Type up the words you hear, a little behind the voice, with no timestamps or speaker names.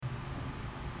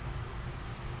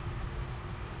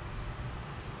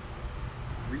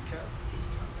recap.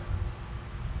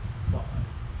 Five.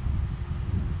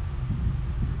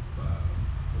 4,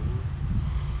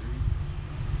 3,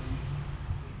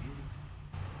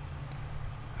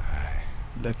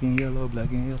 2, Black and yellow, black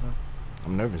and yellow.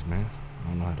 I'm nervous, man. I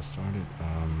don't know how to start it.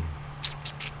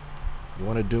 You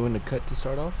want to do in the cut to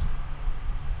start off?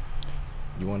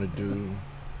 You want to do?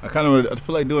 I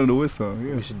feel like doing the Wiz song.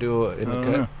 Yeah. We should do it in the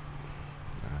cut. Know.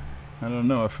 I don't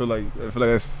know. I feel like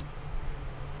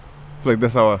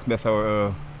that's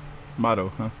our motto,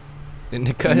 huh? In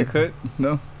the cut. In the cut?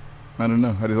 No, I don't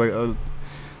know. I just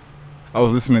I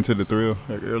was listening to The Thrill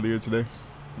earlier today,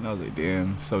 and I was like,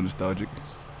 damn, so nostalgic.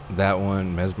 That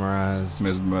one, mesmerized.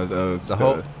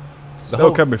 The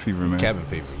whole Cabin Fever, man. Cabin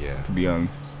Fever, yeah. To be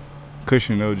honest,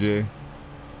 Cushion OJ.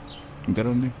 Is that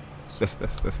on there? That's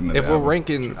another. If we're album.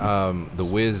 ranking the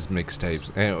Wiz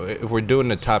mixtapes, and if we're doing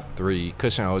the top 3,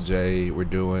 Cushion OJ, we're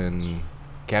doing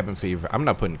Cabin Fever. I'm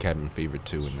not putting Cabin Fever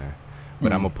 2 in there,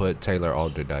 but I'm gonna put Taylor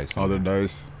Alderdice.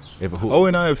 Alderdice. And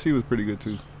IFC was pretty good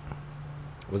too.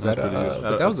 Was that?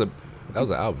 But that was an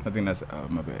album. I think that's.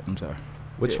 My bad. I'm sorry.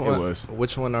 Which It one? was.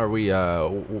 Which one are we?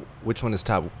 Which one is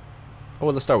top? Oh,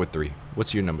 well, let's start with 3.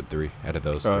 What's your number 3 out of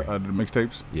those 3? Out of the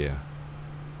mixtapes. Yeah.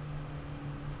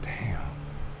 Damn.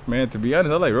 Man, to be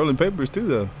honest, I like Rolling Papers too,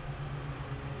 though.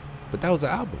 But that was an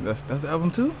album. That's the album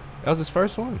too. That was his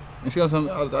first one. You see what I'm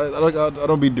saying? I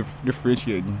don't be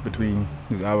differentiating between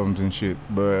his albums and shit,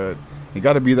 but it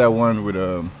got to be that one with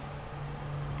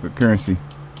Currency.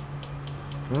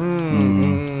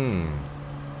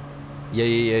 Yeah.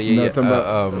 You know what I'm talking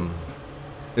about?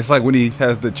 It's like when he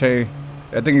has the chain.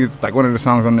 I think it's like one of the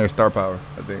songs on there, Star Power.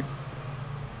 I think.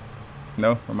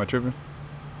 No, am I tripping?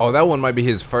 Oh, that one might be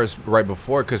his first right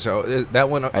before, because that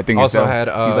one I think also it's had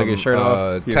he's like his shirt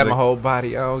off. Tap my whole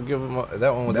body. I don't give him.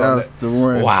 That one was on That's the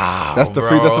one. Wow, that's the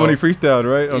bro. that's the one he freestyled,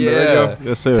 right? On the radio?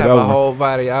 Yes, sir. Tap that my one. whole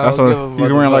body. I That's don't give when him.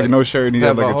 he's wearing like no shirt and he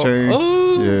had Tap like my a chain. Ooh,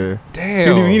 Yeah. Damn.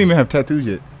 He didn't even have tattoos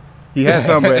yet. He had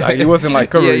some, but like, he wasn't like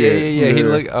covered yet. Yeah. He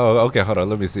looked. Oh, okay. Hold on.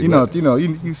 Let me see.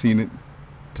 You've seen it.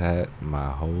 Tap my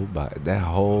whole body. That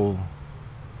whole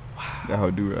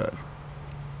do-rag.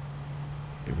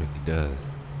 It really does.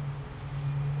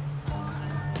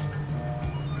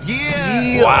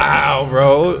 Yeah. Wow,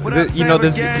 bro. What up, This Taylor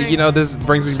gang? this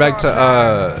brings me back to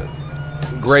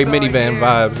gray minivan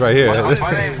vibes right here. That's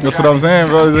what I'm saying,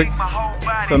 bro. It's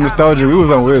like some nostalgia. We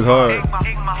was on Wiz hard.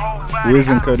 Wiz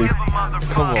and Cudi.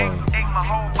 Come on.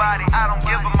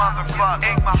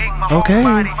 Okay.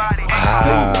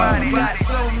 Got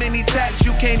so many tats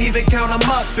you can't even count them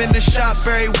up. In the shop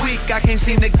very weak, I can't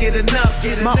seem to get enough.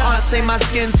 My aunt say my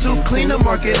skin too clean to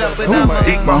mark it up, but I'ma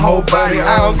ink my whole body.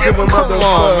 I don't give a Come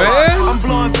on, man. I'm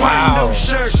blowing wow. No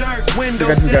shirt,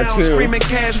 windows down, screaming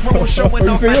cash roll, showing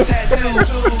off my tattoos.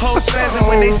 Hoes spazzing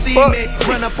when they see me,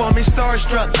 run up on me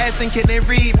starstruck, asking can they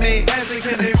read me?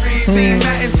 Seen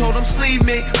Matt and told them sleeve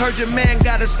me. Heard your man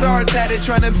got a star tatted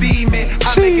trying to be me.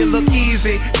 I make it look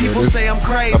easy. People say I'm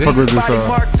crazy. Body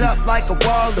marked up like a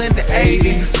wall in the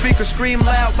 80s. Speakers scream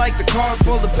loud like the car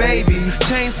full of babies.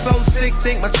 Chain so sick,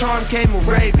 think my charm came with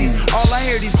rabies. All I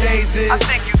hear these days is I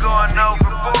think you going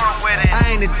overboard with it. I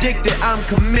ain't addicted, I'm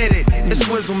committed. It's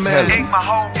Swizzle Man. Ink my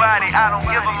whole body, I don't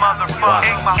give a motherfucker.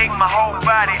 Ink my whole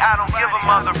body, I don't give a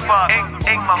motherfucker.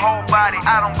 Ink my whole body,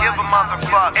 I don't give a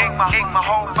motherfucker. Ink my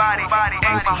whole body,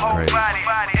 This is crazy.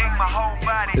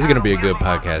 This is gonna be a good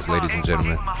podcast, ladies and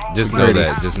gentlemen. Just know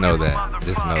that. Just know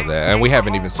that. And we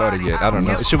haven't even started yet. I don't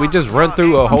know. Should we just run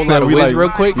through a whole lot of Wiz real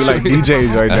quick? We like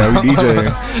DJs right now. We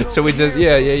DJing. Should we just?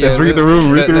 Yeah. Let's read the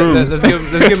room. Let's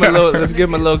give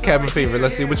him a little Cabin Fever.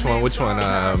 Let's see which one.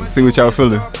 See what y'all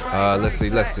feeling. Let's see.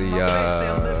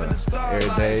 Every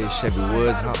day, Chevy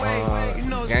Woods,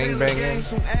 gang banging.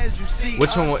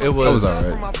 Which one it was? That was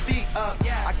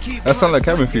alright. That sounded like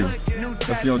Cabin Fever.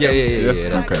 That's your Yeah.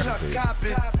 That's That's okay.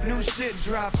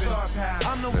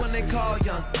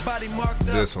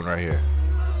 This one right here.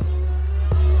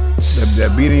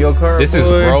 That beat in your car. This is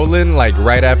rolling like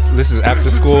right after. This is after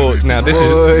school. Now this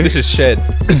is Shed.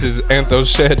 This is Anthos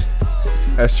Shed.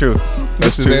 That's true.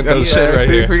 This is Anthos Shed right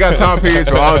here. We got time periods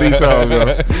for all these songs, bro.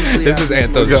 This is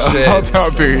Anthos All Shed.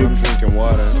 time periods. drinking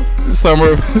water.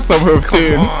 Summer of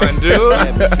 10. Come on, dude.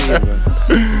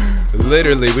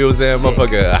 Literally, we was in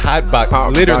a hot box.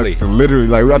 Literally.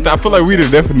 Like I feel like we the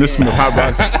definition of hot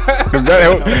box. Cause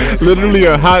that literally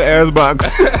a hot ass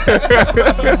box.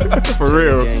 For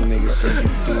real.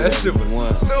 That shit was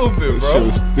stupid, bro. Shit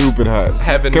was stupid hot.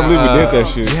 Having Can't believe we did that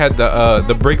shit. You had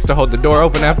the bricks to hold the door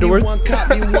open afterwards.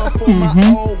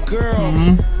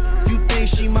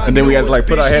 And then we had to like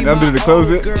put our hand under to close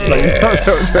it.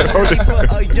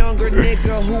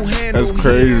 That's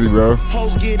crazy, bro. Ooh,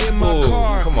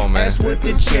 come on, man. That's what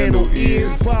the channel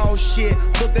is. Ball shit.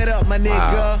 Look that up, my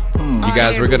nigga. You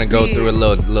guys, we're gonna go through a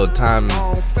little time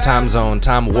zone,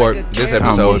 time warp this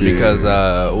episode because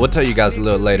we'll tell you guys a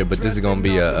little later. But this is gonna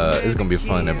be a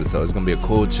fun episode. It's gonna be a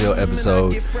cool, chill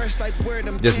episode.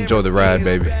 Just enjoy the ride,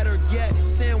 baby.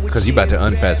 Cause you about to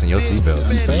unfasten your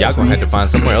seatbelts. Y'all gonna have to find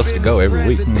somewhere else to go every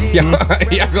week.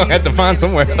 Y'all gonna have to find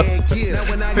somewhere else.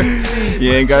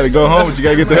 You ain't gotta go home, but you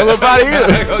gotta get the hell up out of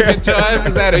here. Go get your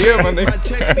asses out of here, my nigga.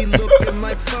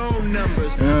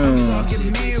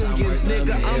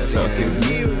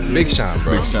 Big Sean,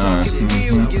 bro. Big Sean.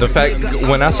 Mm-hmm. The fact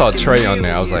when I saw Trey on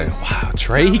there, I was like, wow,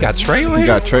 Trey? He got Trey on here? He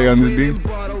got Trey on this beat.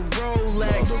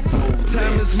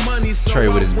 Trey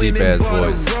with his deep ass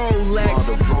voice.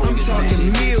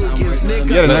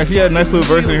 He had a nice little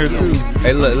verse in here too.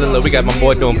 Hey, look, we got my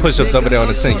boy doing push-ups over there on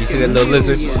the sink. You see that little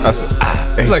lizard?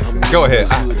 Go ahead.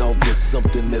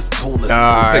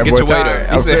 Get your weight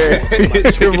up. He said,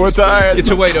 get your more tired. Get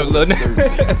your weight up, little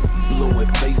nigga.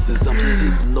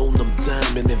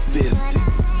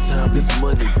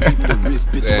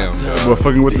 Damn, we're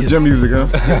fucking with the gym music, huh?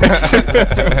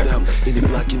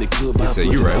 He said,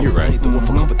 you right.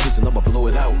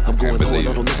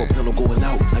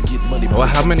 Well,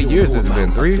 how many years has it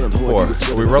been? 3? 4? Are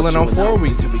we rolling on 4?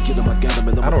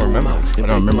 I don't remember.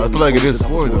 I feel like it is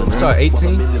 4 though. We started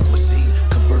 18.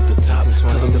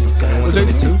 Was it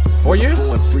 82? 4 years?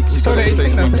 We started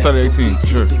 18. We started 18,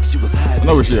 sure. I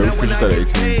know we started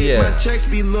 18. Yeah.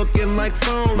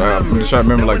 I'm just trying to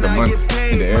remember like the month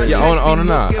in the area. Yeah, on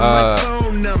and on.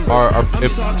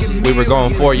 If we were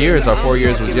going 4 years, our 4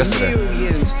 years was yesterday.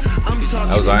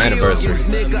 That was our anniversary.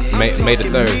 May the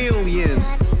 3rd.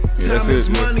 Yeah, that's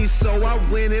it.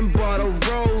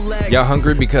 Y'all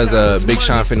hungry? Because Big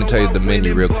Sean finna tell you the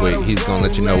menu real quick. He's gonna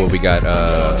let you know what we got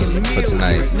for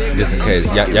tonight, just in case.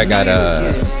 Y'all got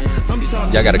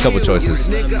a couple choices.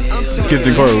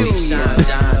 Kitchen clothes.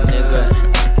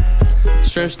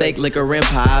 Shrimp, steak, liquor, and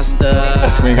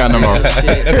pasta. We ain't got no more. That's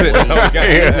it. That's all we got.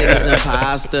 These niggas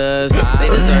imposters. They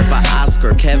deserve an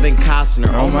Oscar. Kevin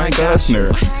Costner. Oh my gosh.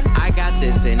 I got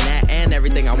this and that and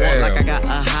everything I want. Like I got a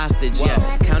hostage. Yeah.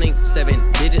 Counting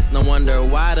 7 digits. No wonder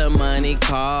why the money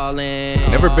calling.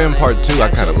 Never Been Part 2. I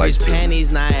kind of like too.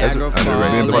 Pennies, Niagara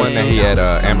underrated. The one that he had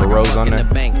Amber Rose on there.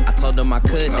 I told them I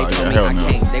could. They told me I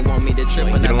can't. They want me to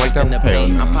trip when I'm like in the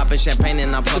paint. I'm popping champagne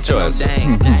and I'm pumping on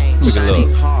dang.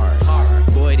 Shining hard.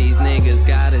 Boy, these niggas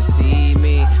gotta see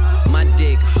me. My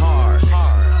dick hard.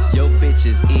 Yo, bitch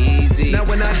is easy.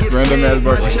 Random ass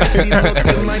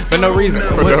birthday. For no reason.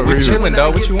 We're chilling,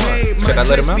 dog. What you want? Should I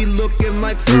let him out? You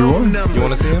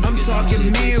want to see him? I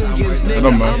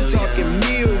don't mind.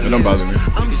 It don't bother me.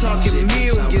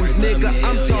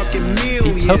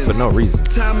 He tough for no reason.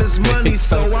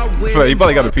 He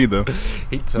probably got to pee though.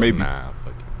 He tough. Maybe. Nah,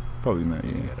 fuck it. Probably not.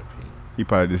 Yeah. He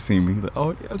probably just seen me. He's like,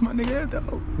 oh, yeah, that's my nigga.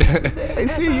 I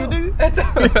see you,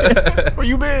 nigga. Where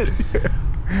you been?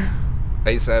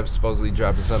 ASAP supposedly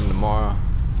dropping something tomorrow,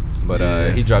 but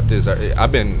he dropped this. He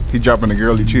dropping the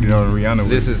girl he cheated on Rihanna with.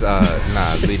 This is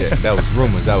leave that. That was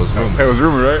rumors. That was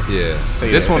rumor, right? Yeah.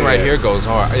 This one right here goes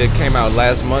hard. It came out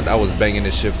last month. I was banging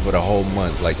this shit for the whole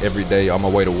month, like every day on my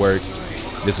way to work.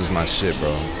 This is my shit,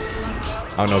 bro.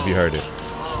 I don't know if you heard it.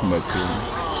 Let's see.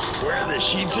 Where the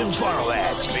sheets and funnel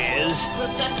at, Spiz?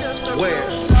 Where?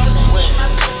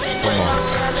 Come on.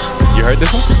 You heard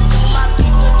this one?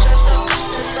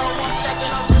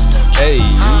 Hey. I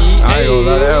ain't gonna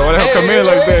lie, why the hell come in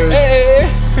like that?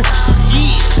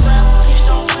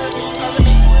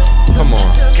 Come on.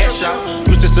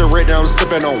 Used to sit right down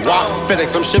sipping on WAP.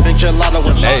 FedEx, I'm shipping gelato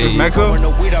with Hey. Maxo?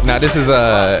 Now this is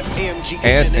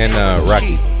Ant and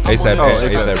Rocky. ASAP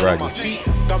Rocky.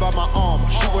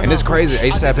 And it's crazy.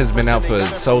 ASAP has been out for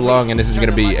so long, and this is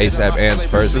gonna be ASAP Ant's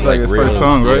first It's like his real first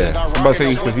song, right? Yeah. I'm about to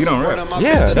say, because he don't rap.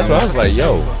 Yeah, that's what I was like,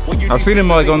 yo. I've seen him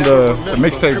like on the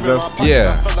mixtape though.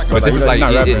 Yeah, but this is he's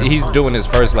not like rapping. he's doing his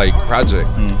first like project.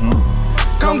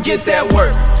 Come get that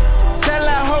work. Tell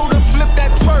that hoe to flip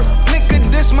that twerk. Nigga,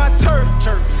 this my turf.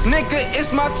 Nigga,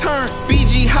 it's my turn.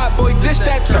 BG hot boy, this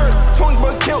that turf. Point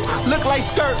boy kill, look like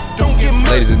skirt. Don't get murked.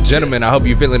 Ladies and gentlemen, I hope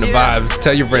you're feeling the vibes.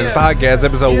 Tell your friends podcast,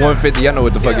 episode 150. Y'all know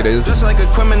what the fuck it is. Just like a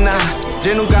criminal.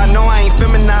 General God know I ain't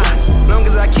feminine. Long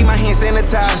as I keep my hands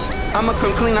sanitized. I'ma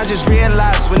come clean, I just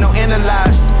realized with no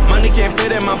analyze. Money can't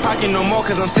fit in my pocket no more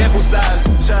cause I'm sample size.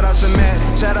 Shout out to Matt,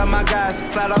 shout out my guys.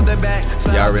 Slide out the back.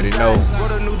 Y'all already know.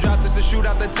 What a new drop, this is shoot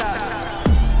out the top.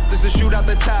 This is shoot out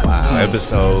the top. Wow,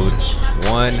 episode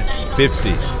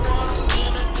 150.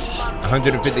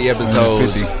 150 episodes.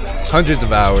 150. hundreds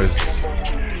of hours.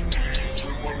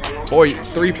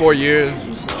 3-4 years.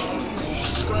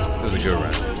 It was a good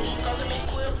run.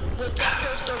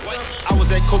 I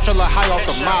was at Coachella high off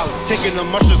the Molly, taking the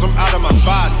mushrooms, I'm out of my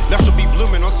body. Now she'll be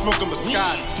blooming, I'm smoking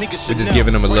Moscato. Niggas We're just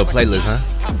giving them a little playlist, huh?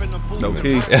 No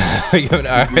key. All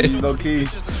right. No key.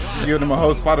 Giving them a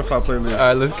whole Spotify playlist. All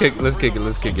right, let's kick it. Let's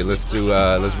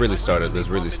really start it.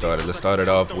 Let's start it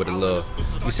off with a little.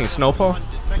 You seen Snowfall?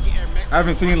 I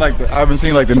haven't seen like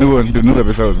the new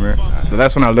episodes, man. The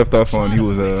last one I left off on, he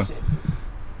was I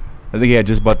think he had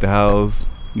just bought the house.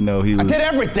 You know, he was. I did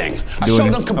everything. I doing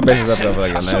showed it. them I bet compassion. it's up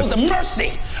like I showed them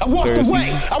mercy. I walked third away.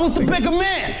 season. I was the bigger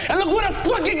man. And look where the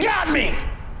fuck it got me.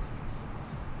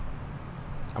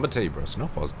 I'm gonna tell you, bro.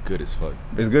 Snowfall's good as fuck.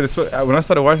 It's good as fuck. When I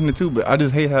started watching it too, but I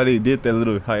just hate how they did that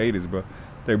little hiatus, bro.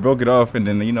 They broke it off, and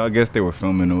then I guess they were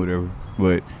filming or whatever,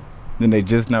 but then they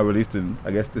just now released it.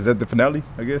 I guess is that the finale?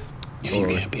 I guess. Yeah, you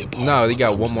can't be a part No, of they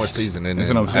got it. one more season, and That's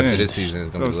then what I'm saying. after this season, it's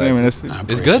gonna be That's what I'm the saying, last.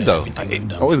 man. It's good though.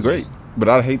 Oh, it's great, but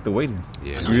I hate the waiting.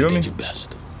 Yeah, You You know what I did mean? your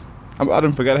best. I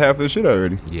done forgot half the shit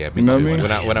already. yeah. Me You know too.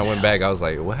 what I mean? When I went back, I was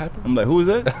like, what happened? I'm like, who is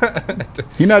that?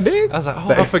 He not dead? I was like,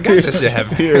 oh, I forgot this shit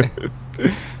happened.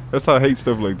 Yeah. That's how I hate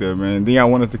stuff like that, man. Then I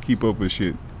want us to keep up with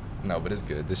shit. No, but it's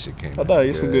good. This shit came. I out thought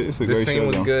it's a good. good- it's a This great scene show,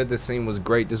 was though. good. This scene was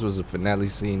great. This was a finale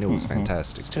scene. It was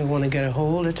fantastic. Still want to get a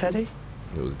hold of Teddy?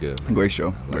 It was good. Man. Great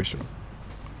show. Great show.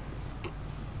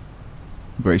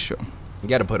 Great show. You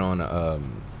got to put on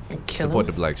Kill support him?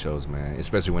 the black shows, man.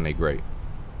 Especially when they great.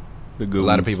 The good A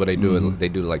lot of ones. people they do Mhm. it. They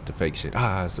do like the fake shit.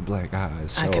 It's a black.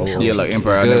 It's I so can help Yeah, like It's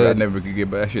Empire. I good. never could get,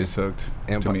 but that shit sucked.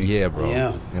 to Empire, me. yeah, bro.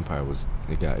 Yeah. Empire was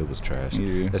it was trash.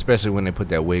 Yeah. Especially when they put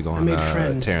that wig on made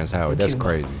friends Terrence Howard. in That's Cuba.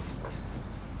 crazy.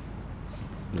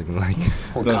 Looking like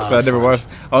So I never watched.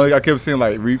 I kept seeing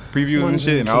like previews and One's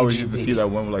shit, in and I always used to KGB. see that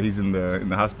one where, like he's in the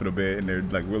hospital bed and they're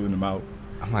like wheeling him out.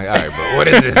 I'm like, all right, bro. What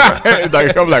is this, bro?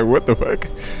 Like I'm like, what the fuck?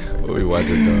 What we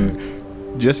watching, dog?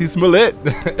 Jesse Smollett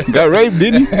got raped,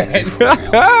 didn't he?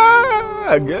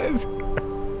 I guess.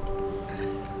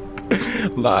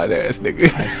 Lied ass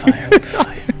nigga.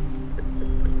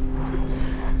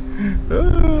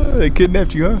 They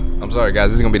kidnapped you, huh? I'm sorry, guys.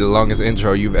 This is gonna be the longest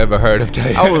intro you've ever heard of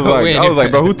Tay. I was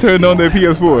like, bro, who turned on their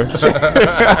PS4?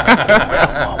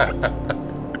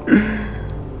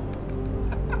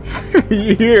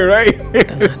 You hear, right?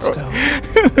 Let's go.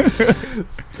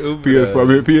 PS4, I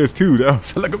mean, PS2. That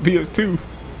was like a PS2.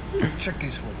 Check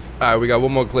this one. All right, we got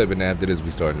one more clip, and after this, we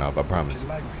starting off. I promise.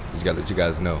 Just gotta let you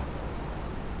guys know.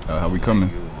 How we coming?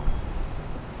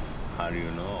 How do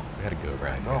you know? We had a good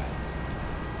ride, No. guys.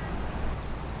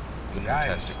 It's a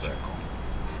fantastic ride.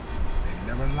 They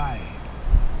never lied.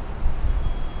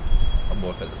 My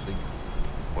boy fell asleep.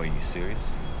 Were you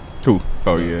serious? Two.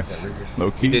 Oh yeah. That lizard.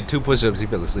 Low He key. did 2 push-ups. He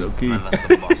fell asleep. Low key. Man, that's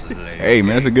the boss's lady. Hey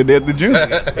man, it's a good day at the gym.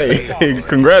 Hey,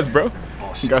 congrats, bro.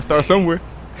 You gotta start somewhere.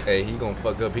 Hey, he gonna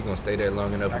fuck up. He gonna stay there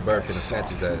long enough for Burke and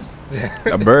snatch his ass.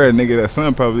 A bird, nigga, that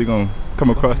sun probably gonna come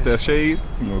across that shade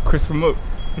and gonna crisp him up.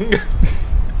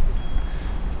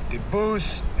 The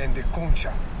booze and the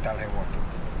concha. Dale water.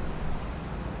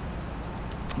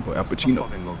 Boy, Al Don't Pacino.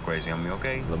 fucking go crazy on me,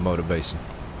 okay? A little motivation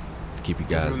to keep you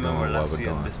guys Remember going while last we're year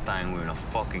gone. this time we're in a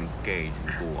fucking cage,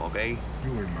 fool, okay?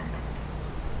 You remember.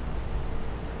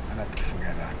 And I can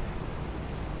forget that.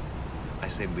 I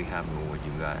say be happy with what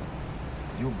you got.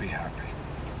 You'll be happy.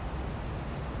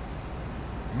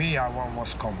 Me, I want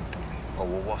what's coming to me. Or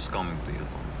what's coming to you, Tom?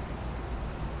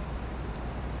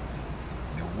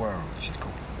 The world, Chico.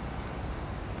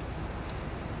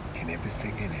 And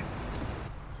everything in it.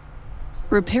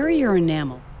 Repair your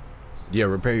enamel. Yeah,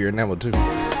 repair your enamel too.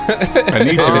 I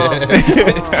need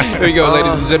to. Here we go,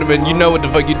 ladies and gentlemen. You know what the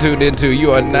fuck you tuned into.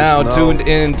 You are now tuned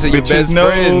in to your Bitches best know.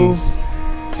 friends.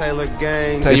 Taylor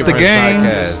Gang. Tell your the friends gang.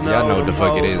 podcast. Y'all know what the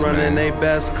fuck it is, Running man. they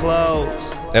best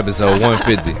clothes. Episode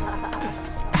 150.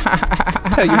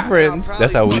 Tell your friends.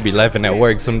 That's how we be laughing at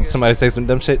work. Somebody say some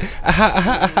dumb shit. Let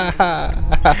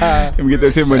me get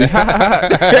that tip money.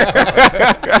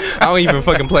 I don't even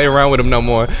fucking play around with him no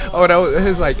more. Oh, that was,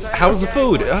 it's like, how was the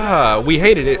food? We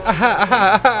hated it.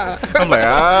 I'm like,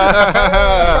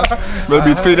 better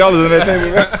be $50 on that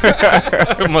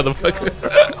thing. Motherfucker.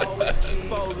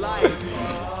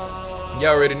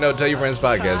 Y'all already know. Tell your friends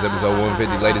podcast, episode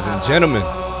 150, ladies and gentlemen.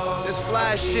 This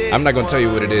fly shit. I'm not gonna tell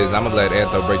you what it is. I'm gonna let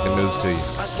Antho break the news to you.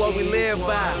 That's what we live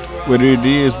by. What it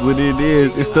is, what it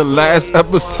is. It's the last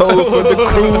episode for the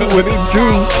crew. What it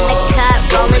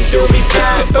do? I'm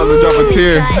gonna drop a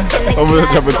tear. I'm gonna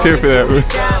drop a tear for that.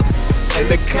 In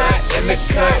the cut.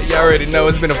 Y'all already know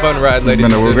it's been a fun ride, ladies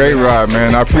Been and a great gentlemen. ride,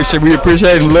 man. We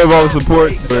appreciate and love all the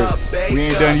support, but we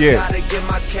ain't done yet.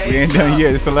 We ain't done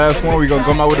yet. It's the last one. We gonna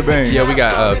come out with a bang. Yeah, we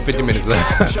got 50 minutes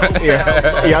left.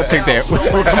 yeah, I'll take that.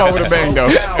 We'll come out with a bang though.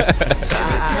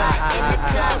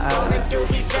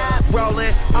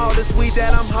 Rolling all this weed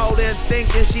that I'm holding,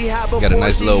 thinking she hot before got a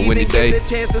nice little windy day.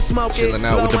 Chilling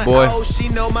out with the boy. She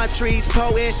know my trees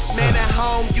potent. Man at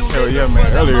home, you Hell living yeah, for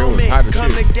man. the Earlier it was moment. hot as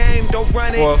Come shit. the game, don't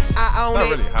run it. Well, I own not it.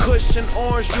 really hot. Cushion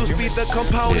orange juice be the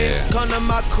components. Yeah. Come to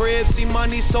my crib, see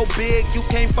money so big you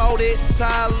can't fold it. So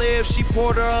I live. She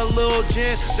poured her a little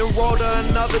gin, then rolled her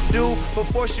another dude.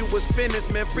 Before she was finished,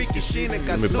 man, freaky Sheena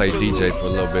got Let me play super DJ loose. for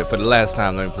a little bit. For the last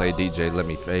time, let me play DJ. Let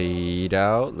me fade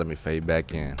out. Let me fade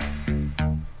back in.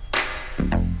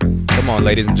 Come on,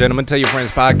 ladies and gentlemen. Tell your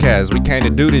friends podcast. We came to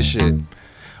do this shit.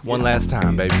 One last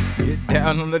time, baby. Get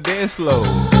down on the dance floor.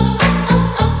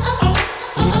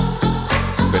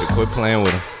 You better quit playing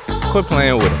with him. Quit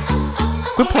playing with him.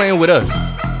 Quit playing with us.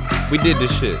 We did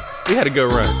this shit. We had a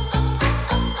good run.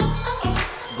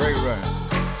 Great run.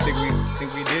 Think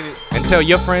we did it. And tell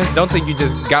your friends, don't think you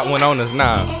just got one on us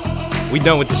now. We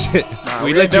done with the shit. Nah,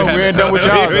 we ain't done with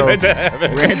y'all though. We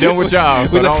ain't done with y'all.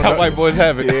 We let y'all white boys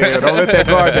have it. Yeah, don't let that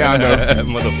guard down though.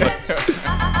 Motherfucker.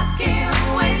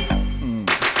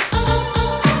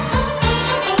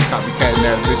 Copycat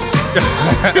narrative.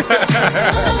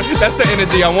 That's the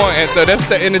energy I want, Anthony. That's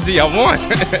the energy I want.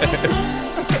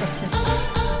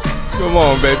 Come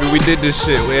on, baby. We did this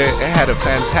shit. It had a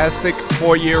fantastic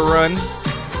 4-year run.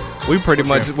 We pretty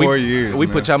much 4 years. We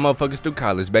man. put y'all motherfuckers through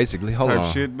college, basically. Hold Type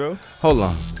on. shit, bro. Hold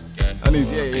on. I need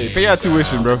pay our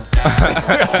tuition, bro.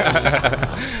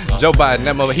 Joe Biden,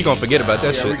 that mother, he gonna forget about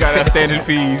that Yeah, shit. we got outstanding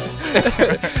fees.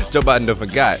 Joe Biden done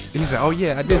forgot. He said, "Oh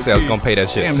yeah, I did say I was gonna pay that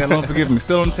shit." Damn, that loan forgiveness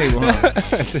still on the table, huh?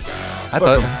 I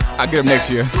thought. I'll get him next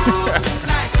year.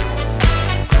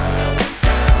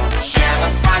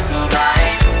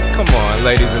 Come on,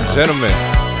 ladies and gentlemen.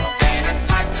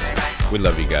 We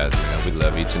love you guys, man. We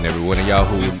love each and every one of y'all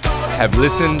who have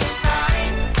listened.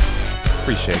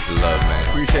 Appreciate the love, man.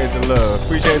 Appreciate the love.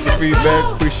 Appreciate the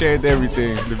feedback. Appreciate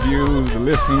everything. The views, the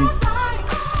listens.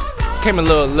 Came a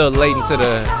little late into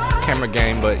the camera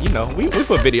game, but you know, we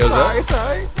put videos up. It's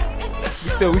alright.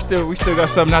 We still got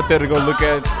something out there to go look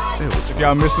at. It was If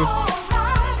y'all miss us.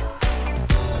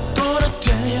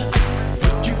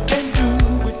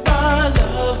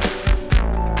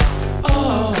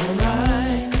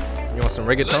 You want some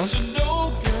reggaeton?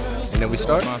 And then we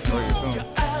start? I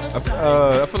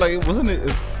feel like it was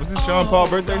this Sean Paul's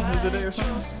birthday today or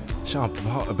something? Sean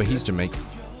Paul, but he's Jamaican.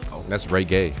 Oh, that's Ray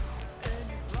Gay.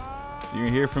 You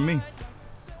can hear from me.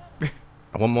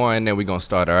 One more and then we're gonna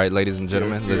start, all right, ladies and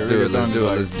gentlemen? Let's do it, let's do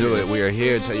it, let's do it. We are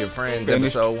here. Tell your friends,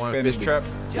 Spanish- episode Spanish 150. trap.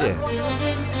 Yeah,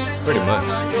 pretty much.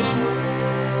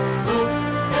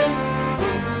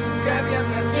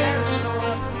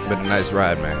 Been a nice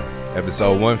ride, man.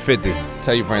 Episode 150.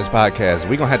 Tell your friends podcast.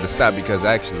 We're gonna have to stop because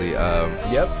actually,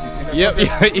 Yep. yep.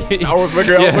 I was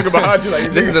looking behind you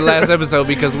like This is the last episode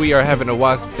because we are having a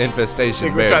wasp infestation.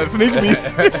 Nigga trying to sneak me.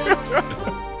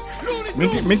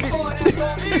 Minky.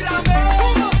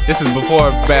 This is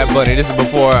before Bad Bunny. This is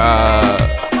before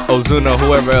Ozuna,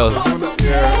 whoever else.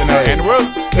 Yeah, and the world.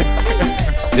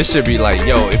 This should be like,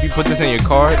 yo, if you put this in your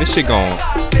car, this shit gon',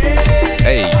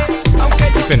 hey,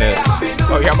 you finna.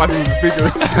 Oh yeah, I'm about to lose the speaker.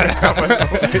 I'm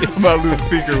about to lose the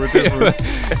speaker with this one.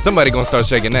 Somebody gonna start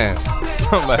shaking ass.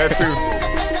 Somebody. That too.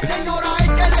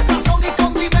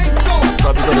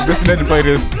 About to go to Bisnet and play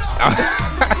this.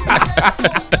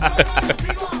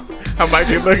 I might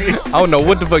get lucky. I don't know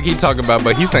what the fuck he talking about,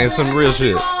 but he's saying some real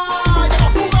shit.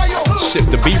 Shit,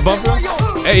 the beat bumper.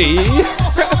 Hey.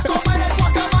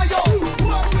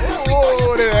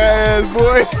 Oh, that ass,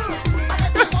 boy.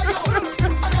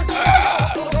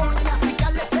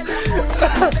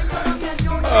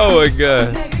 Oh my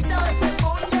god.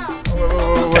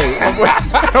 Wait.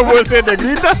 What's that,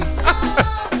 negrita?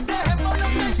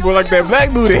 More like that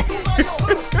black booty.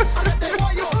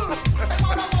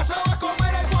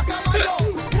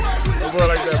 More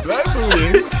like that black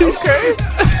booty. Okay.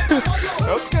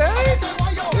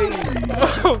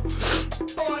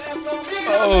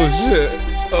 Oh shit.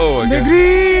 Oh my god.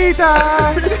 Negrita.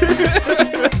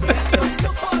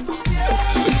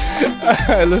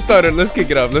 Alright, let's start it. Let's kick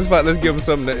it off. Let's give him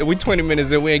something. We 20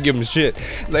 minutes in. We ain't give him shit.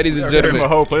 Ladies and gentlemen. My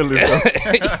whole playlist.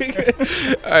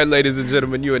 All right, ladies and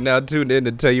gentlemen, you are now tuned in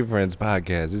to Tell Your Friends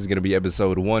podcast. This is going to be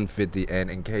episode 150. And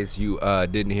in case you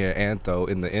didn't hear Antho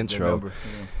in the intro,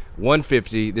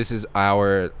 150, this is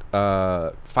our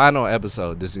final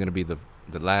episode. This is going to be the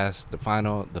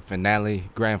final, the finale,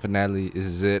 grand finale. This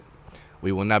is it.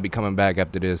 We will not be coming back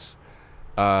after this.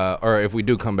 Or if we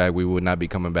do come back, we would not be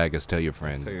coming back as Tell Your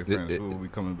Friends. Tell your friends who will be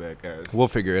coming back as. We'll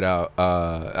figure it out.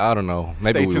 I don't know.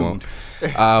 Maybe Stay we tuned.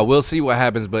 won't. We'll see what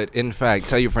happens. But in fact,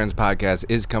 Tell Your Friends podcast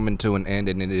is coming to an end,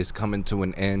 and it is coming to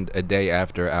an end a day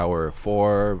after our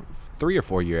 3 or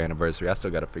 4 year anniversary. I still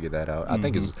got to figure that out. I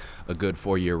think it's a good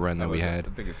 4 year run that we had. I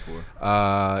think it's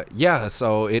 4. Yeah,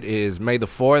 so it is May the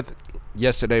 4th.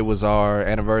 Yesterday was our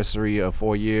anniversary of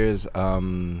 4 years.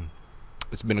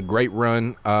 It's been a great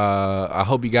run. I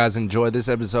hope you guys enjoy this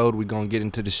episode. We're going to get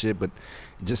into the shit, but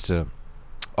just to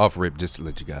off rip, just to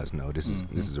let you guys know, this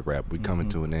is a wrap. We coming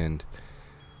to an end.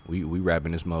 We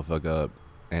wrapping this motherfucker up.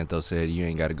 Antho said, you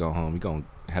ain't got to go home. We going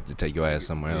to have to take your ass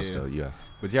somewhere else, though. Yeah.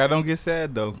 But y'all don't get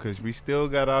sad, though, because we still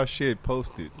got our shit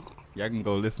posted. Y'all can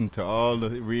go listen to all the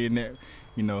reenact,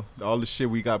 all the shit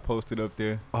we got posted up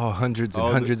there. Oh, hundreds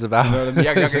and hundreds of hours. You know what I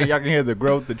mean? Y'all can hear the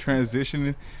growth, the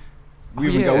transitioning. We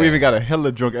even got a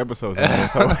hella drunk episode.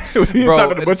 So we Bro,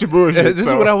 talking a bunch of bullshit. This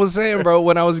is what I was saying, bro.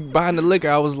 When I was buying the liquor,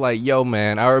 I was like, yo,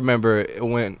 man, I remember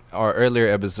when our earlier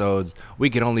episodes, we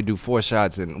could only do 4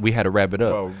 shots and we had to wrap it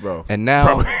up. Bro. And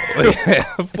now,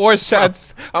 4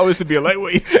 shots. I used to be a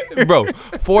lightweight. Bro,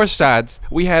 4 shots.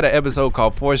 We had an episode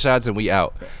called 4 Shots and we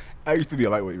out. I used to be a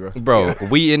lightweight, bro. Bro,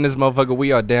 we in this motherfucker.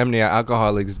 We are damn near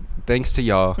alcoholics. Thanks to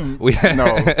y'all. Fuck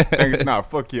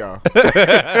y'all.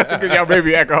 Because y'all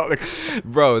baby alcoholics.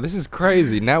 Bro, this is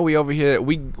crazy. Now we over here.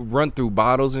 We run through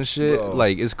bottles and shit. Bro.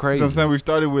 Like, it's crazy. So I'm saying we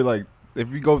started with if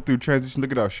we go through transition,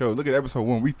 look at our show. Look at episode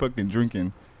 1. We fucking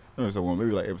drinking. Not episode 1,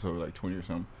 maybe episode 20 or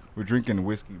something. We're drinking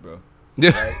whiskey, bro.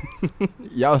 Right?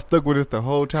 Y'all stuck with us the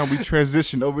whole time. We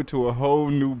transitioned over to a whole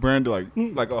new brand,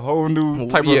 like a whole new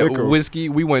type of liquor. Whiskey.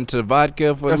 We went to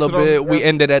vodka for a little bit. We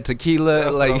ended at tequila.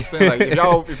 That's like, what I'm saying.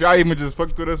 If y'all even just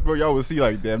fucked with us, bro, y'all would see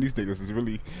damn, these niggas is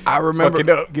really. I remember.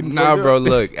 Fucking up, getting nah, fucked bro. up.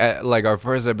 Look, at our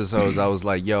first episodes, I was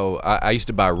like, yo, I used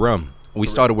to buy rum. We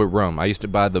started with rum. I used to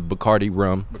buy the Bacardi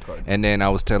rum. And then I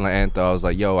was telling Antho, I was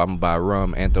like, yo, I'm gonna buy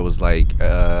rum. Antho was like,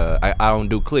 I don't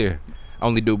do clear. I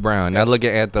only do brown. Now look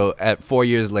at Antho. At 4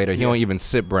 years later, he don't even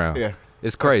sip brown. Yeah.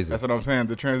 It's crazy. That's what I'm saying.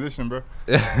 The transition, bro.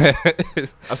 I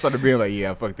started being like,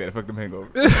 yeah, fuck that. Fuck them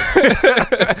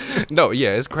hangovers. No, yeah,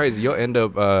 it's crazy. You'll end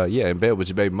up, in bed with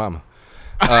your baby mama.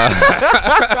 That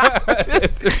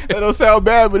don't sound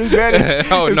bad, but it's bad in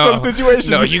some situations.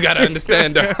 No, you gotta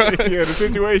understand. Yeah, the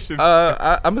situation.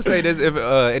 I'm gonna say this: if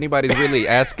anybody's really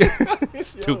asking,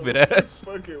 stupid ass.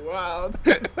 Fucking wild.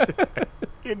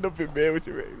 End up in bed with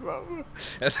your baby mama.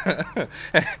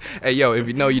 Hey, yo, if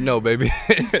you know, you know, baby.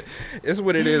 It's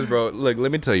what it is, bro. Look,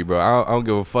 let me tell you, bro. I don't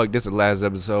give a fuck. This is the last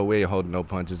episode. We ain't holding no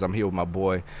punches. I'm here with my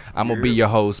boy. I'm gonna be your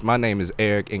host. My name is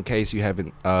Eric. In case you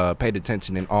haven't paid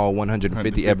attention in all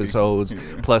 150 episodes,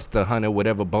 plus the 100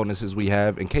 whatever bonuses we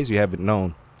have. In case you haven't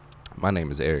known, my name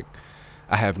is Eric.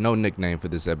 I have no nickname for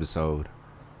this episode.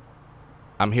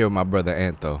 I'm here with my brother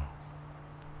Antho.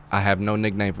 I have no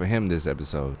nickname for him this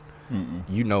episode.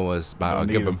 You know us by our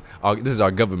government. This is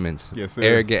our governments. Yes, sir.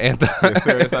 Eric and Antho. Yes,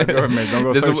 sir. It's our government. Don't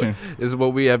go searching. This is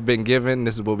what we have been given.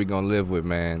 This is what we're going to live with,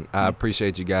 man. I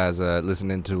appreciate you guys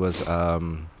listening to us. You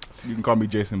can call me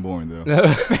Jason Bourne, though.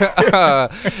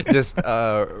 Just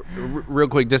real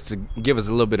quick, just to give us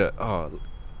a little bit of...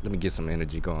 let me get some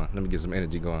energy going.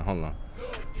 Hold on.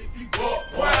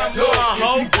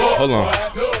 Hold on.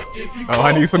 Oh,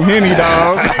 I need some Henny,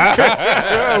 dog.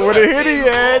 Where the Henny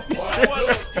at?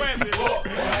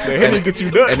 The Henny get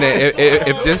you done. And then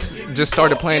if this just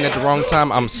started playing at the wrong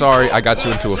time, I'm sorry. I got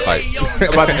you into a fight.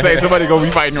 I'm about to say, somebody gonna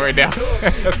be fighting right now.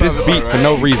 This beat for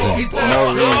no reason.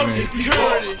 No reason.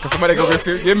 Cause somebody gonna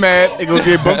get mad. They gonna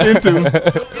get bumped into.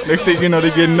 Next thing you know,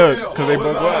 they get nuts. Cause they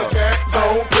both wild.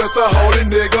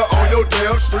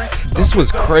 This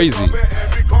was crazy.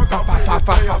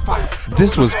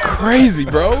 This was crazy,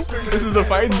 bro. This is a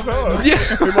fighting song. Yeah.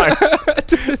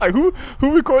 like who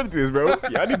recorded this, bro?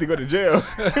 Yeah, I need to go to jail.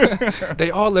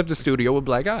 They all left the studio with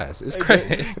black eyes. It's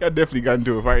crazy. I definitely got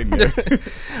into a fight in there.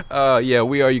 Yeah,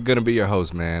 we are gonna be your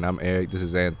host, man. I'm Eric. This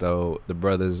is Antho. The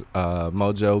brothers,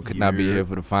 Mojo could not be here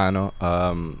for the final.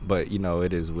 But you know,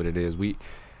 it is what it is. We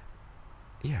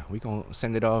gonna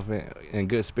send it off in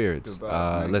good spirits. Good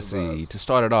vibes, Let's see. To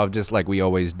start it off, just like we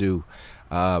always do.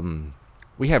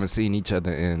 We haven't seen each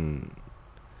other in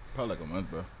probably like a month,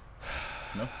 bro.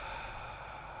 No? I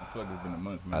feel like it's been a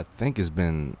month, man. I think it's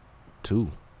been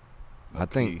 2. I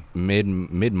think Okay.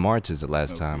 mid March is the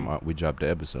last time we dropped the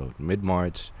episode. Mid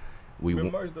March,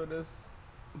 Mid-March, though, that's...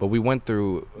 but we went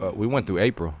through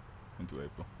April. Into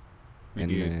April.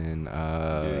 Then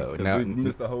now we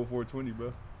missed the whole 420,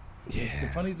 bro. Yeah.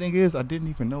 The funny thing is, I didn't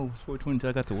even know it was 420 until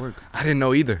I got to work. I didn't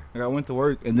know either. Like, I went to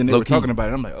work, and then they Low were key. talking about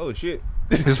it. I'm like, oh, shit.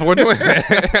 It's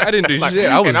 420. I didn't do shit.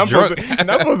 I was and drunk. I'm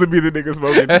supposed to be the nigga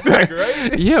smoking. Like,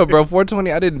 right? Yeah, bro.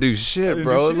 420. I didn't do shit,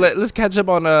 bro. do shit. Let's catch up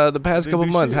on the past couple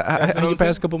do months. shit. That's what How your I'm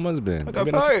past saying. couple months been? I got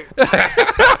Been fired.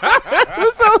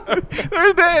 So,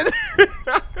 there's that.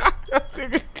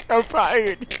 Nigga got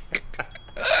fired.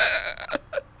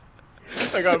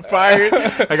 I got fired.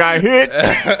 I got hit.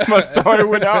 My starter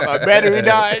went out. My battery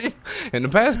died. In the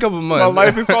past couple My months,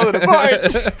 life is falling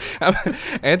apart.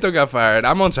 Anthony got fired.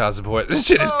 I'm on child support. This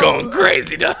shit is going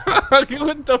crazy, dog.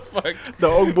 What the fuck? The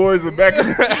Oak boys are back in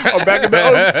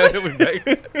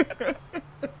the Oaks.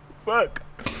 Fuck.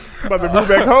 About to move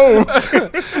back home.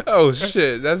 Oh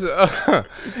shit! That's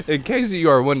in case you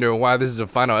are wondering why this is a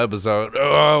final episode.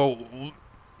 Oh,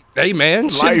 hey man,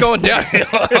 shit's Life. going downhill.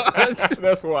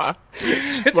 That's why.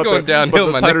 Shit's going downhill,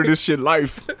 But my the title nigga. of this shit,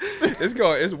 life. It's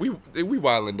going. It's we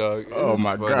wildin', dog. Oh It's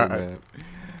my funny, God. man.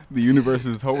 The universe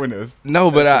is hoeing us.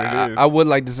 No, but That's what it is. I would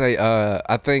like to say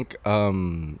I think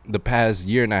the past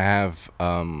year and a half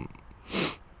I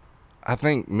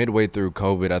think midway through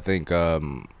COVID, I think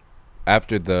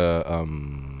after the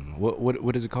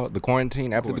what is it called, the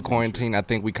quarantine, after the quarantine, I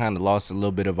think we kind of lost a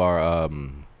little bit of our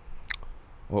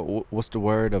what's the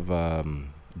word of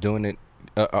doing it,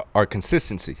 our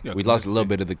consistency. Yeah, We lost a little consistency.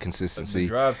 bit of the consistency. The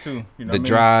drive too. You know The what I mean?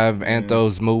 drive, Yeah.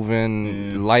 Anthos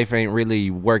moving, Yeah. life ain't really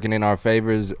working in our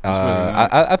favors.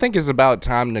 not. I think it's about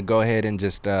time to go ahead and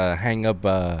just hang up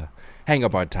our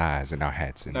ties and our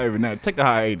hats. And Not even that. Take a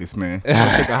hiatus, man. Take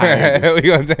a hiatus. we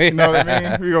gonna take, You know what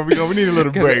I mean? We need a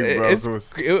little 'Cause break, bro. it's-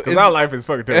 Because our life is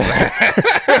fucking terrible.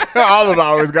 All of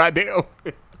ours, goddamn.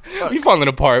 we falling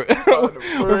apart.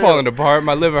 We're falling apart.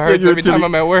 My liver hurts every time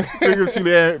I'm at work.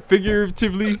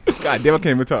 Figuratively, goddamn, I can't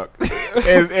even talk.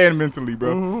 and mentally,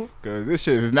 bro. Because this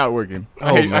shit is not working.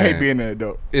 Oh, I hate man. being an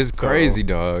adult. It's So- crazy,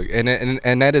 dog, and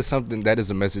that is something, that is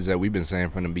a message that we've been saying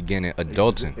from the beginning.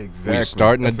 Adulting, Exactly. we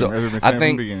starting That's adult. what we've been I saying from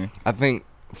think the beginning.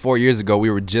 4 years ago we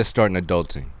were just starting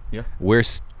adulting. Yeah. We're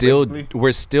still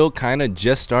Basically. kind of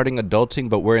just starting adulting,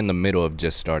 but we're in the middle of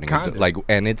just starting Kinda. like,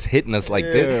 and it's hitting us like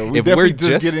Yeah, this. we If definitely we're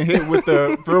just getting hit with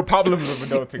the real problems of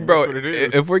adulting. bro, That's what it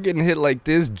is. if we're getting hit like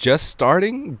this, just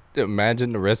starting,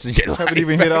 imagine the rest of your we life. haven't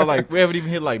even hit we haven't even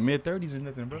hit like mid-30s or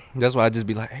nothing, bro. That's why I just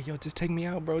be like, hey, yo, just take me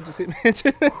out, bro. Just hit me.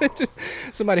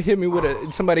 Somebody hit me with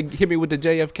the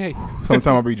JFK. Sometimes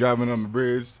I'll be driving on the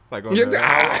bridge, like on Yeah, the,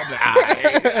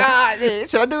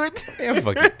 should I do it? Yeah,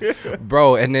 fuck it.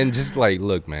 Bro, and then just like,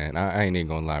 look, man, I ain't even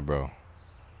gonna lie, bro.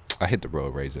 I hit the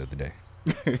road rage the other day.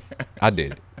 I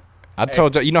did. I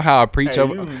told you know how I preach Hey,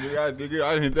 over. I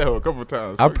didn't hit that hoe a couple of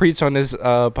times. I preach on this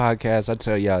podcast. I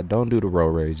tell y'all, don't do the road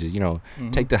rages. You know,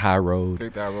 take the high road.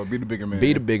 Take that road. Be the bigger man.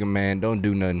 Be the bigger man. Don't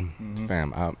do nothing,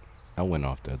 fam. I went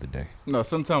off the other day. No,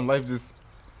 sometimes life just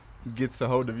gets a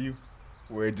hold of you,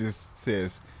 where it just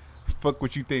says, "Fuck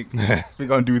what you think. We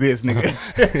gonna do this,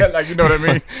 nigga." Like, you know what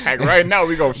I mean? Like right now,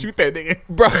 we gonna shoot that nigga,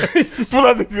 Bro, Full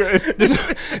of the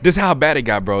good. this how bad it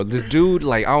got, bro. This dude,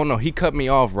 like, I don't know, he cut me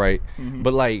off, right?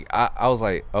 But like, I was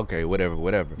like, okay, whatever.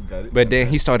 Got it. But then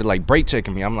he started like brake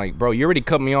checking me. I'm like, bro, you already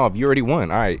cut me off. You already won.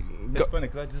 All right. It's funny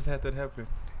because I just had that happen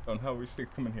on Highway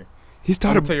 6 coming here. He I'll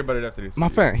started tell you about it after this. my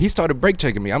fan. He started brake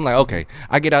checking me. I'm like, okay.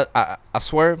 I get out. I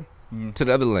swerve to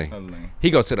the other lane. Other lane.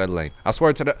 He goes to the other lane. I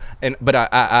swerve to the but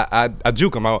I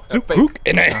juke him out, and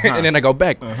then I go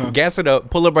back, gas it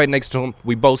up, pull up right next to him.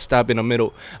 We both stop in the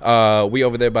middle. We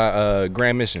over there by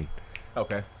Grand Mission.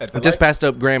 Okay. At I just passed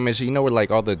up Grand Mission. You know where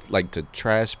like all the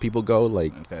trash people go,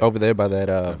 like over there by that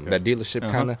that dealership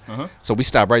kind of. So we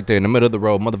stop right there in the middle of the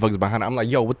road. Motherfuckers behind. I'm like,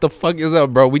 yo, what the fuck is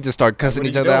up, bro? We just start cussing what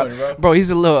each you other doing, out, bro? He's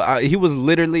a little. He was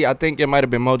literally, I think it might have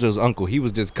been Mojo's uncle. He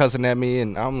was just cussing at me,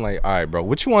 and I'm like, all right, bro,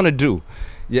 what you want to do?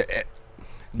 Yeah,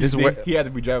 this is where He had to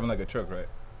be driving like a truck, right?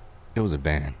 it was a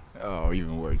van. Oh,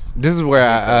 even worse. This is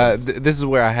where Because- this is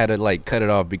where I had to like cut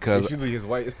it off because It's usually his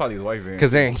wife. It's probably his wife. Van.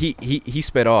 Cause then he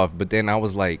sped off, but then I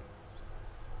was like,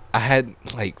 I had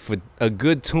like for a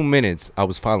good 2 minutes I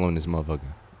was following this motherfucker.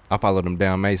 I followed him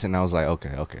down Mason. I was like,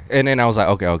 okay, and then I was like,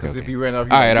 okay. Because if he ran off,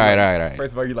 all right.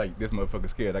 First of all, you like, this motherfucker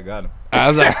scared. I got him. I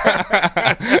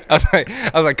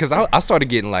was like, cause I started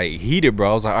getting like heated,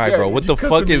 bro. I was like, all right, Yeah, bro, what you the cussing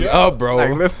fuck me is out. up, bro?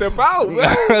 Like, let's step out.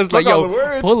 I was like, Fuck all the yo,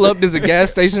 words. pull up. There's a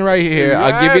gas station right here.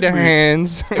 I'll give you the Exactly.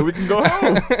 hands. And we can go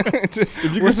home.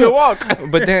 If you can still walk.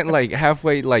 But then, like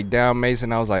halfway, like down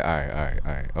Mason, I was like, all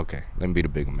right, okay. Let me be the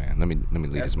bigger man. Let me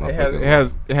lead this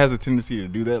motherfucker. It has a tendency to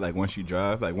do that. Like once you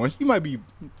drive, like once you might be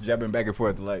jabbing back and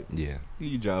forth at the light. Yeah.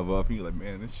 You drive off and you're like,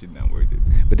 man, this shit not worth it.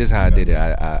 But this is how I did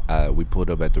it. We pulled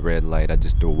up at the red light. I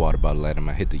just threw a water bottle at him.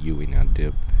 I hit the UE and I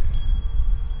dipped.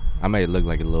 I made it look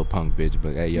like a little punk bitch,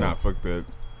 but hey, yo. Nah, fuck that.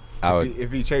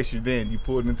 If he chased you, then you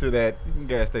pulled into that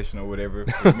gas station or whatever.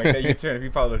 Make that U-turn if he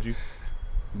followed you.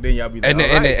 Then y'all be like, all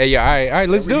right,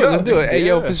 let's do it. Hey,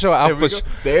 yo, for sure. The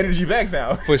energy back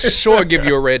now. For sure, give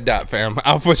you a red dot, fam.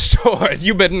 I'll for sure.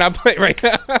 You better not play right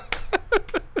now.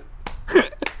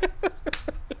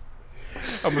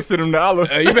 I'm gonna send him to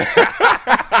Olive. You better.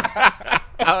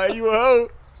 You a hoe?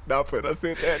 Nah, but I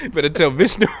said that. You better tell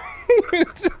Vishnu.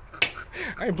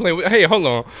 I ain't playing with. Hey, hold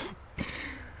on.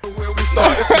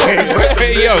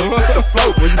 Hey, yo.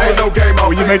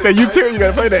 When you make that U-turn, you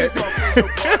gotta play that.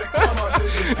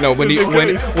 No,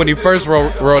 when he first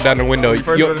rolled down the window,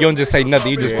 you don't just say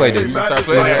nothing. You just play this.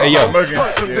 Hey, yo.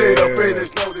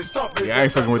 Yeah, I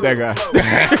ain't fucking with that guy.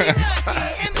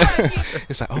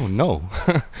 It's like, oh no.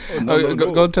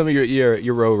 Go tell me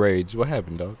your road rage. What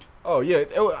happened, dog? Oh yeah,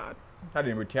 I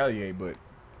didn't retaliate, but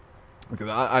because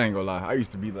I ain't gonna lie, I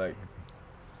used to be like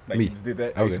me. You just did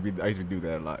that. Okay. I used to do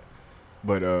that a lot.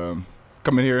 But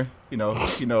coming here, you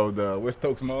know the West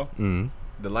Oaks Mall,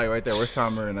 the light right there,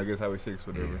 Westheimer, and I guess Highway 6,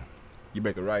 whatever. Yeah. You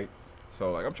make a right.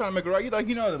 So like I'm trying to make a right.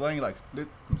 You know the lane like split.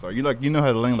 I'm sorry. You know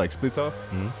how the lane like splits off.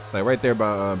 Like right there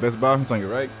by Best Buy, it's on your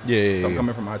right. Yeah. So I'm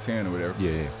coming from I-10 or whatever.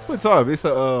 Yeah. Splits off. It's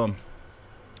a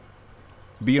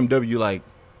BMW like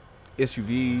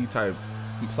SUV type,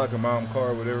 soccer mom car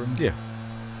or whatever. Yeah.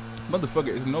 Motherfucker,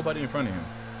 there's nobody in front of him.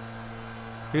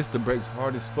 Hits the brakes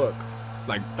hard as fuck.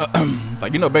 Like,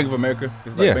 like Bank of America.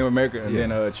 It's like Bank of America and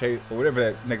then Chase or whatever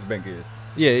that next bank is.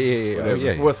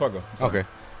 Yeah. Wells Fargo. Okay.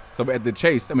 So at the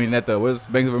Chase, at the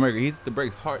Bank of America, he hits the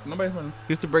brakes hard. Nobody's in front of him.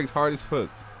 He hits the brakes hard as fuck.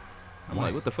 I'm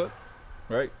like, what the fuck?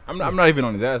 Right? I'm not even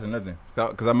on his ass or nothing.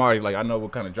 Because I'm already like, I know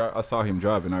what kind of drive. I saw him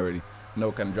driving already. I know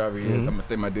what kind of driver he is. I'm going to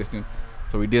stay my distance.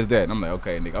 So he does that, and I'm like,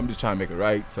 okay, nigga, I'm just trying to make it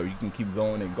right so you can keep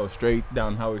going and go straight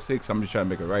down Highway 6. I'm just trying to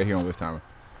make it right here on Westheimer.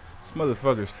 This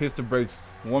motherfucker hits the brakes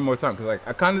one more time, because, like,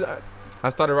 I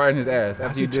started riding his ass.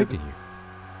 How's he tripping you?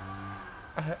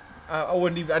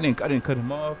 I didn't cut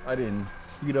him off. I didn't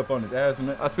speed up on his ass.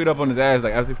 I speed up on his ass,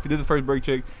 like, after he did the first brake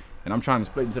check, and I'm trying to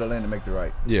split into the lane to make the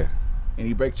right. Yeah. And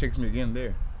he brake checks me again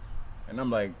there. And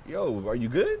I'm like, yo, are you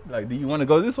good? Like, do you want to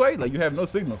go this way? Like, you have no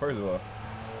signal, first of all.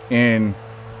 And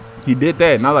he did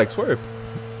that, and I like swerve.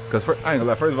 Because I ain't gonna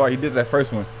lie, first of all, he did that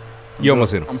first one. You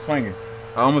almost hit him. I'm swinging.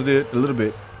 I almost did a little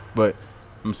bit, but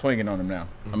I'm swinging on him now.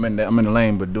 I'm in the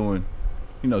lane, but doing,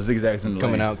 zigzags in the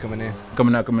lane. Coming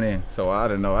in. So I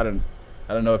don't know. I don't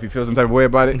know if he feels some type of way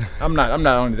about it. I'm not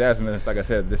on his ass on this, like I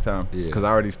said this time. Because I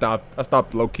already stopped. I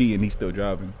stopped low key, and he's still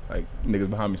driving. Like niggas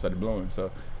behind me started blowing. So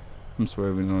I'm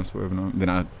swerving on. Then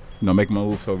I, make my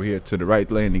moves over here to the right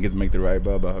lane and get to make the right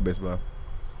by Best Buy.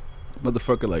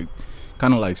 Motherfucker, like,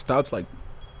 kind of like stops like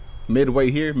midway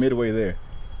here, midway there.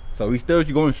 So he still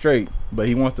going straight, but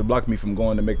he wants to block me from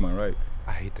going to make my right.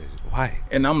 I hate this. Why?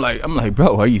 And I'm like,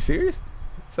 bro, are you serious?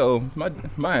 So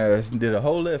my ass did a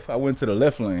whole left. I went to the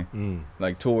left lane,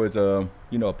 like towards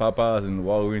Popeyes and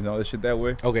Walgreens and all that shit that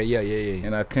way. Okay, yeah.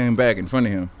 And I came back in front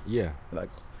of him. Yeah. Like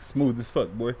smooth as fuck,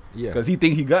 boy. Yeah. Because he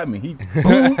think he got me. He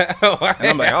boom. And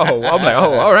I'm like,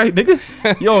 all right, nigga.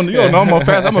 You don't know I'm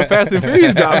a Fast and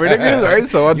Furious driver, nigga. Right?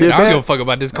 So I did that. I don't give a fuck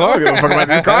about this car.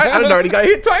 I done already got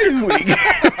hit twice this week.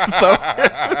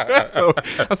 so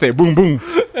I said, boom, boom.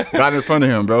 Got in front of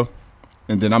him, bro.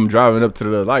 And then I'm driving up to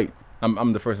the light.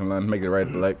 I'm the first in line to make it right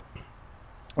at the light.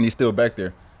 And he's still back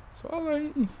there.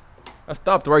 So I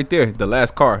stopped right there, the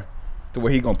last car, to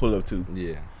where he gonna pull up to.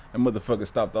 Yeah. That motherfucker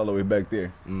stopped all the way back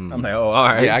there. I'm like, oh, all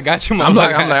right. Yeah, I got you, I'm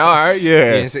like, all right,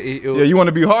 yeah. Yeah, you want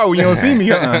to be hard when you don't see me,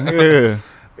 huh? Yeah.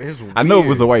 I know it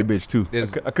was a white bitch, too.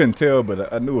 I couldn't tell,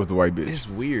 but I knew it was a white bitch. It's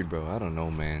weird, bro. I don't know,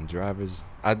 man. Drivers,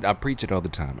 I preach it all the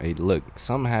time. Hey, look,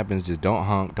 something happens, just don't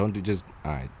honk. Don't do just,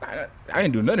 all right. I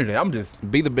didn't do none of that. I'm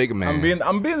just. Be the bigger man.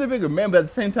 I'm being the bigger man, but at the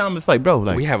same time, it's like, bro,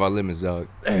 like. We have our limits, dog.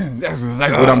 That's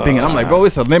exactly what I'm thinking. I'm like, bro,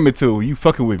 it's a limit to you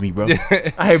fucking with me, bro.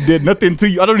 I have did nothing to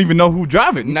you. I don't even know who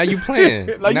driving. Now you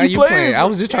playing. Like now you playing. I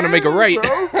was just trying to make it right.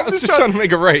 I was just trying to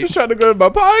make it right. Just trying to go to my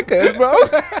podcast, bro.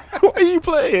 Why are you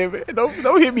playing, man?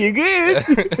 Don't hit me again.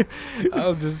 I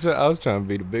was trying to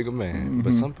be the bigger man,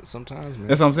 but sometimes, man.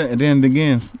 That's what I'm saying. And then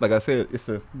again, like I said, it's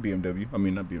a BMW. I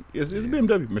mean, not BMW. It's a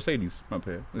BMW. Mercedes. My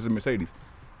bad. It's a Mercedes.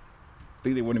 I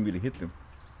think they wanted me to hit them.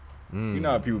 You know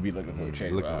how people be looking for a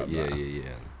check.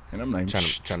 Yeah. And I'm like,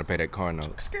 trying to pay that car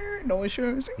note. Scared, no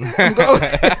insurance. Or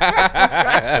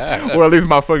at least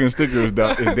my fucking sticker is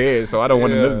dead, so I don't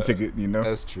want another ticket.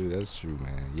 That's true,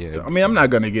 man. Yeah. So, I mean, I'm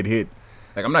not gonna get hit.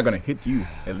 Like, I'm not gonna hit you,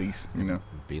 at least.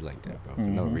 Be like that, bro, for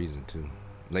no reason too.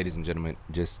 Ladies and gentlemen,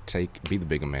 just be the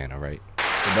bigger man. All right.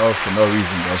 For no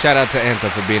reason, bro. Shout out to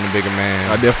Anthem for being a bigger man.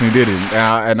 I definitely did it,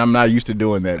 and I'm not used to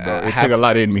doing that, bro. It took a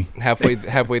lot in me.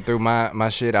 Halfway through my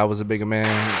shit, I was a bigger man.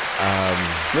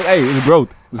 Hey, it's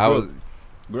growth.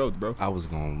 Growth, bro. I was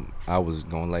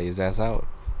gonna lay his ass out.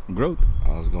 Growth.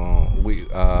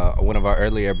 One of our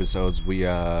early episodes, me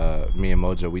and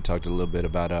Mojo, we talked a little bit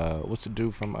about what's the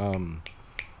dude from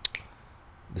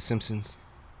The Simpsons?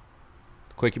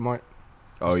 Quickie Mart.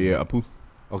 Oh yeah, Apu.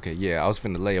 Okay, yeah, I was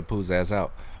finna lay Apu's ass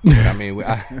out, but I mean,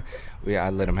 I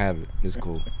let him have it. It's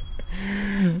cool.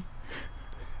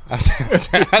 I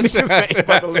said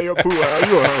about to lay Apu out.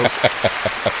 You a hoe.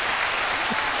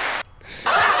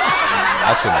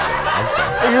 I shouldn't have done that. I'm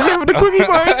sorry. You remember the Quickie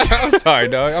Mart? I'm sorry,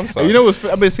 dog. I'm sorry. You know what?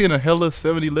 I've been seeing a hella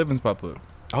 7-Elevens pop up.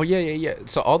 Oh yeah.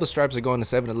 So all the stripes are going to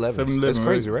 7-Eleven. That's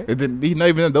crazy, right? And then not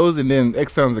even those, and then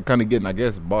Exxons are kind of getting, I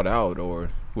guess, bought out or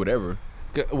whatever.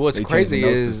 What's crazy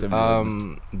is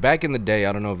back in the day,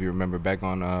 I don't know if you remember, back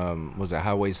on was it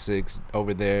Highway 6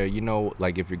 over there, you know,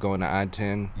 like if you're going to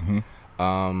I-10,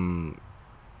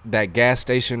 that gas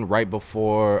station right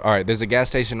before, all right, there's a gas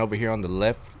station over here on the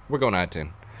left. We're going to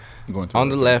I-10. On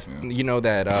the left, you know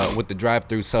that with the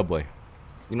drive-through Subway.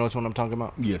 You know which one I'm talking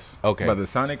about? Yes. Okay. By the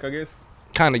Sonic, I guess?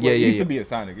 Kind of, It used to be a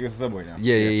Sonic. It's a Subway now.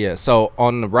 Yeah. So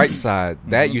on the right side,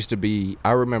 that used to be,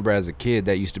 I remember as a kid,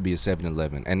 that used to be a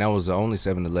 7-Eleven. And that was the only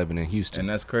 7-Eleven in Houston. And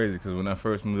that's crazy because when I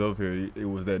first moved over here, it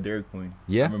was that Dairy Queen.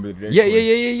 Yeah? I remember the Dairy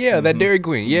Queen. Yeah. That Dairy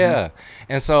Queen, yeah.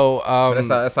 And so...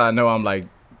 that's how I know I'm like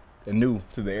new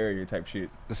to the area type shit.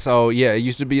 So, yeah, it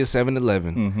used to be a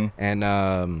 7-Eleven. And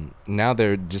now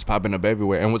they're just popping up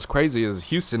everywhere. And what's crazy is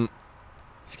Houston...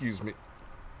 Excuse me.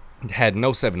 Had no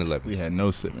 7-Elevens. We had no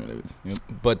 7-Elevens. Yep.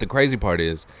 But the crazy part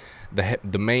is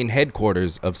the main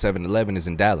headquarters of 7-Eleven is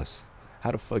in Dallas.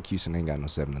 How the fuck Houston ain't got no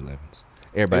 7-Elevens?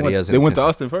 Everybody else. They went to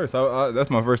Austin first.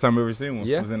 That's my first time ever seeing one.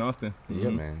 Yeah. It was in Austin. Yeah,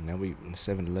 man. Now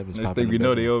 7-Elevens. Next thing we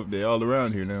know, they all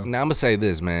around here now. Now I'm gonna say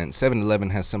this, man. 7-Eleven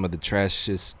has some of the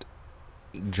trashiest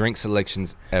drink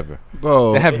selections ever.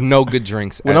 Bro, they have no good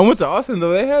drinks. When I went to Austin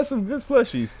though, they had some good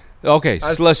slushies. Okay,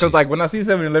 slushies. Because like when I see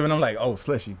 7-Eleven, I'm like, oh,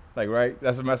 slushy. Like, right?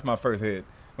 That's my first hit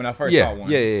when I first saw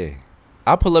one. Yeah.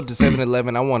 I pull up to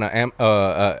 7-Eleven. I want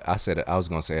I said it. I was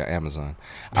gonna say Amazon.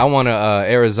 I want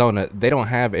Arizona. They don't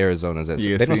have Arizonas.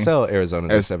 They don't sell Arizonas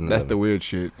at 7-Eleven. That's the weird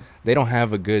shit. They don't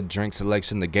have a good drink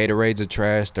selection. The Gatorades are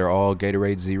trash. They're all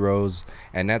Gatorade Zeros,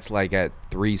 and that's like at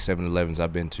 3 7-Elevens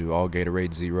I've been to. All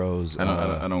Gatorade Zeros.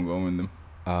 I don't go in them.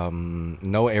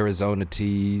 No Arizona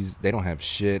teas. They don't have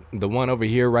shit. The one over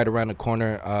here, right around the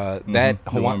corner, that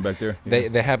the one back there. Yeah.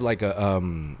 They have like a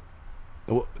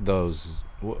those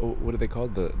what are they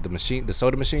called? The machine, the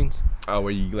soda machines. Oh,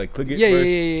 where you like click it?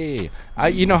 Yeah.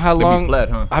 You know how long flat,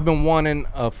 huh? I've been wanting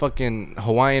a fucking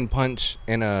Hawaiian punch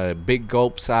in a big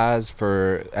gulp size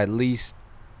for at least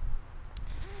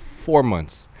 4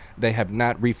 months. They have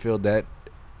not refilled that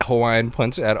Hawaiian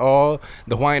punch at all.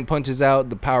 The Hawaiian punch is out.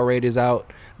 The Powerade is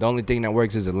out. The only thing that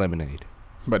works is a lemonade.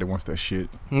 Nobody wants that shit.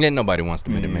 Yeah, nobody wants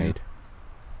the Minute Maid.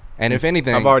 And if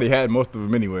anything, I've already had most of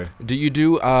them anyway. Do you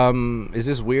do? Is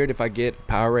this weird if I get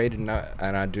Powerade and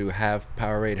I do half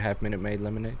Powerade, half Minute Maid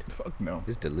lemonade? Fuck no.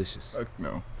 It's delicious. Fuck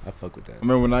no. I fuck with that. I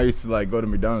remember when I used to like go to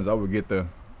McDonald's, I would get the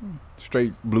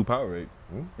straight blue Powerade,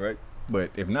 right?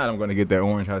 But if not, I'm gonna get that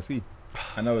orange high C.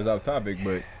 I know it's off topic,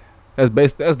 but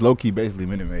that's low key basically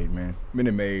Minute Maid, man.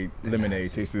 Minute Maid lemonade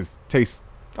tastes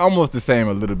almost the same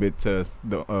a little bit to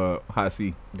the high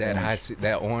C.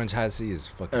 That orange high C is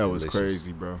fucking delicious. That was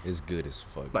crazy, bro. It's good as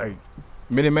fuck. Like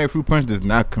Minute Maid fruit punch does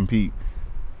not compete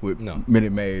with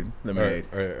Minute Maid lemonade.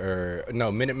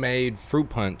 No, Minute Maid fruit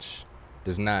punch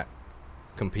does not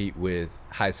compete with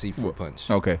high C fruit punch.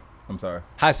 Okay, I'm sorry.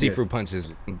 High C fruit punch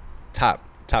is top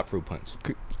fruit punch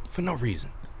for no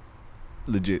reason.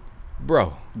 Legit,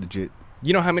 bro. Legit.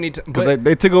 You know how many because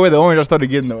they took away the orange, I started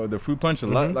getting the fruit punch a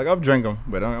lot. Like I've drank them,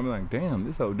 but I'm like, damn,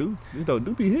 this old do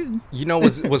be hitting. You know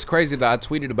what's crazy though? I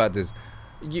tweeted about this.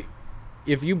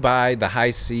 If you buy the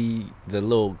high C, the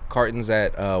little cartons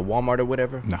at Walmart or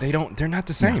whatever, they're not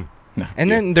the same. No.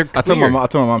 And then they're clear. I told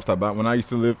my mom stop buying. When I used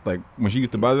to live, like when she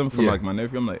used to buy them from like my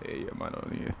nephew, I'm like, hey,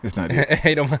 it's not it.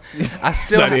 I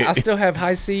still have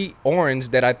high C orange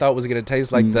that I thought was gonna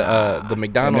taste like the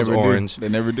McDonald's orange. They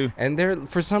never do. And they're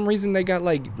for some reason they got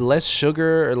like less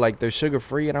sugar or like they're sugar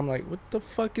free, and I'm like, what the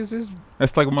fuck is this?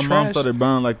 That's like when my mom started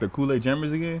buying like the Kool-Aid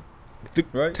Jammers again.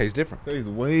 Right? Tastes different. Tastes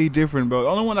way different, bro. The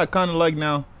only one I kind of like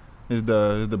now is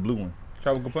the blue one,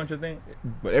 Tropical Punch, I think.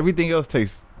 But everything else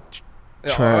tastes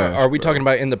Trash, Are we bro. talking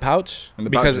about in the pouch? In the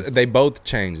because pouches. they both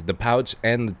changed, the pouch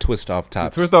and the twist off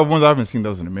tops. The twist off ones, I haven't seen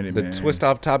those in a minute, The man. twist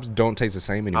off tops don't taste the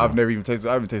same anymore. I've never even tasted.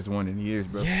 I haven't tasted one in years,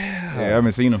 bro. Yeah. I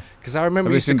haven't seen them. Because I remember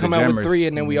I've we used to seen come the out with jammers. 3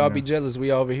 and then we all Yeah. be jealous.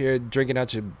 We over here drinking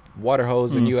out your water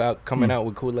hose and you out coming out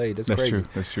with Kool-Aid. That's crazy. True.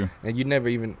 That's true. And you never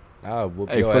even, I'll whoop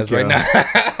Hey, your fuck ass right y'all. now.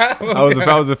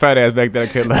 I was a fat ass back then. I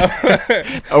couldn't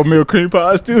lie. Oatmeal cream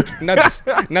pies too. not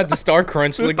the Star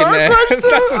Crunch The looking Star ass. Crunch?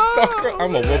 Not the Star Crunch.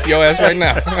 I'm going to whoop your ass right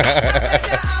now.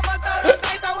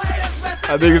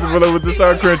 I think it's full up with the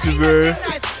Star Crunches, man.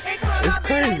 It's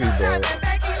crazy, bro.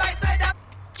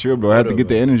 Sure, bro. I have to get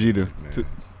the energy to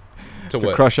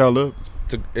what? crush y'all up.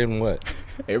 In what?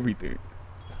 Everything.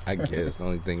 I guess the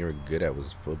only thing you were good at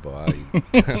was football.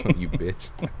 You bitch.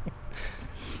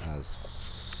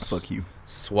 Fuck you.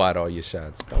 Swat all your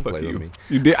shots. Don't Fuck play you. with me.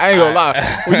 You did. I ain't gonna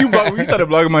lie. When you started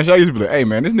blogging my shot, I used to be like, "Hey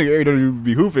man, this nigga don't even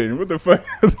be hooping. What the fuck?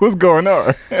 What's going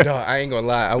on?" No, I ain't gonna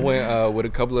lie. I went with a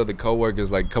couple of the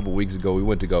coworkers like a couple weeks ago. We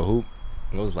went to go hoop.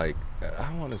 It was like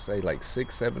I want to say like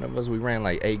 6, 7 of us. We ran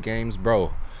like 8 games,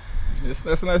 bro.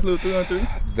 That's a nice little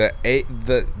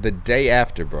 3-on-3. The day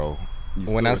after, bro.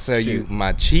 When I sore tell as you shit.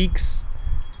 my cheeks,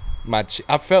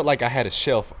 I felt like I had a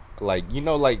shelf. Like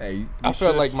Hey, I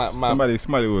felt like my somebody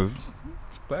was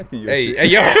splacking your hey shit.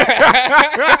 yo.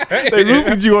 They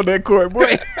roofed you on that court, boy.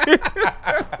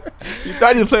 You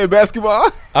thought you was playing basketball?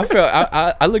 I felt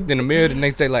I looked in the mirror the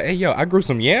next day like, hey yo, I grew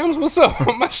some yams. What's up?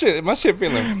 my shit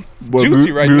feeling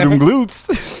juicy right grew now. them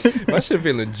glutes. My shit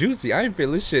feeling juicy. I ain't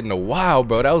feel this shit in a while,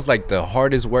 bro. That was like the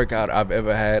hardest workout I've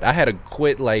ever had. I had to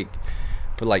quit like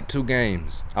for like 2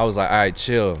 games. I was like, all right,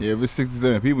 chill. Yeah, if it's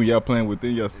 67 people, y'all playing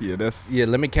within y'all. Yeah, that's Yeah,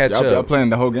 let me catch y'all up.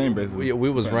 playing the whole game basically. We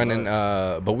was Playing running,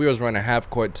 live. but we was running half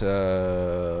court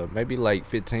to maybe like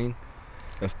 15.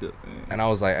 That's still. And I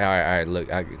was like, all right, look,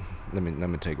 let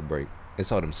me take a break.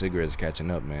 It's all them cigarettes catching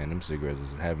up, man. Them cigarettes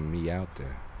was having me out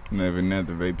there. Never not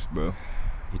the vapes, bro.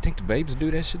 You think the vapes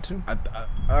do that shit too? I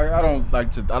don't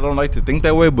like to think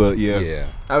that way, but yeah. Yeah.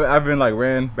 I've been like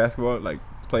ran basketball, like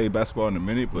played basketball in a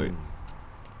minute, but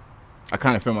I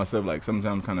kind of feel myself like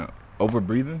sometimes kind of over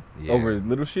breathing over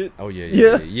little shit. Oh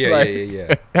yeah.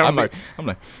 I'm like,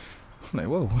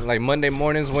 whoa. Like Monday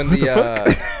mornings when the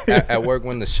at work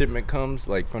when the shipment comes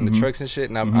like from the trucks and shit,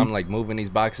 and I'm like moving these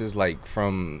boxes like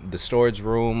from the storage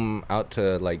room out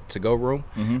to like to go room.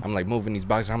 I'm like moving these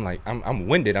boxes. I'm like I'm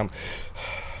winded. I'm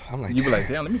like, You be like,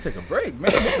 damn, let me take a break,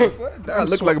 man. I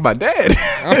look like my dad.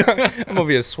 I'm over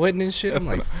here sweating and shit. I'm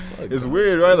like, fuck, It's bro.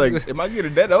 weird, right? Like, am I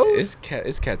getting that old? It's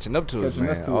catching up to us, Catching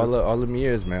man. up to all us. them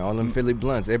years, man. All them Philly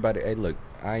blunts. Everybody, hey, look,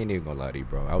 I ain't even gonna lie to you,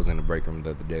 bro. I was in the break room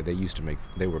the other day.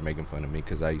 They were making fun of me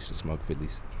because I used to smoke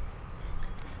Phillies.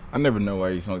 I never know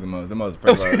why you smoke the most. The most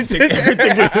everything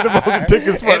the most thick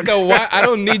as fuck. And the why, I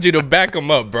don't need you to back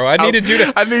them up, bro. I needed you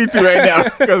to. I need to right now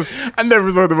because I never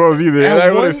smoked the most either. And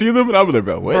I want to see them, and I'm like,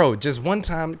 bro, what? Bro, just one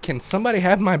time, can somebody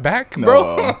have my back,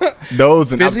 bro? No.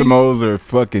 Those and Phillies? Optimos are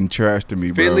fucking trash to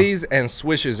me, bro. Phillies and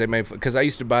Swishers, they made because I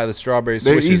used to buy the strawberry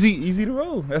They're Swishers. easy to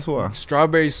roll. That's why.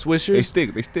 Strawberry Swishers. They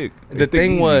stick. They stick. The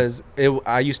thing was,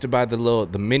 I used to buy the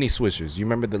mini Swishers. You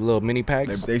remember the little mini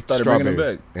packs? They started bringing them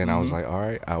Strawberries. back. And I was like, all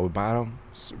right, I would buy them,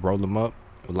 roll them up,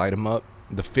 light them up.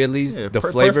 The Phillies, Yeah, the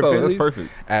flavor Perso, Phillies. that's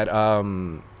perfect.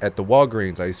 At the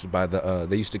Walgreens, I used to buy the.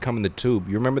 They used to come in the tube.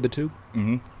 You remember the tube?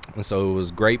 Mm-hmm. And so it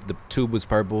was grape. The tube was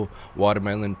purple.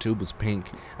 Watermelon tube was pink.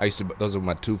 I used to. Those are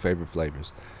my 2 favorite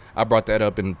flavors. I brought that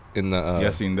up in the. Yeah, I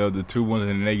seen the 2 ones,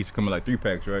 and they used to come in like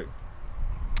 3-packs, right?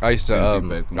 I used to. Same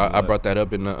thing back I brought that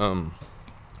up in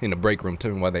the break room.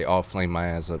 Tell me why they all flamed my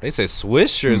ass up. They said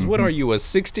Swishers. What are you, a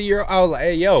 60-year-old? I was like,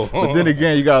 hey yo. But then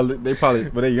again, you got they probably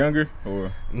were they younger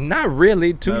or Not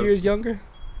really. 2 No. years younger.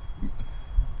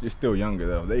 you're still younger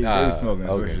though. They was smoking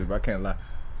okay. Swishers, but I can't lie.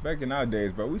 Back in our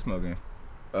days, bro, we smoking.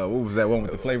 What was that one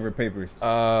with the flavored papers?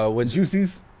 What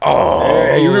Juicies. Oh,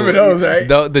 Yeah, you remember those, right?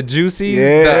 The juicies,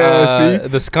 Yeah, see?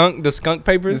 the skunk The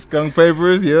papers. skunk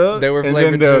papers, yeah. They were and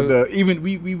flavored then too. the even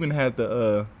we even had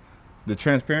the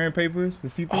transparent papers, the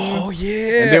see-through Oh ones.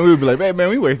 yeah. And then we would be like, man,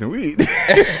 we wasting weed. Put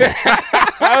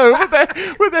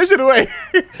that shit away.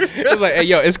 It's like, hey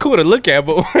yo, it's cool to look at,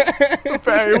 but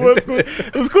it was cool.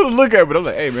 It was cool to look at, but I'm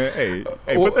like, hey man, hey,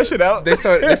 put that shit out. they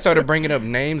started bringing up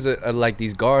names of like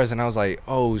these guards, and I was like,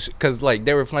 oh, because like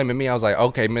they were flaming me. I was like,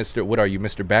 okay, Mister, what are you,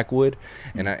 Mr. Backwood?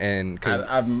 And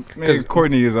Cause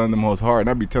Courtney is on the most hard, and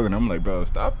I be telling him, I'm like, bro,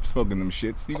 stop smoking them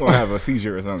shits. You gonna have a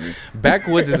seizure or something.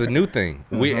 Backwoods is a new thing.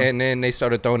 And then they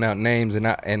started throwing out names, and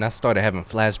I started having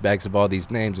flashbacks of all these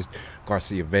names, just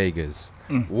Garcia Vegas,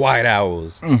 White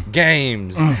Owls,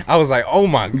 Games. I was like, oh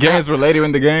my god. Games were later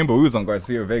in the game, but we was on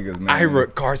Garcia Vegas,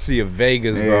 man. Garcia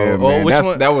Vegas, bro. Yeah, Oh, man. which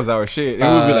one? That was our shit.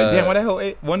 And we'd be like, damn, what the hell?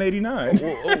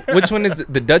 189. Which one is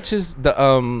the Duchess? The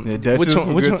Duchess which one?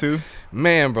 was Which good one? too.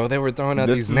 Man, bro, they were throwing out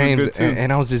Duchess these was names, good too.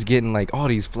 and I was just getting like all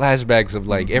these flashbacks of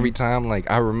like every time.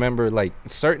 Like I remember like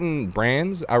certain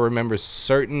brands. I remember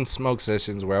certain smoke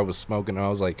sessions where I was smoking, and I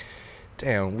was like,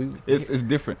 damn, It's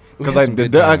different we because had like some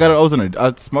good I got times.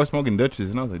 I was smoking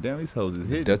Dutchess and I was like, damn, these hoes is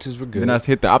hit. Duchess were good. Then I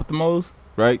hit the Optimos,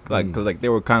 right? Like because like they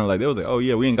were kind of like oh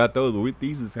yeah, we ain't got those, but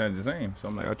these is kind of the same. So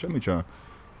I'm like, try me trying.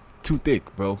 Too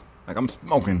thick, bro. Like I'm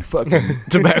smoking fucking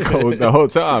tobacco the whole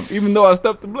time, even though I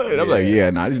stuffed the blood. I'm like, yeah,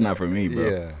 nah, this is not for me, bro.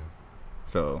 Yeah.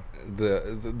 So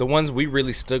the ones we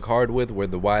really stuck hard with were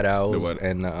the White Owls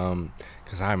and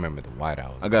because I remember the White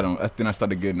Owls. I got on. Then I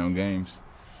started getting on games.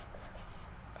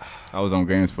 I was on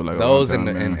games for like those a long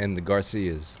time, and the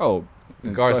Garcias. Oh,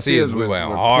 the Garcias we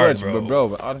went hard, clutch, bro.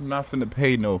 But I'm not finna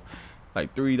pay no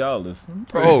like $3.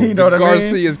 Bro, you know the what I mean?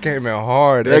 Garcias came in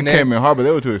hard. They and came in hard, but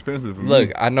they were too expensive for me.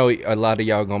 Look, I know a lot of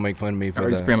y'all gonna make fun of me I for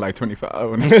already the. spent like 25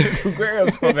 on 2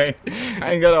 grams, so man.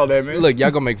 I ain't got all that, man. Look,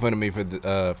 y'all gonna make fun of me for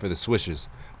the Swishers,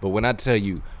 but when I tell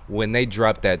you, when they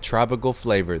dropped that tropical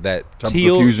flavor, that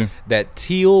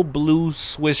teal blue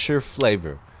Swisher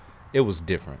flavor, it was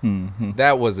different. Mm-hmm.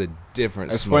 That was a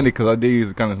different. That's smoke. funny because I did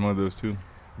use kind of some of those too.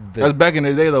 That's back in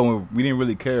the day though when we didn't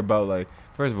really care about like.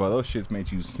 First of all, those shits made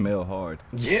you smell hard.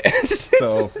 Yeah.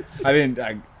 So I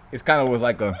didn't. It's kind of was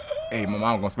like a, hey, my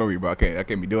mom gonna smell you, bro. I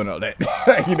can't be doing all that.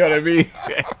 You know what I mean?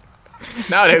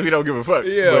 Nowadays we don't give a fuck.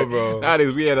 Yeah, but bro.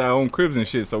 Nowadays we had our own cribs and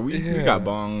shit, so we got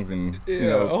bongs and you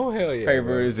know, oh hell yeah,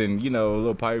 papers and you know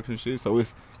little pipes and shit. So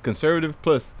it's conservative.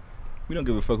 Plus, we don't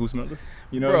give a fuck who smells us.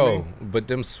 You know, bro. what I mean? But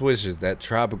them Swishers, that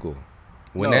tropical.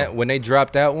 When they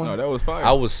dropped that one, no, that was fire.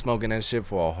 I was smoking that shit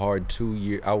for a hard 2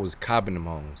 years. I was copping them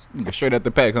homes. Straight out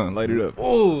the pack, huh? Light it up.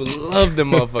 Oh, love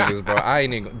them motherfuckers, bro. I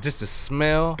ain't even just the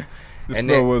smell. The and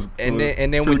smell then, was and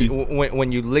then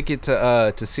when you lick it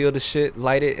to seal the shit,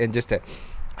 light it, and just that.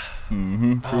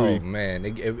 Oh man,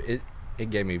 it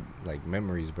gave me like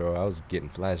memories, bro. I was getting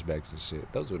flashbacks and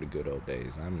shit. Those were the good old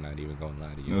days. I'm not even gonna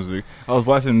lie to you. I was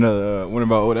watching one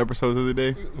of our old episodes the other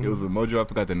day. It was with Mojo. I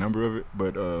forgot the number of it,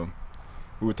 but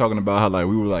we were talking about how like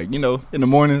we were like, you know, in the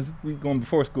mornings we going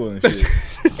before school and shit,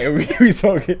 and we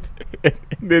saw it. And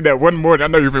then that one morning, I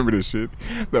know you remember this shit.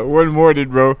 That one morning,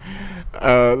 bro,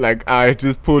 like I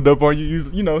just pulled up on you.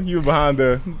 You know, you were behind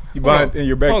in your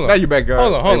back, not your backyard.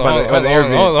 Hold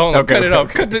on. Okay, cut it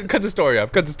off. Cut the story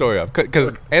off.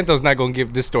 Because Anthon's not gonna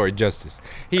give this story justice.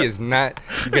 He is not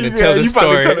gonna tell the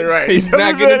story. Tell it right. He's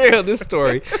not gonna tell this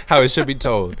story how it should be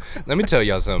told. Let me tell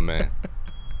y'all something, man.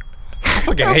 I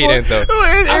fucking hate Antho.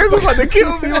 Aaron was about to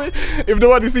kill me. If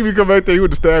nobody see me come back there, he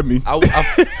would have stabbed me. I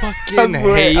fucking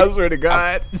hate. I swear to God.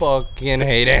 I fucking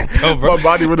hate Antho, bro. My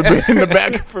body would have been in the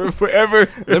back for forever.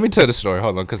 Let me tell the story.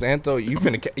 Hold on, because Antho,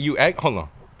 you act. Hold on.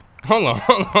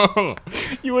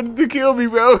 You wanted to kill me,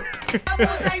 bro.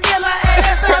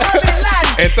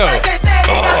 Antho.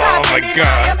 Oh my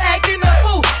God.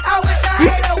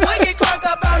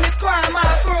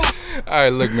 All right,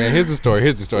 look, man. Here's the story.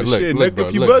 Look,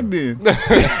 bro. Bugged in.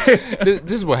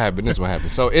 This is what happened.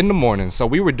 So in the morning, so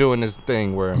we were doing this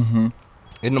thing where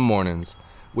in the mornings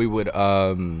we would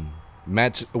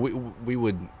match. We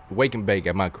would wake and bake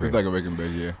at my crib. It's like a wake and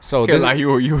bake, yeah. So this like you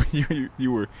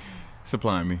were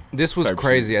supplying me. This was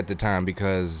crazy at the time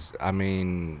because I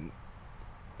mean.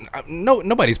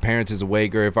 Nobody's parents is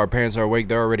awake, or if our parents are awake,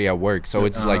 they're already at work. So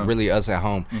it's like really us at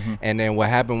home. And then what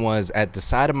happened was at the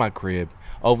side of my crib,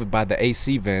 over by the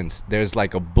AC vents, there's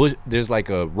like a bush. There's like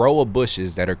a row of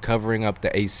bushes that are covering up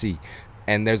the AC,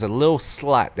 and there's a little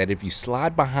slot that if you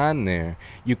slide behind there,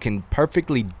 you can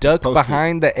perfectly duck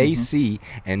behind the AC,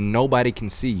 and nobody can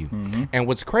see you. And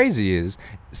what's crazy is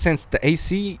since the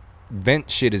AC vent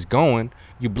shit is going,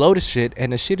 you blow the shit,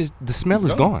 and the smell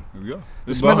is gone.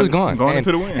 The smell is gone. Going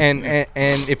into the wind.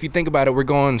 And if you think about it, we're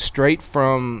going straight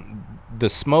from the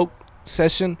smoke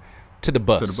session to the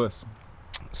bus.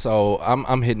 So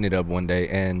I'm hitting it up one day,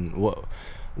 and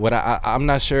what I'm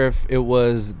not sure if it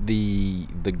was the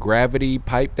gravity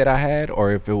pipe that I had,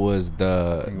 or if it was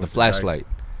the flashlight.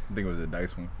 I think it was the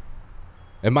dice one.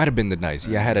 It might have been the dice.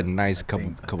 Yeah, I had a nice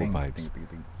couple pipes.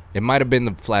 It might have been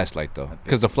the flashlight though,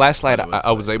 because the flashlight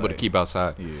I was able to keep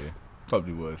outside. Yeah,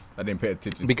 probably was. I didn't pay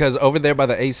attention. Because over there by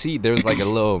the AC, there's like a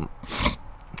little.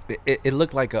 It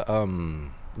looked like a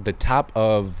the top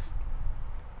of.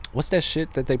 What's that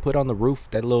shit that they put on the roof?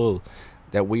 That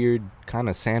weird kind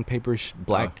of sandpaper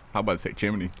black. How about to say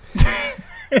chimney?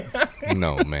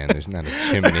 No, man, there's not a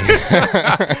chimney.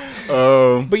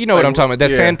 But you know what I'm talking about?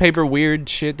 That yeah. sandpaper weird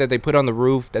shit that they put on the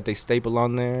roof that they staple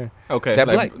on there. Okay, That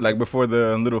like before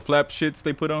the little flap shits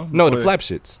they put on. No, the Before- flap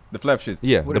shits. The flap shits.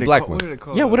 Yeah, What the are they black called? one. What are they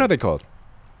called? Yeah, what are they called?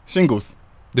 Shingles.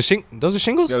 Those are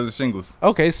shingles. Those are shingles.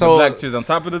 Okay, The so black shits on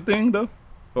top of the thing though,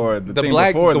 or the thing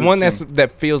black, before the one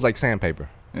that feels like sandpaper.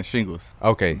 and shingles.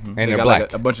 Okay, Mhm. and They they're got black.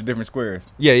 like a bunch of different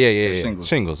squares. Yeah. Shingles.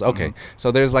 Shingles. Okay.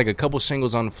 So there's like a couple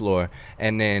shingles on the floor,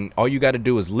 and then all you got to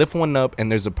do is lift one up,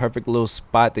 and there's a perfect little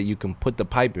spot that you can put the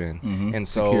pipe in. And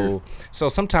Secure. so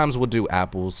sometimes we'll do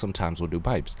apples, sometimes we'll do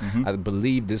pipes. I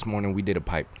believe this morning we did a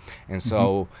pipe, and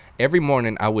so every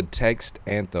morning I would text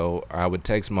Antho or I would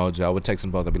text Mojo. I would text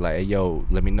them both. I'd be like, "Hey, yo,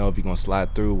 let me know if you're gonna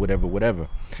slide through, whatever."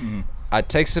 I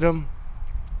texted them,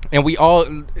 and we all.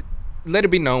 Let it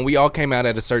be known, we all came out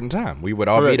at a certain time. We would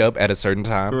all Correct. meet up at a certain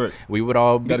time. Correct. We would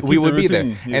all be, Gotta we keep would the be there,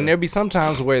 routine, yeah. and there'd be some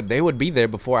times where they would be there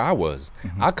before I was.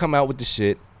 I come out with the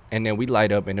shit, and then we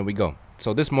light up, and then we go.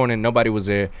 So this morning nobody was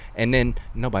there, and then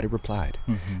nobody replied.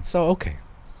 So okay,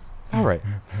 all right.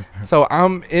 So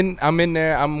I'm in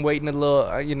there. I'm waiting a little.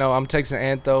 I'm texting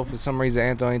Antho. For some reason,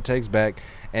 Antho ain't text back,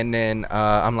 and then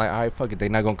I'm like, all right, fuck it. They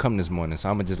not gonna come this morning, so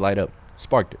I'm gonna just light up.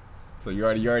 Sparked it. So you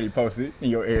already posted in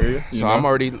your area. So I'm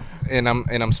already, and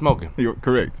I'm smoking. You're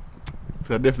correct.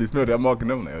 So I definitely smelled it. I'm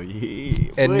walking up like, oh,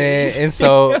 yeah. And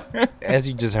so, as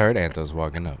you just heard, Antho's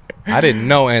walking up. I didn't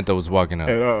know Antho was walking up.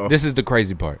 At all. This is the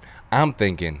crazy part. I'm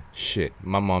thinking, shit,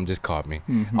 my mom just caught me.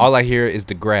 All I hear is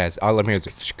the grass. All I'm hearing is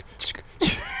shk, shk,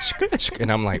 shk, shk,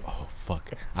 and I'm like, oh fuck.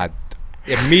 I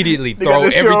immediately throw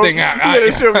everything out. You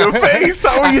gotta show your face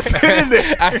how you sitting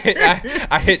there.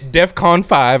 I hit DEFCON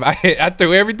 5. I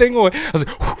threw everything away. I was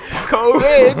like, Cold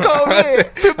red.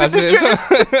 I said,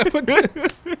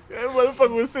 That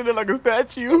motherfucker was sitting there like a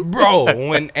statue. bro,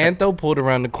 when Antho pulled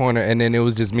around the corner and then it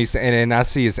was just me, and then I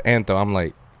see it's Antho, I'm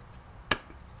like,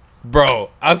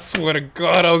 bro, I swear to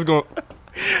God, I was going.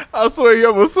 I swear you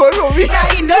almost swung on me.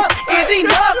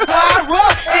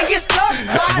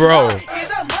 Bro,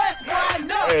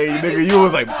 Hey, nigga, you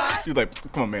was like,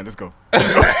 come on, man, let's go.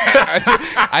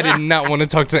 I did not want to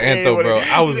talk to Antho, bro.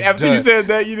 I was After done. you said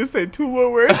that, you just said 2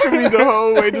 more words to me the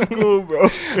whole way to school, bro.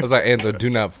 I was like, Antho, do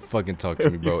not fucking talk to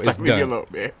me, bro. You It's slapped me done, alone,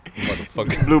 man.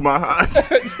 motherfucker. Blew my heart.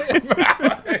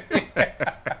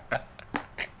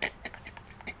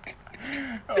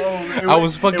 I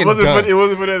was fucking it wasn't done. it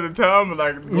wasn't funny at the time, but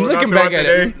like Looking back at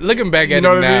it You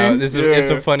know what I now, mean? it's Yeah.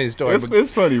 a funny story.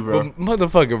 It's funny, bro. But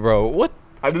motherfucker, bro, what?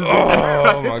 I just,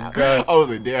 Oh my God. I was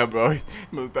like, damn, bro. You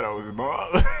must have thought I was his mom.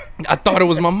 I thought it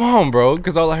was my mom, bro,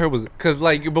 because all I heard was, because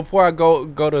like before I go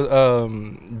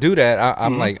to do that,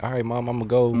 I'm like, all right, mom, I'm gonna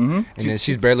go, and then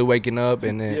she's barely waking up,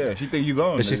 and then Yeah, she think you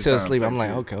gone. but she's still asleep. I'm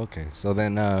like, okay. So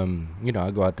then,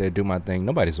 I go out there, do my thing.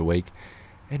 Nobody's awake,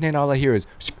 and then all I hear is,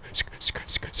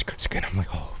 and I'm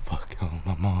like, oh fuck, oh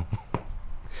my mom,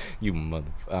 you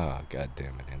mother, oh god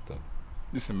damn it, Antho.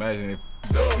 Just imagine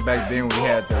if back then we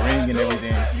had the ring and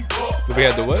everything. We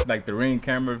had the what? Like the ring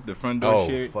camera, the front door Oh,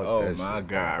 shit. fuck Oh that my shit.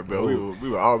 God, bro. We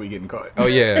would all be getting caught. Oh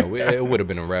yeah, it would have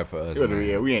been a wrap for us. Man.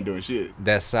 Yeah, we ain't doing shit.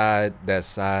 That side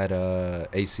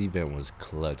AC vent was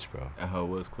clutch, bro. That hoe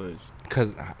was clutch.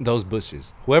 Cause those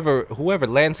bushes, whoever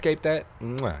landscaped that,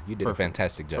 mwah, you did a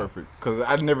fantastic job. Perfect. Cause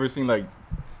I'd never seen like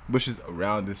bushes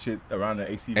around this shit, around the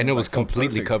AC. And it was like, so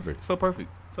completely perfect. covered. So perfect.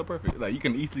 So perfect. Like you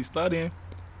can easily slide in.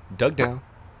 Dug down.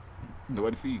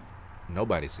 Nobody see you.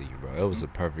 Nobody see you, bro. It was a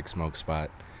perfect smoke spot.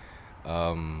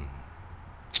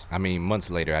 I mean, months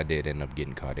later, I did end up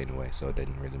getting caught anyway, so it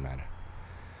didn't really matter.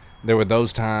 There were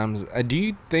those times. Do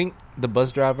you think the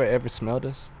bus driver ever smelled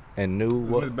us and knew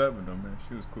what? Miss Bevan though, man.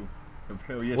 She was cool.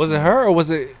 Hell yeah, Was she it her or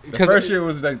was it? The first year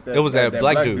was like that. it was that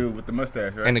black dude with the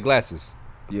mustache, right? and the glasses.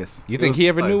 Yes. You It think was he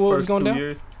ever like knew what was first going 2 down?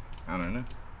 years. I don't know.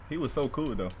 He was so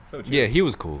cool though. So chill. Yeah, he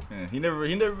was cool. Yeah, he never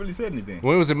really said anything.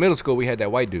 When we was in middle school, we had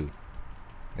that white dude,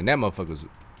 and that motherfucker was.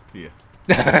 Yeah.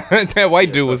 That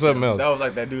white dude was something else. That was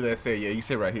like that dude that said, "Yeah, you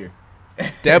sit right here."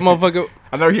 That motherfucker.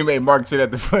 I know he made Mark sit at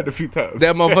the front a few times.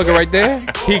 That motherfucker right there,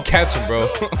 he catch him, bro.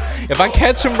 If I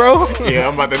catch him, bro. Yeah,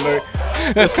 I'm about to know.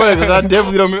 That's funny because I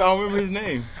definitely don't remember his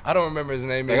name. I don't remember his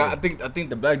name. Like, Either. I think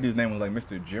the black dude's name was like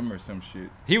Mr. Jim or some shit.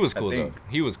 He was I cool though. think.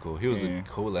 He was cool. He was Yeah. a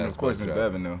cool And ass. of course, bus Miss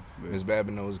driver. Babineau. Miss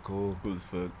Babineau was cool. Cool as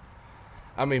fuck.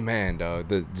 I mean, man, dog,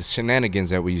 the shenanigans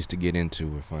that we used to get into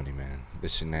were funny, man. The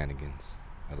shenanigans,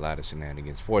 a lot of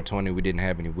shenanigans. 420, we didn't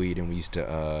have any weed, and we used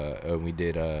to we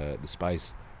did the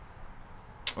spice.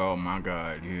 Oh my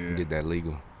God, We yeah. did that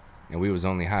legal, and we was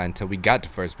only high until we got to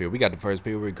first period. We got to first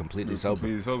period, we were completely sober.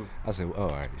 Completely sober. I said, oh, all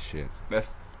right, shit.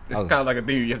 That's It's kind of like a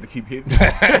thing you have to keep hitting.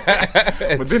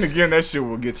 But then again, that shit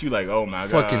will get you like, oh my god,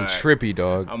 fucking trippy,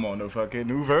 dog. I'm on the fucking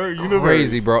new universe.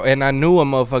 Crazy, bro. And I knew a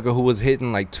motherfucker who was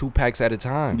hitting like 2 packs at a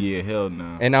time. Yeah, hell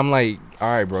no. And I'm like, all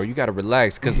right, bro, you gotta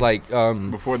relax, cause like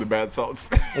before the bad salts.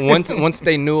 once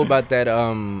they knew about that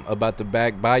about the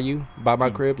back bayou by my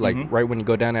crib, like right when you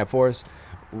go down that forest.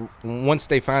 Once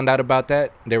they found out about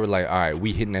that, they were like, all right,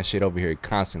 we hitting that shit over here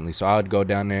constantly. So I would go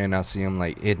down there and I'll see them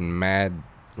like hitting mad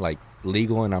like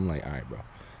legal, and I'm like, all right, bro,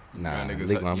 nah, niggas,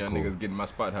 legal, I'm young cool. niggas getting my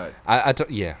spot hot.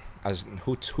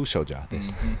 Who showed y'all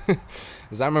this?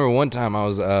 Because I remember one time I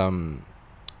was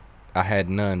I had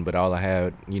none, but all I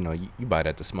had, you buy it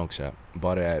at the smoke shop.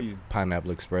 Bought it at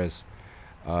Pineapple Express.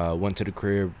 Went to the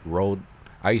crib, rolled.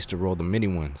 I used to roll the mini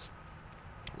ones.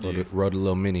 Rolled a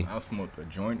little mini. I smoked a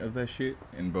joint of that shit,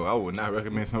 and bro, I would not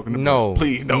recommend smoking the No,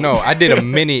 please don't. No, I did a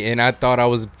mini, and I thought I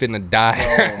was finna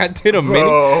die. I did a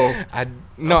mini. I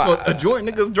smoked a joint,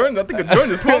 niggas joint. I think a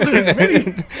joint is smaller than a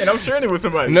mini, and I'm sharing it with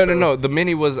somebody. No. The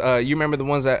mini was. You remember the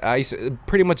ones that I used to,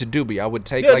 pretty much a doobie. I would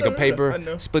take a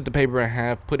paper, split the paper in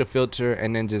half, put a filter,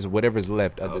 and then just whatever's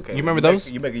left. Okay. You remember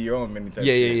those? You making your own mini type.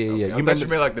 Yeah. Okay. You meant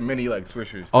like the mini like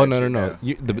Swishers. Oh no.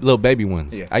 The little baby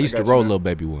ones. Yeah, I used to roll little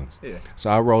baby ones. Yeah. So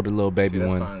I rolled a little baby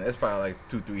one. Fine. That's probably like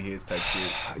 2-3 hits type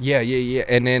shit. Yeah.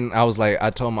 And then I was like, I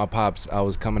told my pops I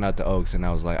was coming out the Oaks, and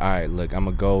I was like, all right, look, I'm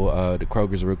gonna go to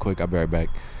Kroger's real quick. I'll be right back.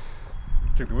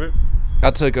 Took the whip?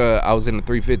 I was in the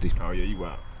 350. Oh yeah, you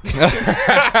wild.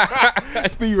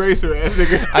 Speed racer ass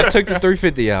nigga. I took the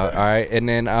 350 out, all right, and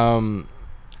then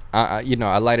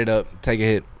I light it up, take a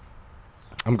hit.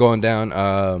 I'm going down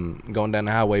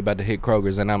the highway, about to hit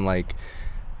Kroger's, and I'm like,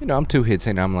 I'm 2 hits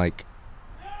in. I'm like,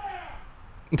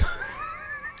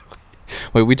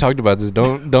 wait, we talked about this.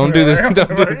 Don't do this.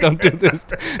 Don't do this.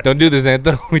 Don't do this,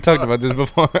 Anthony. We talked about this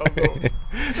before.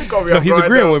 No, he's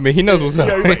agreeing with me. He knows what's up.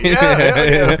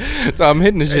 Yeah. So I'm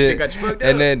hitting the shit,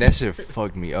 and then that shit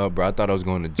fucked me up, bro. I thought I was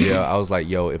going to jail. I was like,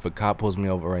 yo, if a cop pulls me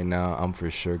over right now, I'm for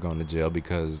sure going to jail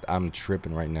because I'm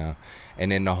tripping right now.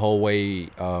 And then the whole way,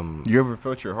 you ever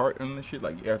felt your heart on this shit?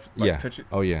 Like, you ever, touch it?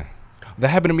 Oh yeah, that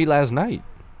happened to me last night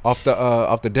off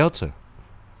the Delta.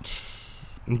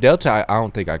 Delta, I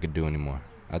don't think I could do anymore.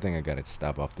 I think I gotta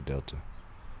stop off the Delta.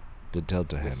 The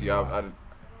Delta had me.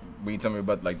 When you tell me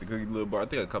about like the cookie little bar, I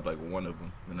think I cupped like one of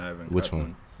them, and I haven't. Which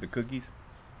one? The cookies,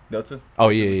 Delta. Oh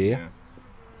yeah.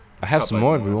 I have some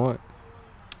more if you want.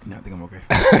 No, I think I'm okay.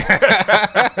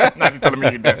 Not you telling me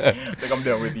you're done. I think I'm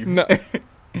done with you. No,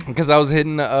 because I was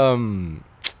hitting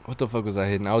what the fuck was I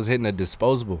hitting? I was hitting a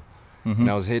disposable, and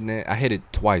I was hitting it. I hit it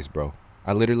twice, bro.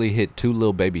 I literally hit 2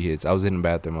 little baby hits. I was in the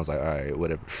bathroom. I was like, all right,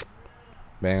 whatever.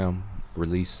 Bam,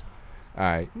 release. All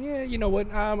right, yeah, you know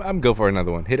what? I'm good for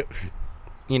another one. Hit it.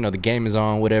 The game is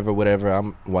on, whatever.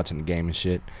 I'm watching the game and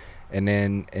shit. And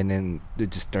then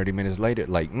just 30 minutes later,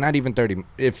 like not even 30.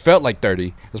 It felt like 30.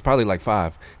 It was probably like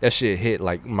 5. That shit hit,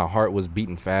 like my heart was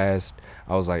beating fast.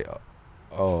 I was like,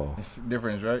 oh. It's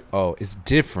different, right? Oh, it's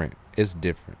different. It's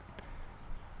different.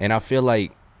 And I feel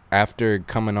like after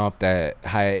coming off that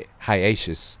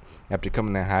hiatus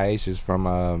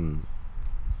from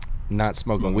not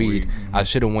smoking weed, I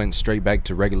should have went straight back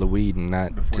to regular weed and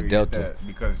not to Delta.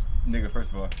 Because nigga, first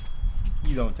of all,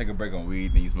 you don't take a break on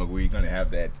weed and you smoke weed, you're gonna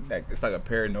have that it's like a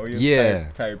paranoia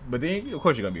type. But then of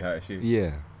course you're gonna be high as shit.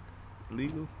 Yeah.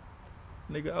 Legal.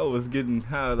 Nigga, I was getting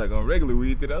high like on regular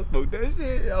weed, then I smoked that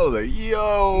shit. I was like,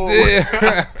 yo.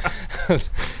 Yeah. I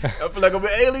feel like I'm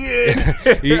an alien.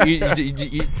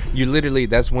 You literally,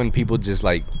 that's when people just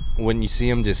like, when you see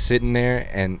them just sitting there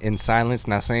and in silence,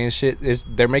 not saying shit,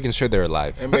 they're making sure they're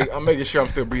alive. I'm making sure I'm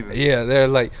still breathing. Yeah, they're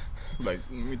like,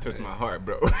 let me touch my heart,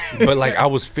 bro. But like, I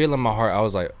was feeling my heart. I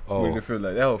was like, oh. What did it feel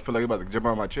like? That feel like about to jump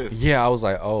out my chest. Yeah, I was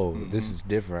like, oh, this is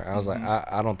different. I was like,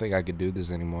 I don't think I could do this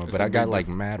anymore. But I got like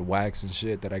mad wax and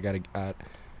shit that I gotta. How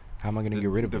am I gonna get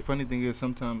rid of it? The funny thing is,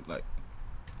 sometimes like,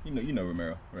 you know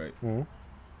Romero, right?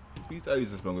 Mm-hmm. I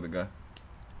used to smoke with a guy.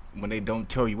 When they don't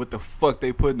tell you what the fuck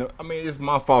they put in I mean, it's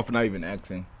my fault for not even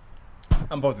asking.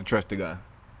 I'm supposed to trust the guy.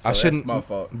 So I shouldn't. That's my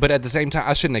fault. But at the same time,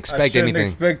 I shouldn't expect anything. I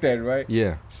shouldn't expect that, right?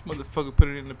 Yeah. This motherfucker put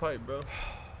it in the pipe, bro.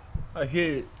 I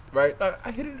hit it, right?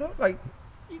 I hit it up like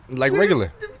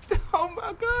regular. Oh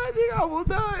my god, nigga, I will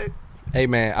die. Hey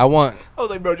man, I was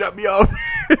like, bro, drop me off.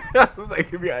 I was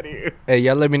like, get me out of here. Hey,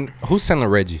 y'all, let me. Who's selling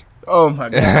Reggie? Oh my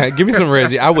god. Give me some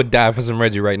Reggie. I would die for some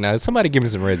Reggie right now. Somebody give me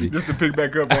some Reggie. Just to pick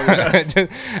back up on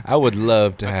that. I would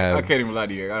love to have. I can't even lie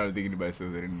to you. I don't think anybody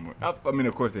sells that anymore. I mean,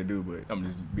 of course they do, but I'm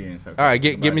just being sarcastic. All right,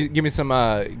 give me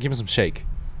some shake.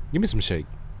 Give me some shake.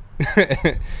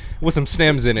 with some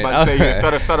stems in it. About to say,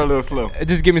 yeah, start a little slow.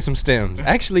 Just give me some stems.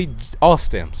 Actually, all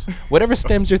stems. Whatever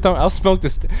stems you're throwing, I'll smoke the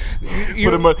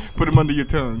Put them under your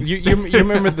tongue. You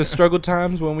remember the struggle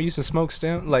times when we used to smoke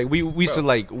stem? Like we used to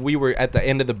like we were at the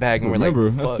end of the bag and we're like,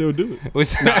 I still do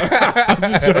it. I'm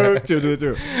just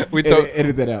Chill. We throw,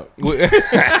 edit that out.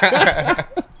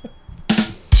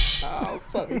 Oh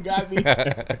fuck, you got me.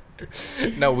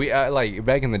 No, we like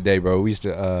back in the day, bro. We used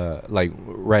to like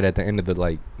right at the end of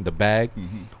the bag,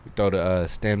 we throw the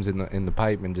stems in the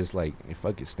pipe and just like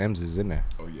fuck it, stems is in there.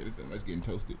 Oh yeah, that's getting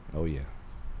toasted. Oh yeah,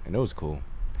 and it was cool.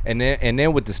 And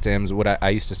then with the stems, what I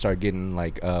used to start getting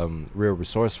like real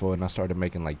resourceful, and I started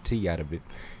making like tea out of it,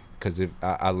 because if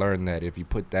I learned that if you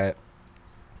put that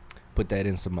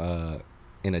in some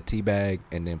in a tea bag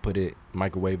and then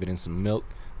microwave it in some milk,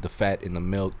 the fat in the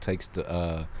milk takes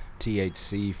the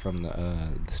THC from the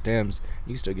stems.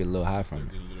 You can still get a little high from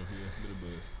it.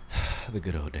 The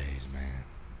good old days, man.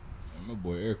 My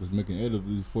boy Eric was making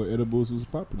edibles before edibles was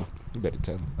popular. You better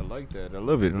tell him. I like that. I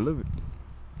love it. We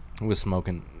was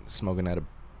smoking out of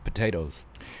potatoes.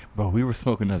 Bro, we were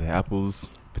smoking out of apples.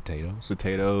 Potatoes.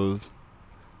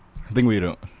 I think we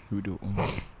do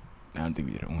orange. I don't think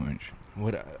we did orange.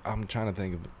 I'm trying to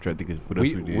think of. What else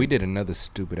we did. We did another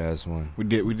stupid ass one. We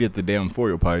did the damn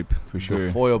foil pipe for sure.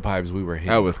 The foil pipes we were hitting.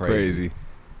 That was crazy.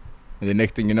 And the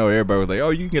next thing you know, everybody was like,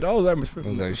 "Oh, you can get Alzheimer's." I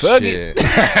was like, fuck shit.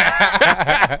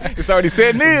 It. It's already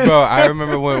setting in. Bro, I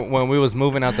remember when we was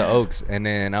moving out the Oaks, and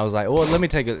then I was like, "Well, let me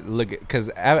take a look," because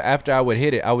after I would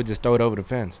hit it, I would just throw it over the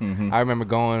fence. I remember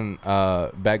going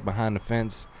back behind the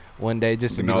fence one day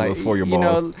just to be like, you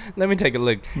know, let me take a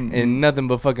look, and nothing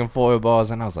but fucking foil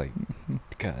balls, and I was like,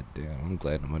 God damn, I'm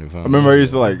glad nobody found. I remember I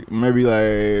used to it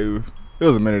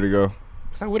was a minute ago.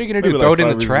 It's like, what are you gonna do? Throw it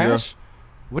in the trash?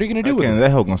 What are you gonna do with it?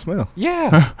 That hell gonna smell.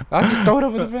 Yeah, I'll just throw it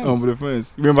over the fence. Over the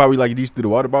fence. Remember how we used to do the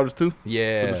water bottles too?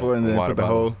 Yeah, and then put the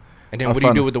hole. And then what do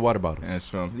you do with the water bottles? That's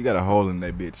from you got a hole in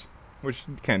that bitch, which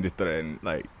you can't just throw that in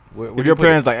like. If your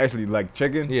parents actually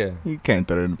checking, yeah, you can't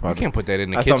throw it in the pot. You can't put that in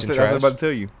the kitchen trash. That's what I was about to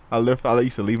tell you. I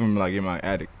used to leave them in my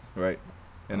attic, right?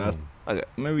 And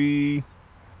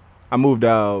I moved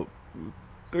out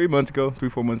 4 months ago.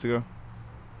 Before I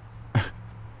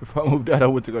moved out, I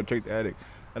went to go check the attic.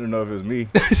 I don't know if it was me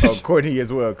or Courtney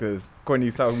as well, because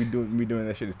Courtney saw me doing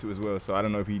that shit too as well. So I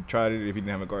don't know if he tried it, if he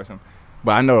didn't have a guard or something.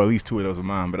 But I know at least 2 of those were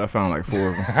mine, but I found like 4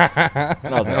 of them.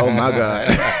 And I was like, oh my God.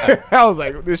 I was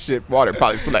like, this shit water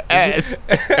probably smell like ass.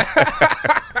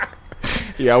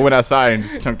 Yeah, I went outside and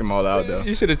just chunked them all out though.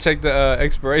 You should have checked the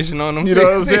expiration on them. You know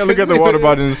what I'm saying? Look at the water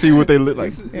bottle and see what they look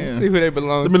like. Yeah. See who they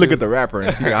belong to. Let me look at the wrapper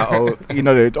and see how old. You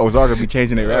know, the Ozarka be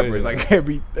changing their wrappers like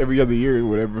every other year or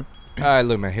whatever. All right,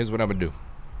 look, man, here's what I'm going to do.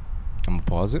 I'm going to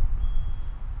pause it.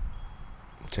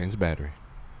 Change the battery.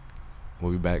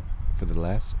 We'll be back for the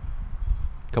last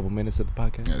couple minutes of the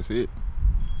podcast. That's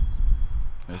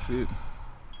it.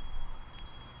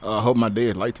 I hope my day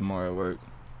is light tomorrow at work,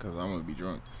 because I'm going to be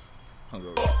drunk. We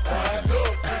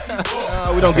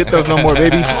don't get those no more,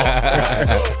 baby.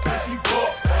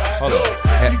 Hold on.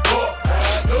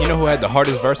 You know who had the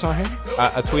hardest verse on here?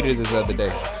 I tweeted this the other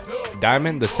day.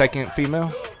 Diamond, the second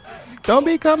female. Don't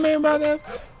be coming, brother.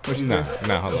 What she say?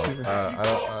 Nah, hold on.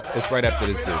 It's right after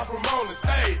this dude.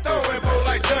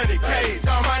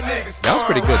 That was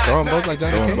pretty good. Throwing bows like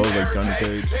Johnny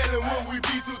Cage.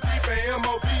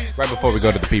 Right before we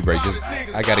go to the pee break,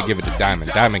 I gotta give it to Diamond.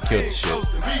 Diamond killed the shit.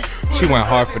 She went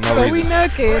hard for no reason. So we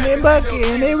knucking and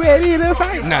bucking and ready to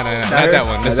fight. No, not that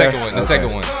one. The second one. The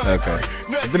second one. Okay.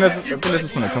 I think that's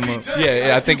just gonna come up.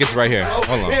 Yeah, I think it's right here.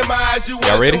 Hold on.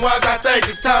 Y'all ready? I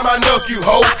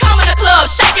come in the club,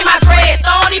 shaking my dreads,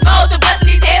 throwing these bows and busting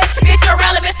these heads. Get your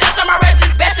relevant steps on my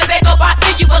residence, best to back up, I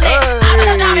feel you will let.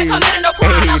 I'm not committing no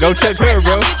crime. Hey, don't check her,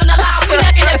 bro.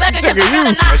 Check you.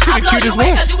 She the cutest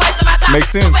one. Makes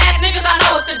sense. Niggas, I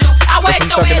know what to do. I waste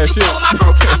your ass, you with my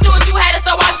crew. I'm doing what you had,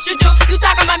 so what you do? You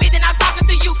talking about me, then I'm talking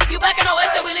to you. You backing on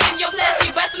us, so we living your place.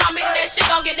 You besting on me, that shit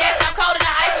gon' get nasty. I'm cold in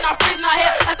the ice and I'm freezing on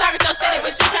here. I'm talking so steady,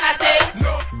 but you cannot tell.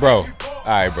 Bro,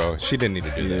 alright, bro. She didn't need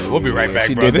to do that. We'll be right back,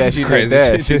 she bro. This is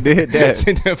crazy. She did that.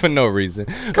 She did it for no reason.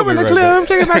 Come in the club, I'm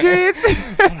checking my dreads.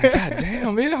 God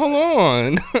damn, man. Hold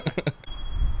on.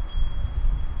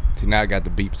 See, now I got the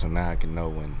beep, so now I can know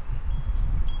when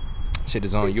shit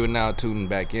is on. You are now tuning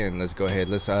back in. Let's go ahead.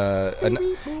 Let's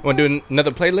want to do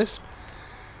another playlist?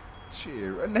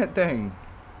 Shit, run that thing.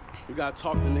 You gotta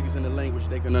talk to niggas in the language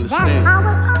they can understand.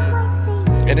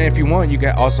 And then if you want, you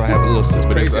can also have a little sip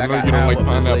of this. I know you don't like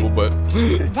pineapple, but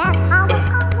that's how it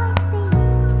always be.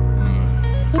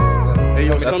 Hey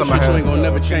yo, some shit you ain't gonna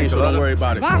never change, so don't worry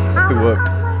about it.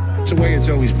 It's the way it's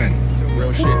always been.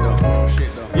 Real shit though.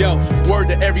 Yo, word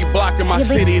to every block in my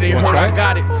city, they heard I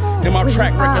got it. And my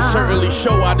track record certainly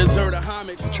show I deserve a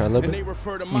homage. Try a little And bit. they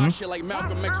refer to my shit like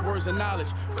Malcolm X words of knowledge.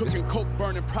 Cooking coke,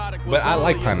 burning product. But I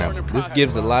like pineapple. This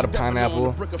gives a lot of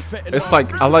pineapple. It's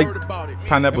like I like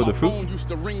pineapple the fruit,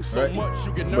 right? But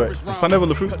is pineapple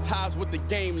the fruit? It's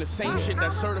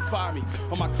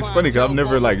funny because I've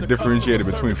never like differentiated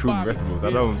between fruit and vegetables. I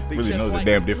don't really know the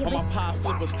damn difference.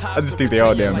 I just think they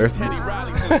all damn vegetables.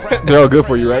 They're all good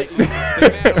for you, right?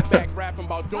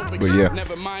 But yeah,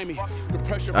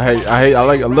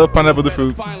 I love pineapple the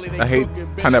fruit. I hate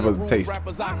pineapple the taste.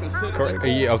 Correct.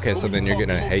 Yeah, okay, so then you're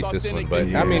gonna hate this one,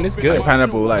 but I mean it's good. Like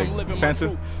pineapple, like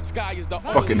Fanta.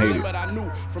 Fucking hate it.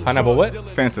 Pineapple what?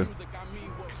 Fanta.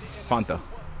 Fanta.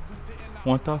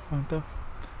 Fanta.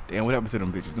 Damn, what happened to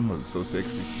them bitches? Them was so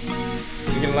sexy.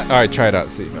 All right, try it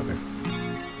out. See. Okay.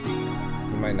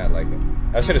 You might not like it.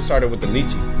 I should have started with the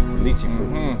lychee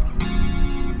fruit.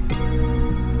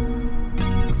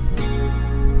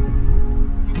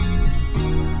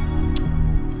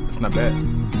 It's not bad.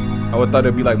 I would thought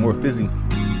it'd be like more fizzy.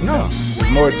 No, it's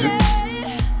more.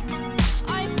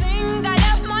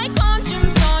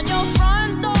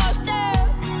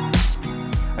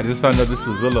 I just found out this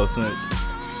was Willow Smith.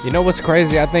 You know what's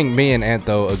crazy? I think me and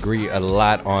Antho agree a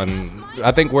lot on.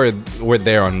 I think we're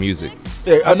there on music.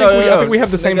 Yeah, I think we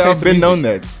have the same taste. I've been known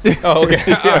that. Oh,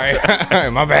 okay. All right,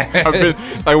 my bad. I've been,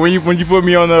 like when you put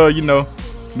me on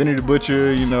Benny the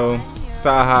Butcher,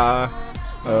 Saha.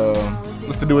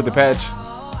 What's to do with the patch?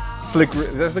 Slick Rick.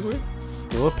 Is that Slick Rick?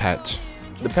 What patch?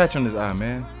 The patch on his eye,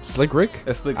 man. Slick Rick?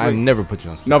 That's Slick Rick. I never put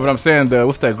you on Slick. No, but I'm saying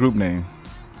what's that group name?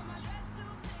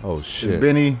 Oh shit. It's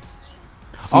Benny.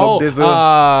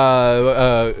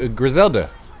 Griselda.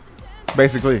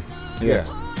 Basically. Yeah.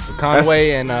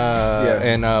 Conway and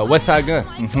West Side Gun.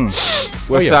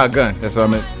 Mm-hmm. West Side Gun. That's what I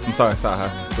meant. I'm sorry, Saha.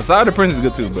 But Side the Prince is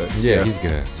good too, but yeah, he's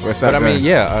good. West Side Gun. I mean,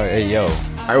 hey yo.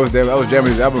 I was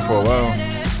jamming his album for a while.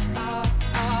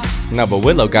 No, but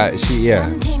Willow got A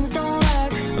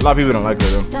lot of people don't like her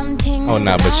though. Oh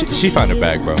no, but she found her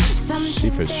bag, bro. She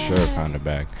for sure found her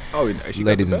bag. Oh,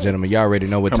 ladies and gentlemen, y'all already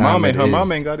know what time it is. Her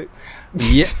mom ain't got it.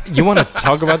 Yeah, you want to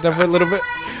talk about that for a little bit?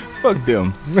 Fuck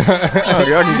them.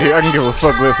 I can give a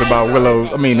fuck less about Willow.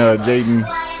 I mean, Jaden.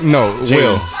 No,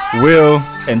 Will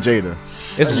and Jada.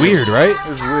 It's weird, right?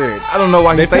 It's weird. I don't know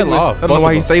why he stayed with. I don't know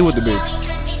why he stayed with the bitch.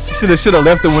 Should have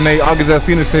left her when August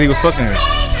Alsina said he was fucking her.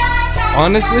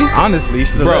 Honestly, he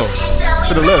should have left.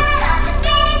 Should have left.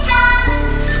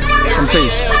 Some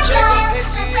tape.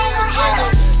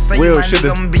 Will should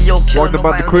have walked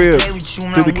about the crib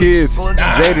to the kids,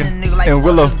 Jaden and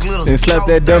Willow, and slapped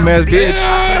that dumbass bitch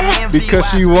because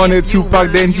she wanted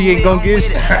Tupac. Then she ain't gonna get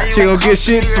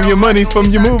shit from your money from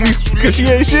your movies because she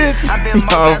ain't shit.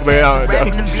 Oh man,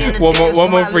 one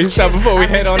more freestyle before we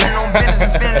head on.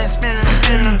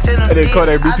 I didn't call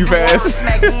that beat too fast.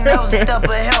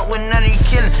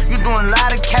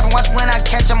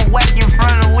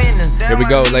 Here we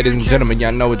go, ladies and gentlemen.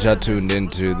 Y'all know what y'all tuned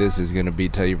into. This is gonna be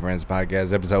Tell Your Friends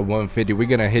Podcast, episode 150. We're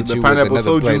gonna hit you with another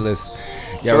playlist.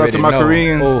 Shout out to my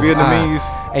Koreans, Vietnamese.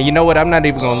 And you know what? I'm not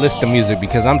even gonna list the music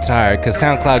because I'm tired. Cause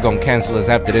SoundCloud gonna cancel us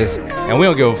after this, and we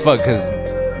don't give a fuck. Cause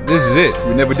this is it.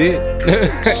 We never did. You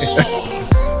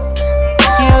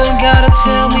ain't gotta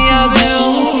tell me I've been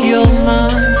on your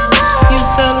mind. You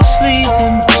fell asleep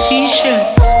in my t-shirt.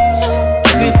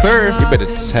 Yes, sir. You better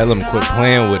tell them quit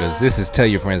playing with us. This is Tell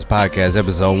Your Friends Podcast,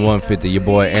 episode 150. Your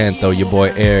boy Antho, your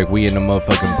boy Eric. We in the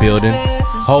motherfucking building,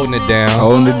 holding it down.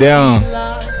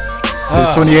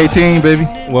 Since 2018, baby.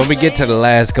 When we get to the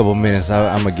last couple minutes,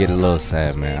 I'm gonna get a little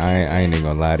sad, man. I ain't even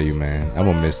gonna lie to you, man. I'm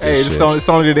gonna miss this shit. It's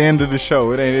only the end of the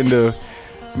show. It ain't into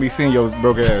me seeing your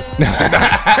broke ass.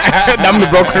 I'm the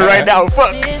broken right now.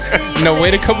 Fuck. No,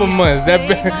 wait a couple months.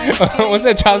 What's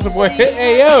that child support?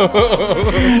 Hey yo.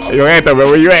 Yo, Antho, bro,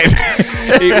 where you at?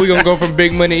 We gonna go from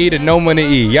big money E to no money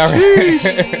E. Y'all right?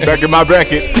 Back in my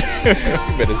bracket. You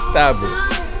better stop it.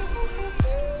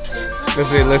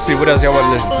 Let's see. What else y'all want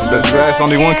to listen to? That's grass,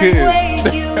 only one kid.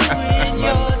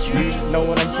 You know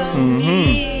what I'm saying?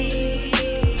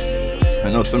 I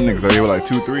know some niggas out here with like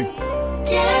 2, 3.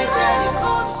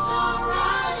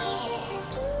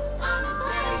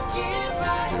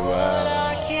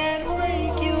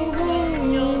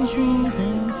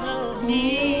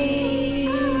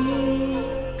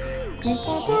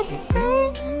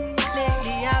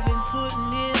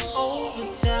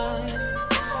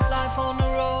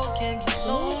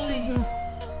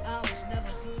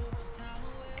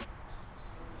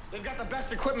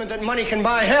 Equipment that money can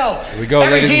buy. Hell, here we go,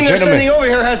 every ladies team and they're gentlemen. sending over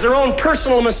here has their own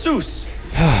personal masseuse.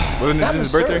 Wasn't it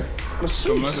his birthday?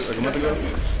 Masseuse. Like a month ago?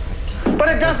 But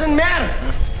it doesn't matter.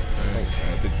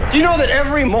 think so. Do you know that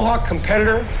every Mohawk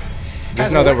competitor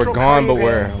Just know that we're gone, but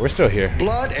we're still here.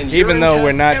 Even though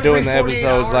we're not doing the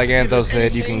episodes, like Anthony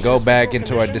said, you can go back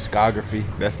into our discography.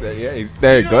 That's that. Yeah,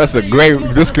 there you go. That's a great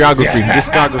discography.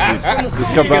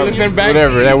 Listen back.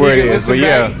 Whatever that word is. But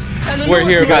yeah, we're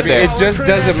here. Baby. It just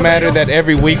doesn't matter that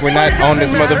every week we're not on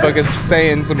this motherfucker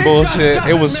saying some bullshit.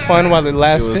 It was fun while it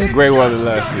lasted. It was great while it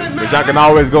lasted. But y'all can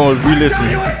always go and re-listen.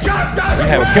 We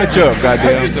have catch up,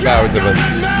 goddamn. Hundreds of hours of us.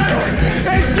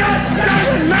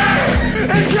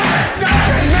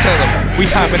 Tell them we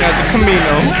hopping out the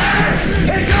Camino.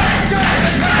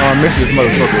 Oh, I miss this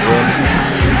motherfucker, bro.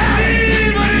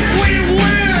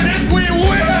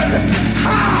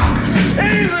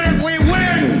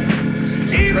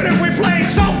 Even if we play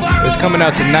so far, it's coming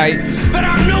out tonight.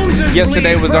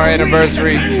 Yesterday was our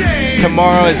anniversary.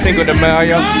 Tomorrow is Cinco de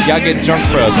Mayo. Y'all get drunk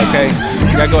for us, okay?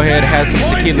 Y'all go ahead and have some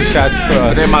tequila shots for us.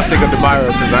 Today my Cinco de Mayo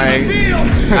because I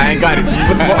ain't got it.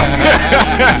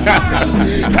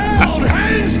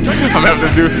 I'm gonna have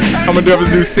to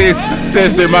do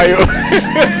 6 de Mayo. 4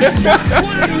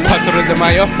 de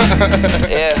Mayo.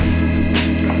 Yeah.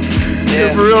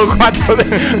 For real,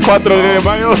 4 de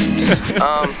Mayo.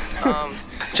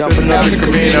 Jumping out the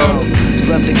Camino.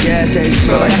 Slept the gas station,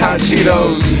 smell like hot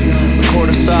Cheetos.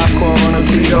 Quarter soft corn on a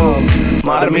Tito.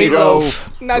 Mata meatloaf.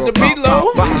 Not the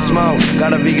meatloaf. Smoke.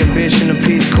 Got a vegan bitch in the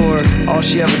Peace Corps. All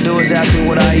she ever do is ask me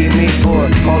what I eat meat for.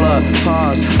 Hold up,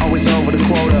 pause. Always over the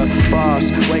quota.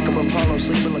 Boss. Wake up in polo,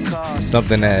 sleep in the car.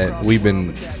 Something that we've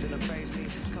been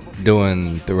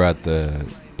doing throughout the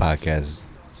podcast.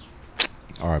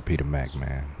 R.I.P. to Mac,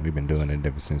 man. We've been doing it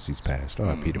ever since he's passed.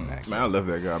 R.I.P. to Mac. Man, I love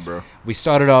that guy, bro. We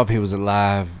started off, he was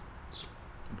alive.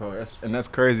 Bro, that's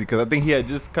crazy because I think he had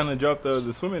just kind of dropped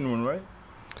the swimming one, right?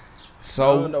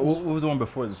 So no, what was the one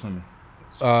before the swimming?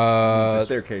 The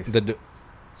staircase.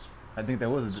 I think that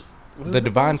was the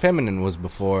Divine Feminine was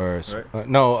before.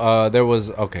 Right? There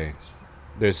was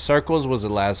There's Circles was the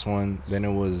last one. Then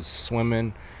it was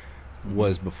Swimming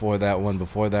was before that one.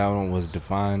 Before that one was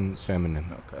Divine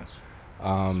Feminine. Okay.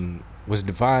 Was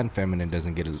Divine Feminine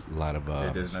doesn't get a lot of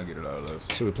it does not get a lot of love.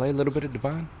 Should we play a little bit of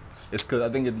Divine? It's because I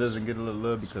think it doesn't get a little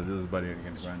love because it was by the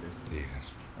Ariana Grande. Yeah,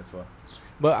 that's why.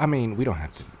 But I mean, we don't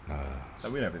have to.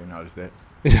 We don't have to acknowledge that.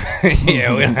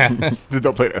 Yeah, we don't have. Just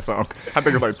don't play that song. I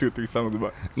think it's like 2 or 3 songs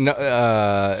about. No,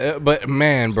 but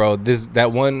man, bro,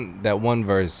 that one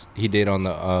verse he did on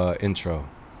the intro.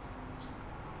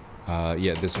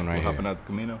 Yeah, this one right here. Hopping out the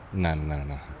Camino. No.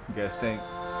 You guys think?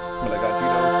 Smell like hot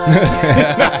Cheetos?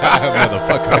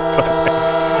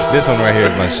 Motherfucker. This one right here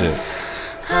is my shit.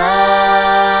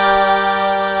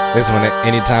 This one,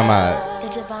 anytime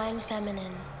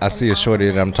I see a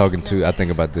shorty that I'm talking to, I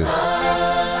think about this.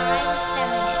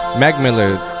 Mac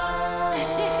Miller,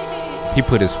 he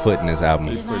put his foot in his album.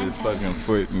 He put his fucking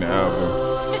foot in the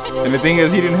album. And the thing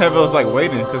is, he didn't have us like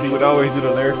waiting because he would always do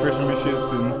the Larry Fisherman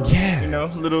shits and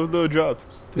little drops.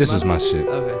 This is my shit.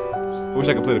 Okay. I wish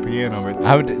I could play the piano right there.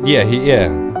 I would, yeah.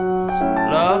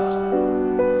 Love.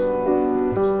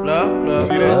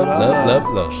 See that? Love.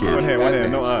 One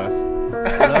hand, no eyes.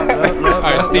 Love. All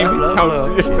right, Stevie.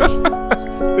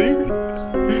 Stevie.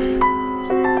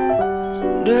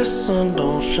 The sun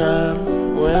don't shine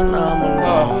when I'm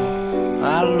alone.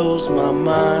 I lose my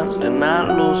mind and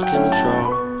I lose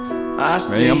control. I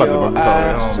see I'm about to your bump this all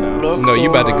eyes. at home now. No, you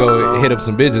about to go hit up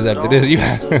some bitches after this. You I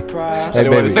hey,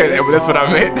 didn't want to say that, but that's what I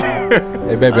meant.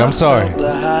 Hey, baby, I'm sorry.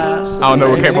 I don't know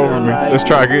what came over me. Let's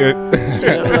try again.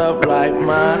 Love like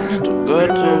mine is too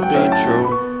good to be true,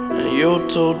 and you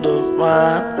too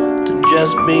divine to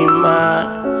just be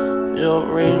mine. You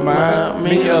remind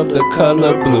me of the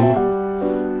color blue.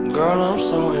 Girl, I'm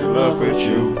so in love with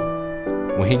you.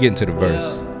 When he get into the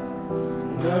verse.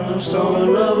 Girl, I'm so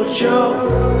in love with you.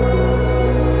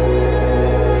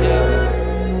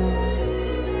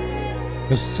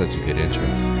 This is such a good intro.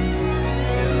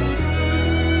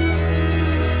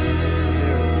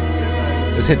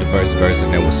 Let's hit the verse,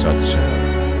 and then we'll start the show.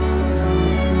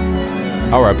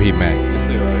 R.I.P. Mac.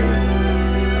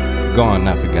 Gone,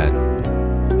 not forgotten.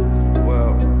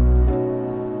 Well,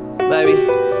 baby,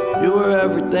 you were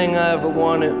everything I ever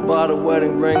wanted. Bought a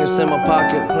wedding ring, it's in my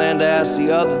pocket. Planned to ask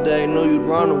the other day, knew you'd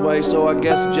run away, so I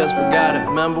guess I just forgot it.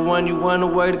 Remember when you went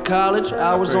away to college?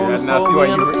 I was on the phone, we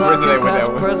ended up talking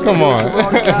past present. Come on.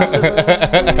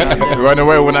 Run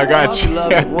away when I got you.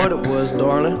 Love it, what it was,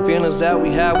 darling. Feelings that we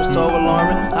had was so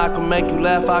alarming. I could make you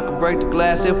laugh, I could break the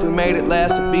glass. If we made it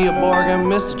last, it'd be a bargain.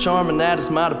 Mr. Charming, that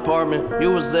is my department.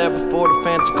 You was there before the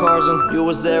fancy cars, and you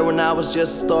was there when I was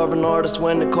just a starving artist.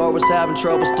 When the car was having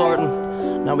trouble starting.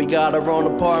 Now we got our own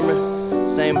apartment,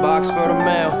 same box for the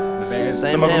mail. Man,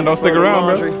 some of them don't stick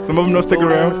around, bro. Some of them don't stick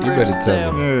around. You better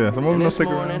tell me. Yeah, some of them don't stick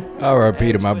around.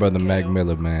 R.I.P. to my brother Mac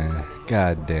Miller, man.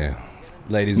 God damn.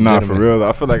 Ladies and Nah, gentlemen. for real though.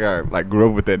 I feel like I grew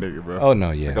up with that nigga, bro. Oh,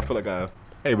 no, yeah. Like, I feel like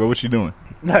hey, bro, what you doing?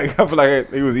 Like, I feel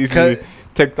like it was easy to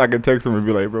I could text him and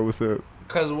be like, bro, what's up?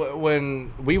 Because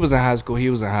when we was in high school, he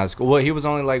was in high school. Well, he was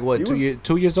only like, what, 2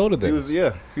 years older than us?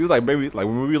 He was like, baby, like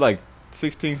when we were like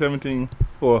 16, 17,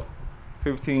 or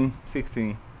 15,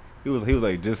 16. He was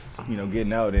like just,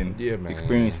 getting out and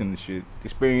experiencing the shit.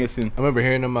 Experiencing. I remember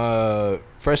hearing him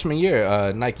freshman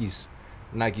year, Nike's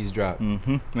drop.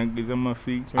 Mm-hmm. Nike's on my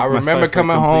feet. I remember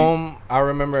coming home. I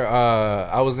remember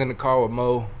I was in the car with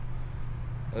Mo.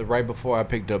 Right before I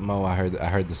picked up Mo, I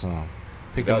heard the song.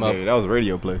 Picked him up. That was a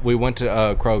radio play. We went to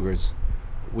Kroger's.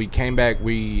 We came back.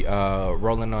 We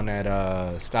rolling on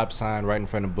that stop sign right in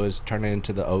front of Bush, turning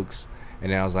into the Oaks,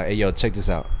 and then I was like, "Hey, yo, check this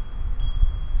out."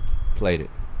 Played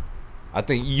it. I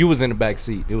think you was in the back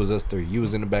seat. It was us three. You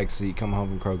was in the back seat coming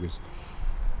home from Kroger's.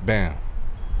 Bam.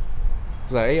 I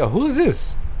was like, "Hey, yo, who is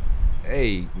this?"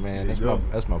 Hey, man, that's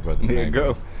my brother. There you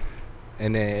go.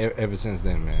 And then ever since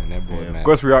then, man, that boy, man. Of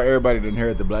course, everybody didn't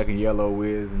hear the black and yellow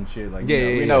Wiz and shit. Like,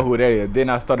 we know who that is. Then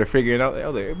I started figuring out. I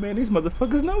was like, man, these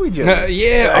motherfuckers know each other.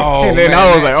 Yeah. Like, and then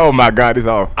I was like, oh my god, it's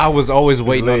all. I was always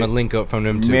waiting on a link up from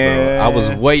them two, bro. I was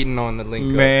waiting on the link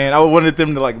up. Man, I wanted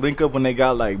them to like link up when they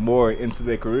got like more into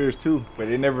their careers too, but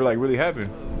it never like really happened.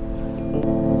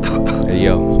 Hey,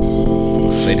 yo.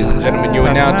 Ladies and gentlemen, you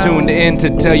are now tuned in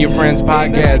to Tell Your Friends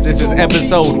podcast. This is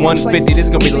episode 150. This is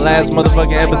going to be the last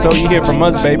motherfucking episode you hear from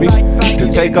us, baby.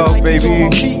 The takeoff, baby.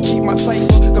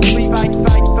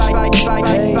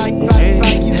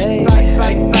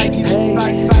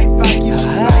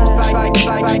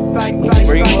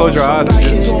 Where you can close your eyes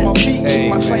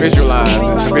and just visualize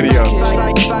this video.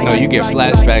 No, you get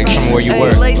flashbacks from where you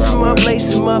were. Lace 'em up,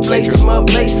 lace 'em up, lace 'em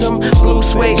up, lace 'em. Blue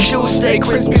suede shoes stay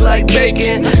crispy like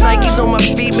bacon. Nikes on my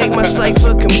feet make my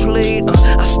cipher complete.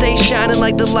 I stay shining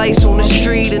like the lights on the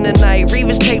street in the night.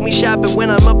 Revis take me shopping when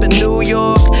I'm up in New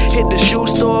York. Hit the shoe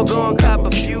store, go and cop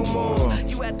a few more.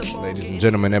 Ladies and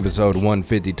gentlemen, episode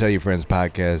 150, Tell Your Friends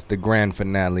podcast, the grand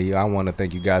finale. I want to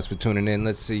thank you guys for tuning in.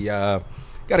 Let's see, got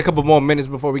a couple more minutes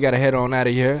before we got to head on out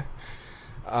of here.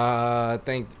 I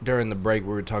think during the break we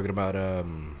were talking about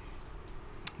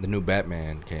the new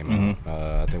Batman came out.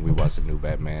 I think we watched the new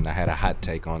Batman. I had a hot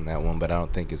take on that one, but I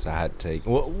don't think it's a hot take.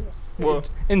 Well,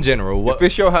 in general, if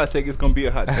it's your hot take, it's gonna be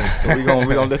a hot take. So we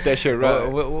gonna let that shit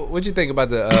ride. What'd you think about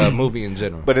the movie in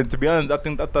general? But to be honest, I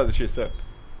thought the shit sucked.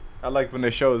 I like when they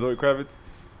show Zoe Kravitz.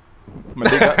 My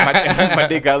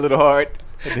dick got a little hard,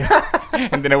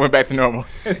 and then it went back to normal.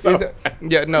 So.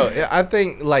 Yeah, no, I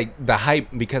think like the hype,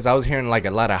 because I was hearing like a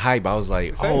lot of hype. I was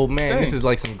like, oh man, this is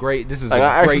like some great. This is like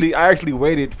I actually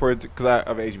waited for it because I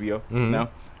have HBO now.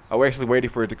 I actually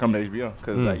waited for it to come to HBO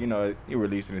because like it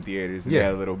released in the theaters and they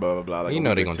had a little blah blah blah. Like,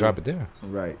 they're gonna drop it there,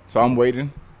 right? So I'm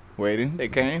waiting. They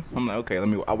came. I'm like, okay,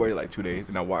 I waited like 2 days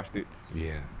and I watched it.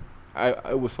 Yeah,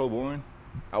 it was so boring.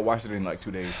 I watched it in like 2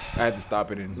 days. I had to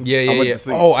stop it and I went to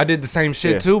sleep. Oh, I did the same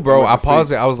shit too, bro. I paused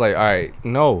it. I was like, all right,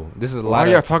 no, this is a lot. Why are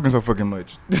y'all talking so fucking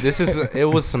much? It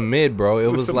was some mid, bro. It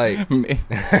was like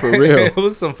for real. It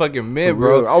was some fucking mid,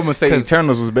 bro. I almost say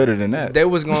Eternals was better than that. They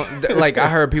was going like I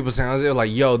heard people saying, they were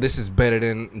like, yo, this is better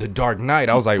than The Dark Knight.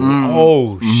 I was like,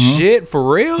 oh shit, for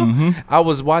real? I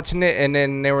was watching it and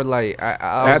then they were like,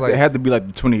 I was like, it had to be like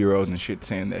the 20-year-olds and shit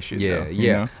saying that shit. Yeah, though,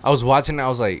 yeah. I was watching it. I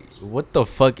was like, what the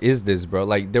fuck is this, bro?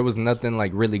 Like there was nothing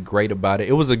like really great about it.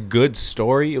 It was a good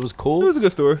story. It was cool. It was a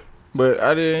good story, but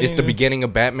I didn't. It's the beginning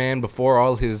of Batman before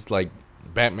all his like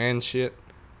Batman shit.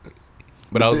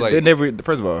 But I was like, they never.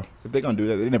 First of all, if they're gonna do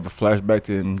that, they never flash back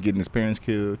to him getting his parents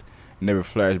killed. Never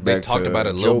flash back. They talked about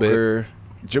it a little bit.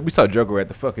 We saw Joker at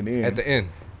the fucking end. At the end.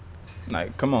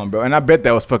 Like, come on, bro. And I bet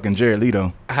that was fucking Jared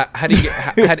Leto. How do you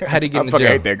get? How do you get in the jail? I fucking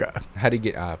hate that guy. How do you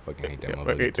get? I fucking hate that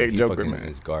motherfucker. Hate that Joker, man.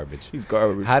 He's garbage. He's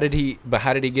garbage. How did he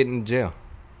get in jail?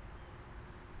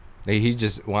 He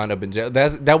just wound up in jail.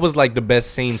 That was like the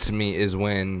best scene to me is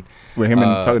when him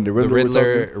and talking to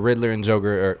Riddler and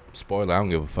Joker. Or spoiler, I don't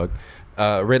give a fuck.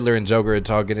 Riddler and Joker are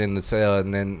talking in the cell,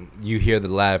 and then you hear the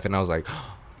laugh, and I was like,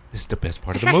 oh, this is the best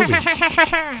part of the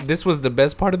movie. This was the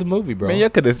best part of the movie, bro. Man, y'all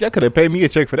could have paid me a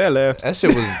check for that laugh. That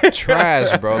shit was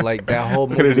trash, bro. Like that whole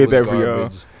movie was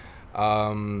garbage.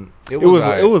 It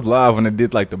was live when they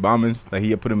did like the bombings. Like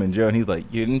he had put him in jail, and he's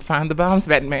like, "You didn't find the bombs,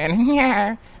 Batman."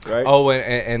 Yeah. Right. Oh,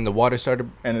 and the water started,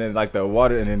 and then like the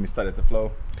water, and then it started to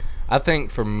flow. I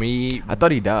think for me, I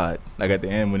thought he died. Like at the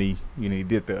end when he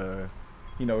did the,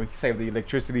 he saved the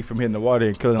electricity from hitting the water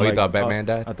and killing. Oh, you thought Batman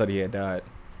died? I thought he had died.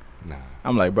 Nah.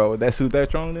 I'm like, bro, that suit that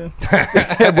strong then?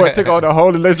 That boy took all the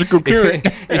whole electrical current.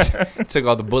 Took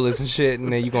all the bullets and shit,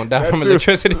 and then you gonna die from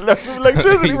electricity.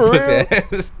 Electricity, You for pussy real.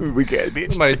 ass. Weak ass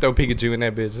bitch. Somebody throw Pikachu in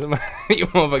that bitch. Somebody, you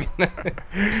motherfucking.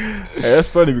 Hey, that's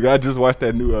funny because I just watched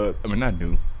that new. I mean, not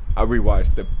new. I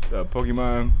rewatched the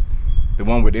Pokemon, the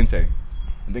one with Entei.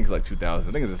 I think it's like 2000.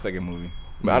 I think it's the second movie.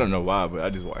 But I don't know why, but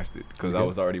I just watched it because I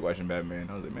was already watching Batman.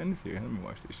 I was like, man, this here. Let me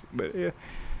watch this shit. But yeah,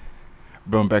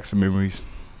 brought back some memories.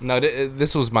 No,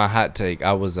 this was my hot take.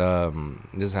 I was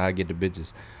this is how I get the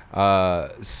bitches.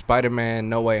 Spider-Man: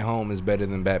 No Way Home is better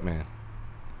than Batman.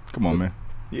 Come on, man.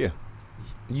 Yeah.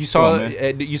 You saw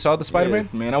you saw the Spider-Man?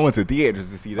 Yes, man. I went to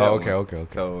theaters to see that. Okay.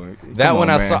 So that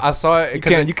one I saw it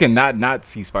because you cannot not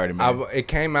see Spider-Man. It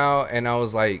came out and I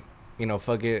was like,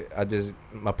 fuck it.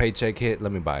 My paycheck hit.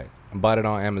 Let me buy it. I bought it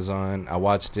on Amazon. I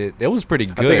watched it. It was pretty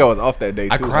good. I think I was off that day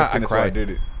too. I cried. That's why I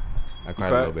did it. I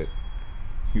cried a little bit.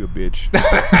 You a bitch.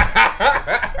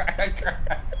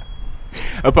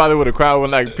 I probably would have cried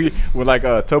when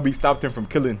Toby stopped him from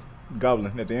killing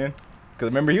Goblin at the end. Cause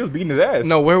remember he was beating his ass.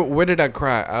 No, where did I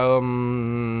cry?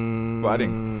 Well, I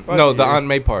didn't. The Aunt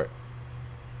May part.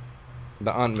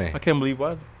 The Aunt May. I can't believe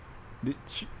why. Did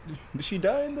she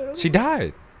die in the? She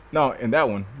died. No, in that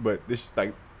one, but this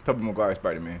like Tobey Maguire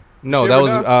Spider-Man. No, that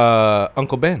was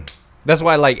Uncle Ben. That's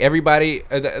why everybody.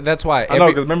 That's why. I know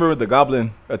because remember the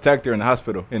Goblin attacked her in the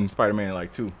hospital in Spider-Man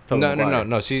 2.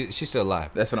 No. She's still alive.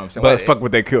 That's what I'm saying. Why the fuck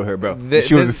would they kill her, bro?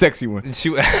 She was a sexy one.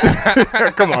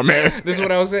 Come on, man. This is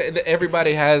what I was saying.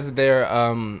 Everybody has their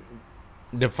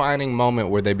defining moment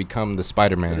where they become the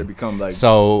Spider-Man. They become like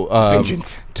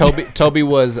vengeance. Toby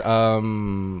was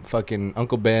fucking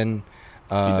Uncle Ben.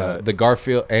 The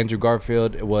Garfield, Andrew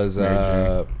Garfield was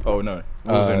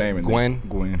what was her name?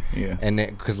 Gwen, yeah. And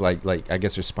because like I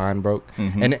guess her spine broke.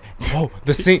 And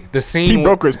the scene. He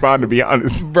broke her spine, to be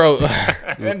honest, bro.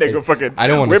 That nigga fucking. I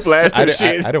don't want to whiplash her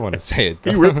shit. I don't want to say it.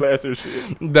 He whiplashed her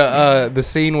shit. The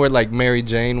scene where Mary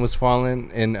Jane was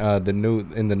falling in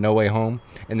the No Way Home,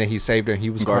 and then he saved her. He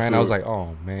was crying. I was like,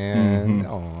 oh man,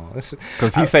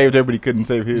 because he saved her, but he couldn't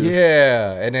save his.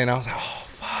 Yeah, and then I was like, oh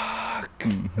fuck.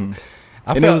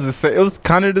 And it was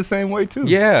kind of the same way too.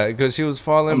 Yeah, because she was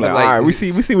falling. I'm like, all right, we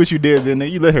see what you did. Then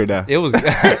you let her die. It was. He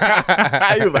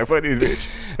was like, fuck this bitch.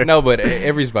 No, but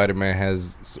every Spider-Man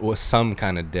has some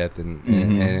kind of death,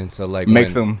 and so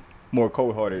makes him more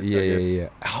cold-hearted. Yeah.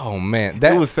 Oh man,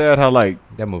 it was sad how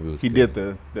that movie was. He did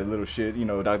the little shit.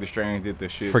 Doctor Strange did the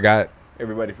shit. Forgot.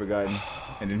 Everybody forgotten,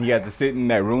 and then he had to sit in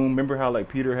that room. Remember how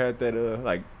Peter had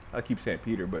that I keep saying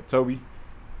Peter, but Toby,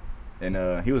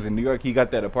 and he was in New York. He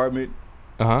got that apartment.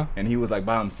 And he was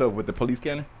by himself with the police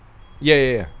scanner.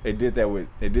 Yeah. They did that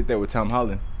with Tom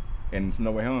Holland in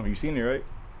No Way Home. You seen it, right?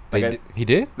 He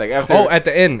did. After. Oh, at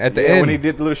the end. When he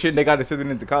did the little shit, they got to send him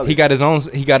into college. He got his own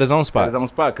spot.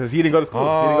 Because he didn't go to school.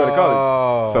 He didn't go to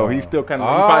college. So he's still kind of.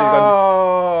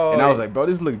 And I was like, bro,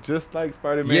 this looked just like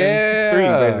Spider-Man 3,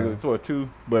 basically, or 2,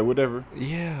 but whatever.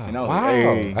 Yeah. And I was wow. like,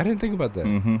 hey. I didn't think about that.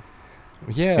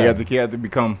 Yeah. He had to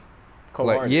become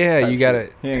cold-hearted. You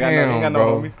gotta. He ain't got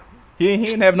no homies. He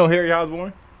didn't have no Harry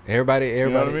Osborn. Everybody, you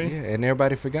know what I mean? Yeah, and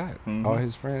everybody forgot all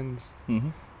his friends.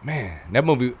 Man, that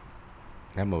movie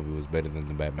was better than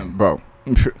the Batman. Bro,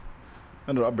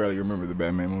 I barely remember the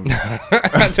Batman movie.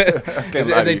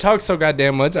 They talk so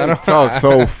goddamn much. They talk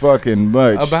so fucking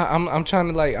much. I'm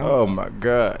trying to oh my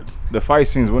god, the fight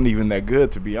scenes weren't even that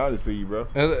good, to be honest with you, bro.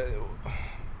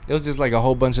 It was just a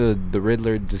whole bunch of the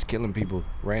Riddler just killing people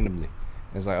randomly.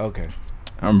 It's okay.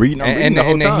 I'm reading the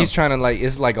whole time. Then he's trying to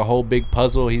it's a whole big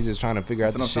puzzle. He's just trying to figure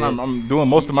out the shit. I'm doing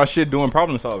most of my shit doing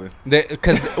problem solving.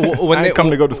 Because when I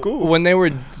come to go to school, when they were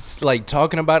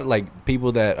talking about it,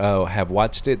 people that have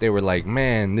watched it, they were like,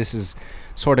 man, this is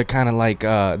sort of kind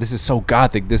of this is so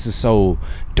gothic, this is so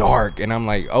dark, and I'm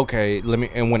like, okay,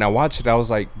 and when I watched it, I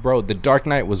was like, bro, The Dark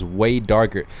Knight was way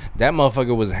darker. That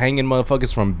motherfucker was hanging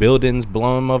motherfuckers from buildings,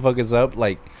 blowing motherfuckers up.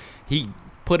 He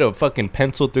put a fucking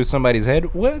pencil through somebody's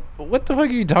head. What the fuck are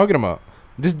you talking about?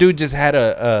 This dude just had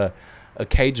a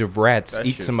cage of rats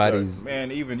eat somebody's sucks.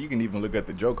 Man, you can even look at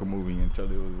the Joker movie and tell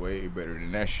it was way better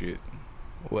than that shit.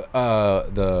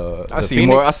 I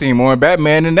seen more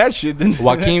Batman than that shit than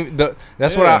Joaquin.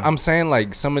 That's what I'm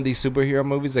saying. Some of these superhero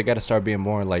movies, they got to start being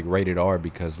more rated R,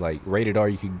 because rated R,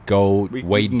 you could go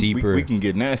way deeper. We can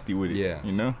get nasty with it. Yeah,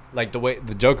 the way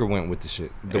the Joker went with the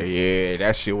shit.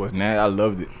 That shit was nasty. I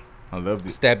loved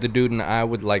it. Stabbed the dude in the eye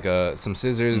with some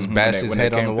scissors, bashed his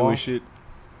head on the wall. Shit.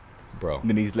 Bro.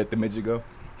 Then he's let the midget go.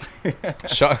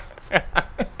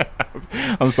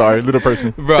 I'm sorry, little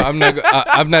person. Bro, I'm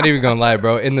not even gonna lie,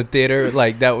 bro. In the theater,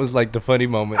 that was the funny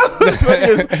moment. That's what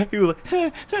it is. He was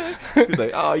like, He's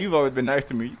like, oh, you've always been nice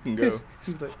to me. You can go.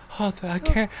 He's like, Arthur, I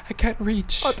can't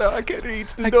reach. Arthur, I can't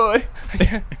reach the door.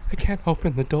 I can't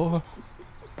open the door.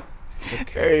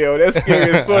 Okay. Hey, yo, that's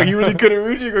scary as fuck. He really couldn't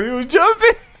reach it because he was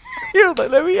jumping. He was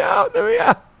like, let me out.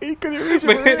 He couldn't reach it.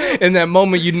 But in that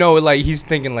moment, you know, like he's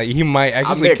thinking like he might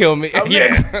actually kill me.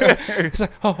 Yeah. He's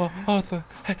like, oh, Arthur,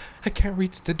 I can't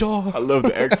reach the door. I love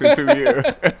the accent too.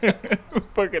 Yeah.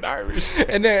 Fucking Irish.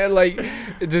 And then like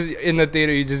just in the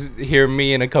theater, you just hear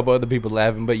me and a couple other people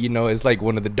laughing, but you know, it's like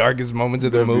one of the darkest moments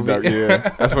of the movie. Dark,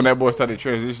 yeah. That's when that boy started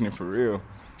transitioning for real.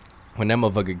 When that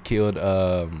motherfucker killed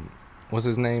what's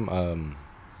his name?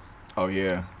 Oh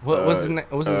yeah. What's his name?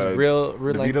 What's his real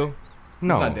like? DeVito?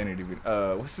 No. It's not Danny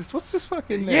DeVito. What's this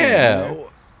fucking name? Yeah. Man?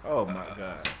 Oh my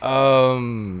god.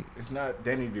 It's not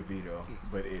Danny DeVito,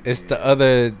 but it's the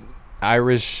other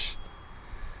Irish.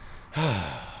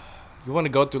 You want to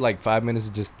go through like 5 minutes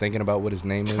of just thinking about what his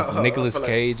name is? Nicolas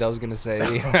Cage, I was gonna say.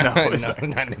 No,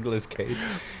 not Nicolas Cage.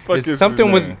 It's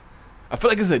something with. I feel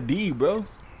like it's a D, bro.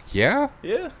 Yeah.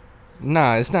 Yeah.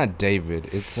 Nah, it's not David.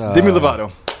 It's Demi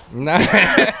Lovato. Nah.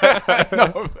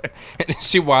 No.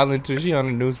 She wilding too. She on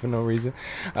the news for no reason.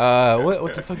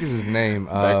 What the fuck is his name?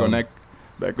 Back on that.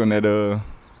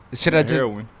 Should I just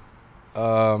heroin.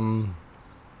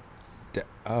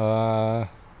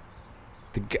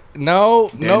 No.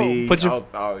 Put your.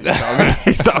 I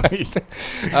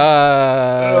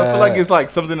feel like it's like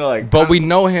something like. But we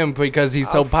know him because he's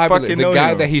so popular. The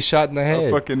guy that he shot in the head.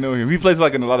 I fucking know him. He plays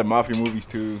like in a lot of mafia movies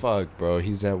too. Fuck, bro.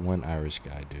 He's that one Irish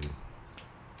guy, dude.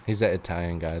 He's that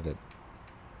Italian guy that.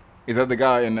 Is that the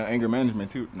guy in Anger Management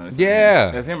too? No,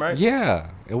 yeah, that's him, right? Yeah.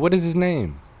 And what is his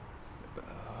name?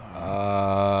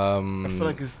 I feel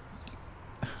like it's.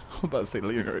 I'm about to say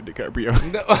Leonardo DiCaprio.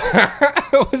 No.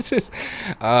 What's his?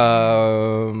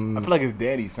 I feel like it's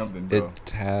Daddy something, bro.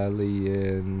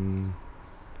 Italian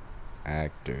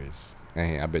actors.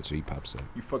 Hey, I bet you he pops up.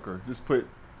 You fucker. Just put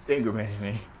Anger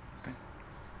Management.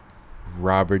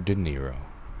 Robert De Niro.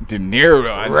 De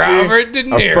Niro. Robert De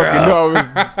Niro. I fucking know.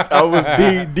 I was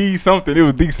D something. It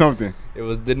was D something. It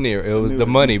was De Niro. It was the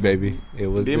money, baby. It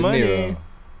was De Niro.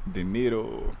 De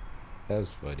Niro.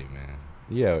 That's funny, man.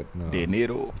 Yeah, no. De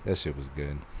Niro. That shit was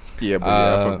good. Yeah, but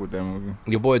I fuck with that movie.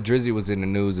 Your boy Drizzy was in the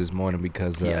news this morning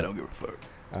because. Yeah, I don't give a fuck.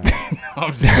 No,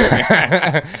 I'm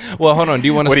just well, hold on. Do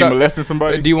you want to start? He molesting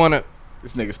somebody? Do you want to?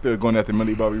 This nigga still going after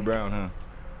Millie Bobby Brown, huh?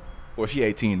 Well, she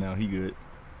 18 now. He good.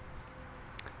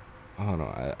 Hold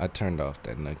on. I turned off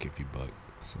that Nuck If You Buck,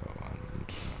 so I'm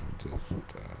just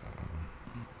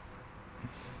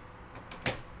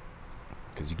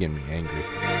because you're getting me angry.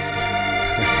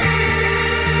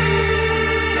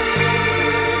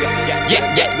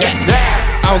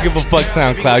 I don't give a fuck,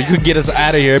 SoundCloud. You can get us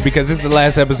out of here because this is the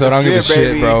last episode. I don't give a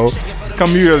shit, bro.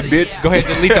 Come mute us, bitch. Go ahead,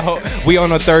 delete the whole. We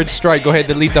on a third strike. Go ahead,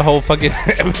 delete the whole fucking.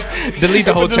 Delete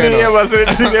the whole channel. Yeah, I said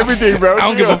delete everything, bro. I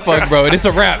don't give a fuck, bro. It's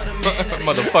a wrap,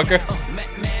 motherfucker.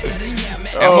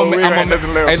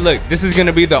 Hey, look, this is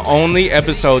gonna be the only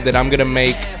episode that I'm gonna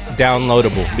make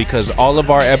downloadable because all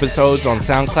of our episodes on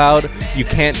SoundCloud, you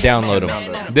can't download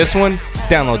them. This one,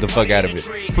 download the fuck out of it,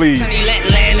 please.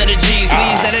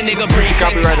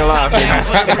 Copyright alive.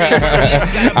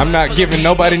 I'm not giving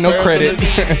nobody no credit.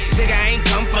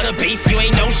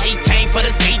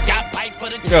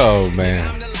 Oh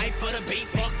man.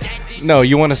 No,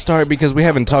 you want to start because we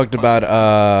haven't talked about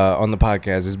on the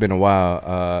podcast. It's been a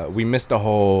while. We missed the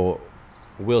whole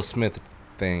Will Smith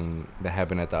thing that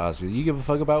happened at the Oscars. You give a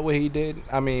fuck about what he did?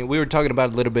 I mean, we were talking about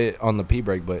it a little bit on the P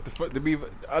break, but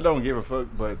I don't give a fuck.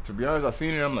 But to be honest, I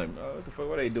seen it. I'm like, oh, what the fuck?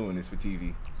 Why are they doing this for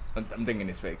TV? I'm thinking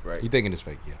it's fake, right? You thinking it's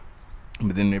fake, yeah.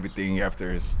 But then everything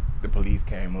after the police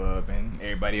came up and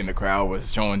everybody in the crowd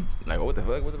was showing like, what the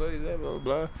fuck? What the fuck is that? Blah blah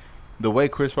blah. The way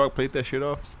Chris Rock played that shit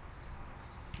off.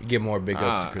 You give more big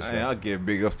ups to Chris Rock. I'll give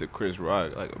big ups to Chris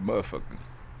Rock like a motherfucker.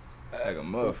 Like a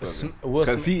motherfucker.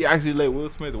 Because he actually let Will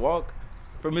Smith walk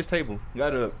from his table.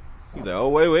 Got up. He's like, oh,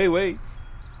 wait.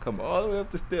 Come all the way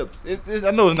up the steps.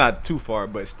 I know it's not too far,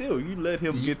 but still, you let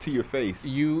him get to your face.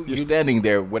 You're standing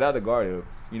there without a guard up.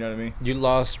 You know what I mean? You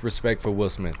lost respect for Will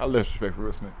Smith. I lost respect for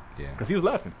Will Smith. Yeah. Because he was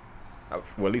laughing.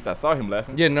 Well, at least I saw him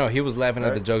laughing. Yeah, no, he was laughing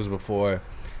at the jokes before.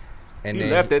 And he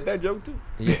laughed at that joke too.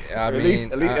 Yeah, at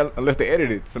least unless they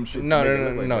edited some shit.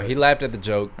 No. He laughed at the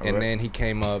joke, and then he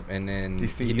came up, and then he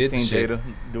did seen shit. Jada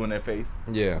doing that face.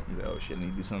 Yeah. He's like, oh shit, I need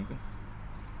to do something.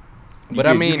 But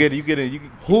I mean, he get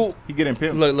in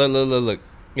pimp. Look.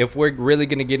 If we're really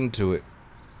gonna get into it,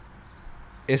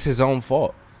 it's his own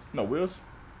fault. No, Will's.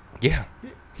 Yeah.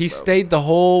 He stayed the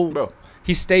whole. Bro.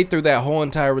 He stayed through that whole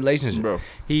entire relationship. Bro.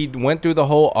 He went through the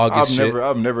whole August shit.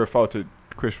 I've never faulted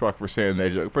Chris Rock for saying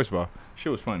that joke. First of all,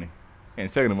 shit was funny.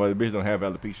 And second of all, the bitch don't have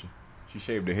alopecia. She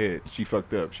shaved her head. She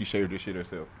fucked up. She shaved her shit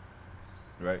herself.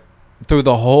 Right? Through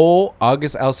the whole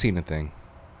August Alsina thing,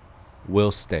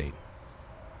 Will stayed.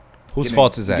 Whose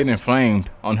fault is that? Getting inflamed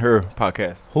on her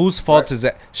podcast. Whose fault is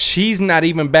that? She's not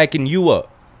even backing you up.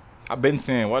 I've been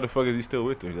saying, why the fuck is he still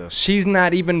with her, though? She's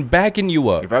not even backing you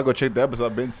up. If I go check the episode,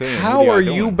 I've been saying, how are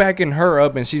you backing her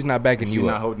up and she's not backing you up?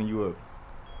 She's not holding you up.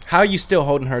 How are you still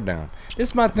holding her down? This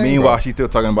is my thing. Meanwhile, she's still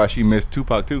talking about she missed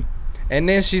Tupac, too. And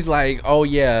then she's like, oh,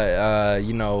 yeah,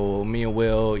 you know, me and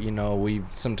Will, you know, we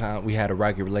had a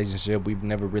rocky relationship. We've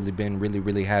never really been really,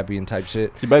 really happy and type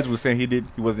shit. She basically was saying he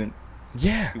wasn't.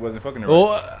 Yeah. He wasn't fucking her.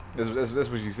 Well, that's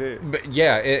what she said. But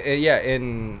yeah,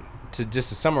 and to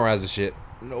summarize the shit,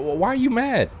 why are you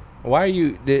mad? Why are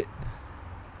you?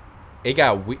 It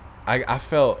got I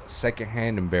felt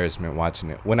secondhand embarrassment watching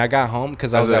it when I got home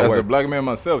because I was at work. As a black man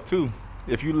myself too,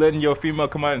 if you letting your female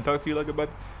come out and talk to you like about,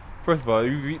 first of all,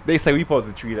 they say we supposed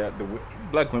to treat the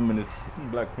black women as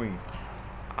black queens.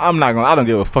 I don't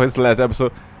give a fuck. It's the last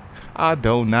episode. I'm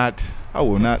not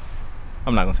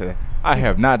gonna say that. I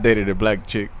have not dated a black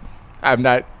chick. I have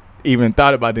not even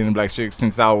thought about dating a black chick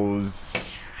since I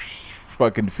was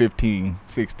fucking 15,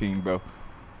 16, bro.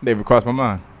 Never crossed my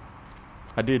mind.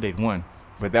 I did date one,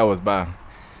 but that was by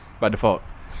default.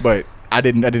 But I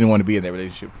didn't want to be in that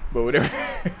relationship. But whatever.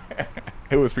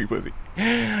 It was free pussy.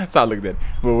 So I looked at it.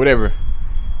 But whatever.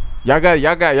 Y'all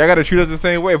gotta treat us the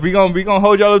same way. If we gonna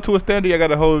hold y'all up to a standard, y'all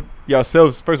gotta hold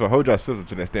yourselves. First of all, hold yourselves up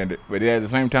to that standard. But then at the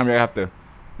same time, y'all have to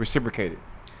reciprocate it.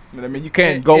 You know what I mean? You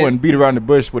can't go and beat around the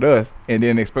bush with us and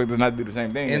then expect us not to do the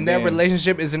same thing. In that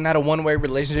relationship, is it not a one-way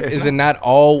relationship? Is it not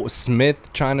all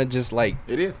Smith trying to just like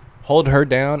it is hold her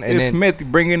down? And it's then Smith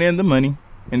bringing in the money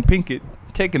and Pinkett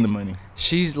taking the money.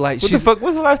 She's like, what the fuck?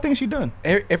 What's the last thing she done?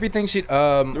 Everything she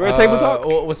the Red Table Talk.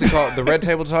 What's it called? The Red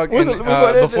Table Talk.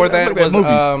 Before that was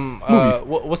movies.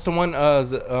 What's the one?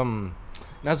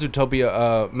 Not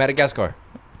Zootopia. Madagascar.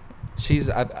 She's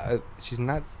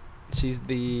not. She's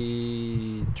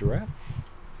the giraffe.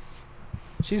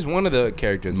 She's one of the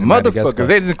characters. Motherfuckers,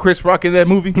 isn't Chris Rock in that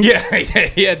movie?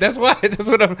 Yeah. That's why. That's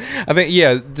what I think.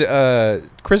 Yeah,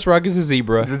 Chris Rock is a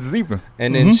zebra. It's a zebra,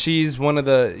 and then she's one of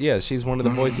the. Yeah, she's one of the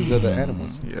voices of the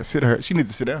animals. Yeah, sit her. She needs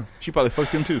to sit down. She probably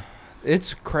fucked him too.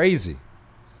 It's crazy.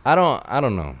 I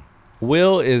don't know.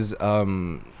 Will is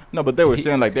no, but they were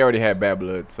saying like they already had bad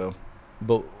blood, so.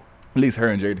 But at least him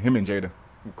and Jada,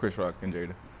 Chris Rock and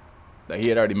Jada. Like he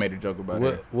had already made a joke about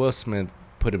it. Will Smith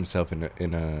put himself in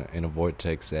a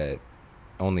vortex that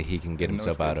only he can get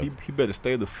himself out of. He better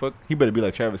stay the fuck. He better be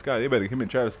like Travis Scott. Him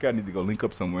and Travis Scott need to go link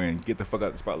up somewhere and get the fuck out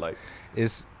of the spotlight.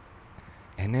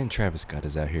 And then Travis Scott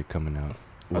is out here coming out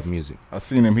with music. I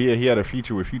seen him. He had a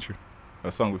feature with Future,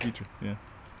 a song with Future. Yeah.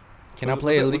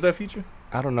 Was that Future?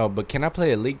 I don't know, but can I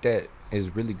play a leak that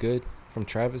is really good from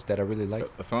Travis that I really like?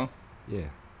 A song? Yeah.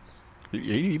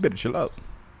 You better chill out.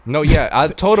 No, yeah, I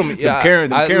told him. Yeah, Karen's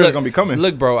gonna be coming.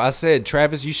 Look, bro, I said,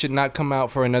 Travis, you should not come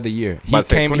out for another year. He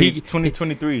came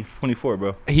 2023, 24,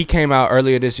 bro. He came out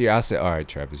earlier this year. I said, all right,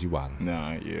 Travis, you wildin'.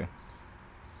 Nah, yeah.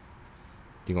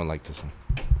 You gonna like this one?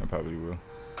 I probably will.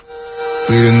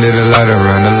 We done did a lot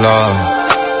around the law.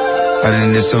 I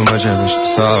done did so much I wish I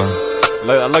saw.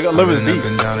 I love his beats.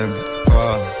 I've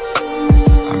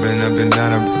been up and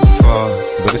down it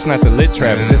before. But it's not the lit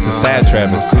Travis, it's the sad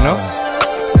Travis, you know?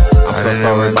 I'm so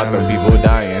sorry about the people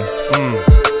dying.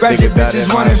 Ratchet bitches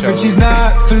wanting Frenchies,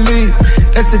 not Philippe.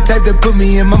 That's the type that put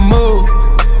me in my mood.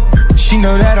 She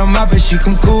know that I'm out, but she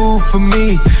come cool for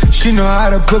me. She know how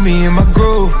to put me in my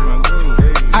groove.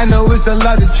 I know it's a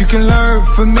lot that you can learn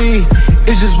from me.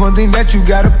 It's just one thing that you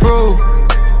gotta prove.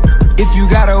 If you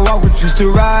gotta walk with just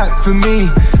to ride for me,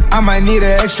 I might need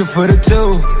an extra for the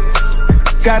two.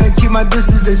 Gotta keep my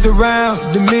distance, they surround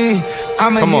me. I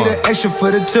might need an extra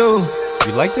for the two.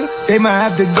 You like this? They might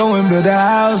have to go and build a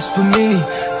house for me.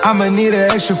 I'ma need an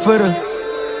extra for the.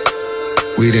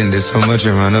 We done did so much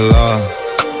around the law.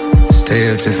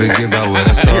 Stay up to forget about what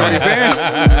I saw. You know what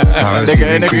I'm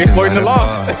saying? Nigga exploiting the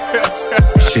law.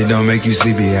 Shit don't make you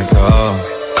sleepy after all.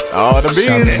 Oh, the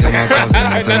beans.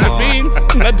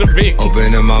 Not the beans.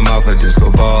 Opening my mouth a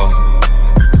disco ball.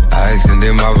 I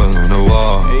extended my roll on the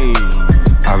wall. Hey.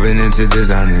 I've been into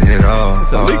designing it all.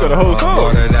 It's illegal, the whole song.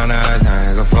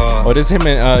 Oh, this him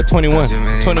in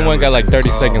 21. 21 got like 30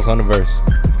 seconds on the verse.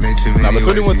 Nah, but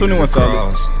 21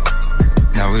 solid.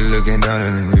 Now we looking down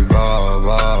and we ball.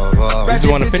 You just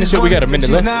want to finish it? We got a minute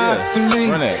left.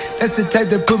 Yeah. Run it. That's the type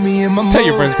that put me in my mood. Tell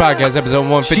Your Friends podcast, episode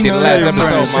 150, the last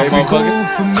episode, my motherfucker.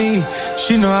 For me,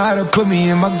 she know how to put me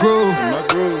in my groove.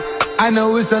 I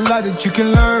know it's a lot that you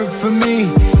can learn from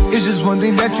me. It's just one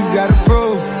thing that you gotta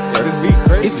prove.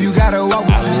 If you gotta walk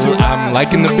with just to ride. I'm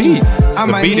liking the beat. I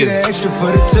The might beat need an is, extra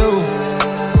for the two.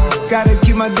 Gotta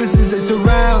keep my distance, they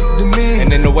surround me.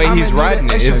 and then the way he's riding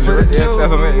it is That's what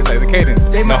I mean. It's like the cadence.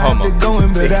 They no might have homo. to go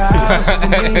in better house for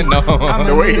me. No homo.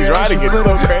 The way he's riding it's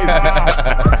so crazy.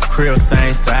 Crib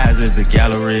same size as the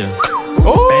Galleria.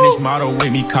 Spanish model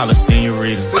with me, call her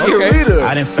senorita. Senorita.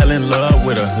 I done fell in love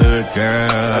with a hood girl.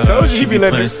 I told you she he be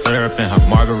letting putting this- syrup in her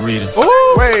margarita.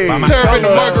 Wait, By my syrup in the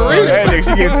color. margarita. That nigga,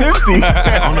 she get tipsy.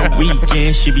 On the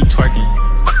weekend, she be twerking.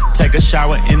 Take a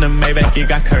shower in the Maybach, it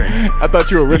got curtains. I thought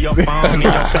you were Your whistling. phone and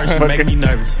your purse, you make me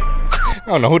nervous. I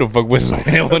don't know who the fuck whistling.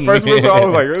 It wasn't First me. whistle, I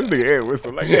was like, this nigga air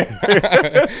whistle like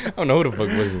that. I don't know who the fuck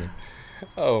whistling.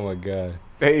 Oh my god.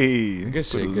 Hey, Good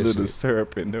shit, put a good little shit.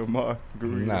 syrup in the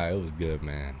margarita. Nah, it was good,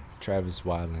 man. Travis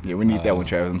Wilding. Yeah, we need that one,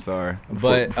 Travis. I'm sorry.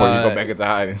 But Before you go back into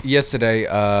hiding. Yesterday,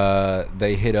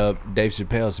 they hit up Dave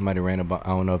Chappelle. Somebody ran up. I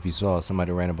don't know if you saw.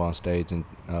 Somebody ran up on stage and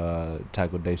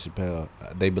tackled Dave Chappelle.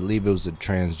 They believe it was a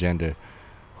transgender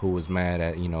who was mad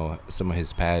at some of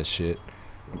his past shit.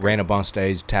 Ran up on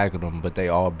stage, tackled him, but they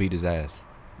all beat his ass.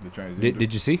 The transgender.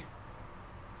 Did you see?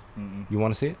 Mm-mm. You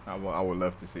want to see it? I would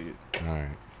love to see it. All right.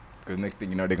 Because next thing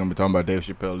you know, they're gonna be talking about Dave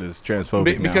Chappelle is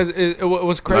transphobic now. Because it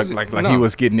was crazy. Like No. he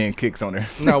was getting in kicks on her.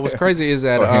 No, what's crazy is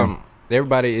that Or him.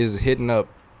 everybody is hitting up.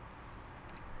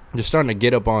 They're starting to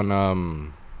get up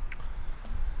on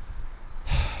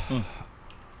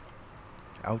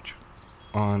Ouch.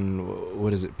 on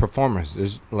what is it? Performers.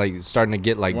 There's like starting to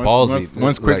get like Once ballsy.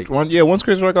 Once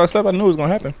Chris Rock got slapped, I knew it was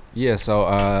gonna happen. Yeah.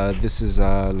 So this is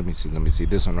let me see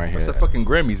this one right That's here. the fucking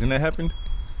Grammys, and that happened.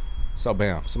 So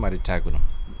bam, somebody tackled him.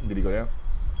 Did he go down?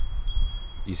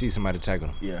 You see somebody tackle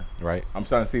him. Yeah. Right. I'm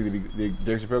starting to see. Did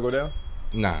Dave Chappelle go down?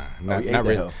 Nah, he not ate that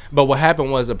really. hell. But what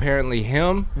happened was apparently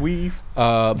him, Weave,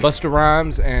 Busta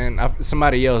Rhymes, and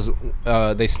somebody else.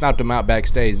 They snapped him out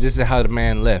backstage. This is how the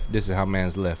man left. This is how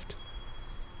man's left.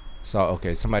 So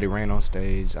okay, somebody ran on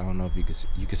stage. I don't know if you can see.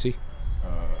 You can see.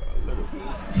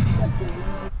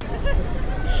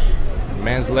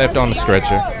 Man's left on the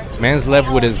stretcher. Man's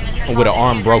left with an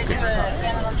arm broken.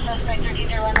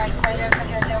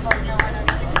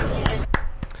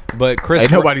 But Chris,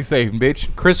 ain't nobody safe,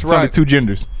 bitch. Chris It's only Rock, two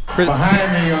genders.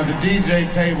 Behind me on the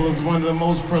DJ table is one of the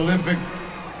most prolific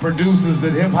producers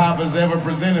that hip hop has ever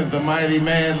presented, the mighty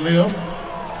Mad Lib.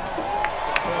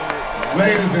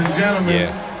 Ladies and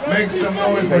gentlemen, make some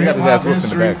noise for He got hip his ass hop whooped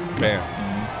in the history. back.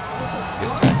 Bam.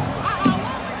 It's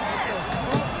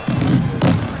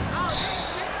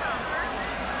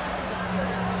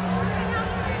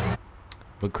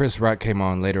But Chris Rock came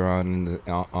on later on in the,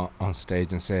 on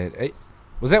stage and said, "Hey,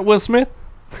 was that Will Smith?"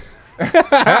 So he's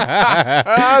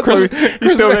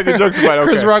still making jokes about it.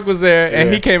 Chris Okay. Rock was there,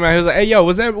 and he came out. He was like, "Hey, yo,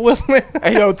 was that Will Smith?"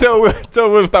 Hey, yo, tell Will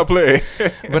to stop playing.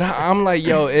 But I'm like,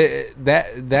 yo,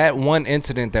 that one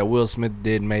incident that Will Smith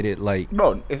did made it like,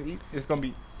 Bro, it's gonna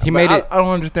be. He made it. I don't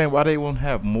understand why they won't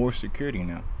have more security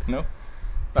now. No,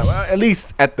 like, well, at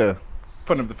least at the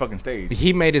front of the fucking stage.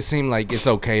 He made it seem like it's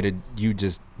okay to you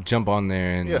just jump on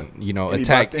there and Any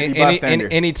attack. bystander.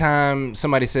 Anytime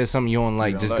somebody says something you don't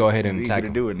like, just go ahead and it's easy attack to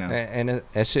them. do it now. And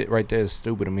that shit right there is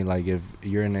stupid to me. Like if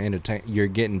you're in the you're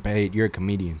getting paid. You're a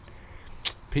comedian.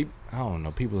 People, I don't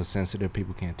know. People are sensitive.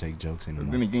 People can't take jokes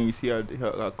anymore. Then again, you see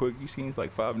how quick you seen. It's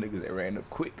like 5 niggas that ran up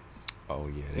quick. Oh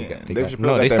yeah, Dave Chappelle no,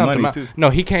 got they that stopped money him out. too. No,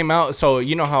 he came out. So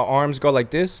you know how arms go like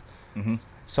this. Mm-hmm.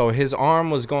 So his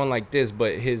arm was going like this,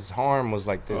 but his arm was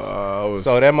like this. Was-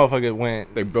 so that motherfucker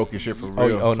went. They broke his shit for Oh,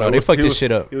 real. oh So no, they fucked his shit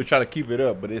up. He was trying to keep it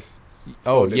up, but it's.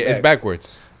 Oh folded yeah, it's back.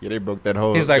 backwards. Yeah, they broke that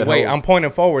whole. He's like, that wait, whole- I'm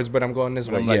pointing forwards, but I'm going this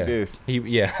But way. I'm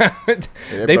Yeah, like this.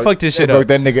 They fucked his shit they up. broke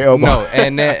that nigga elbow. No,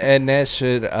 and that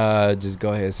should just go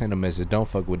ahead and send a message. Don't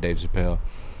fuck with Dave Chappelle.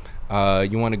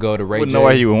 You want to go to Ray Wouldn't J? know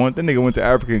why he would want. That nigga went to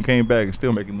Africa and came back and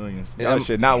still making millions. Yeah, I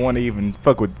should not want to even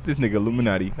fuck with this nigga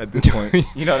Illuminati at this point.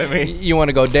 You know what I mean? You want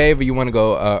to go Dave, or you want to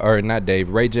go or not Dave?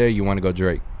 Ray J. You want to go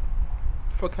Drake?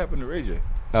 What the fuck happened to Ray J?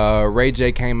 Ray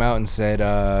J came out and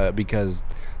said because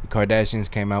the Kardashians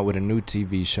came out with a new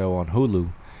TV show on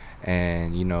Hulu,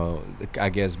 and you know, I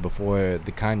guess before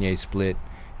the Kanye split,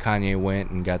 Kanye went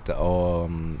and got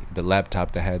the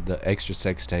laptop that had the extra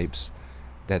sex tapes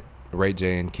that Ray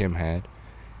J and Kim had.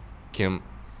 Kim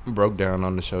broke down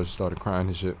on the show, started crying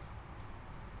and shit.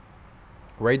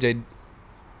 Ray J,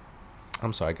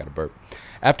 I'm sorry, I got a burp.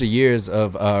 After years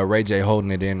of Ray J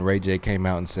holding it in, Ray J came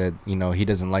out and said, you know, he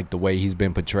doesn't like the way he's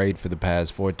been portrayed for the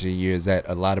past 14 years, that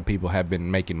a lot of people have been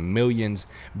making millions,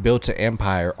 built an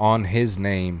empire on his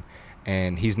name,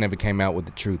 and he's never came out with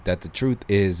the truth. That the truth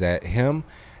is that him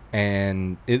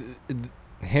and the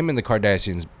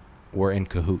Kardashians were in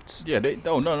cahoots. Yeah, they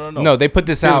no. No, they put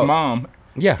this His out. mom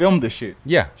Yeah. filmed this shit.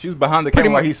 Yeah. She was behind the Pretty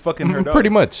camera while mu- he's fucking her dog. Pretty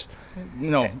much.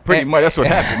 No, pretty much. That's what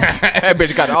happens. That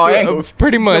bitch got all angles.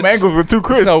 Pretty much. Them angles were too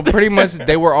crisp. So pretty much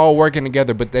they were all working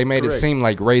together, but they made Correct. it seem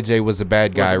like Ray J was the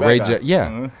bad guy. Was the Ray bad J, guy.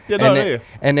 yeah. Yeah, no, and then, yeah.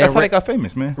 and That's then how they got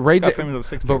famous, man. Ray Got J, famous over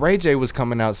 6 but Ray J was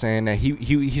coming out saying that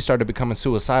he started becoming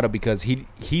suicidal because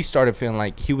he started feeling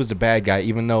like he was the bad guy,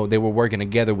 even though they were working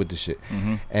together with the shit.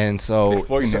 And so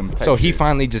Exploiting them type so he shit.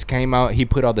 finally just came out. He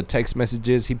put all the text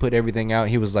messages. He put everything out.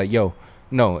 He was like, "Yo,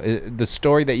 no, the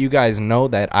story that you guys know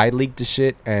that I leaked the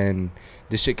shit and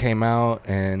this shit came out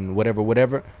and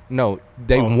whatever. No,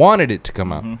 they wanted it to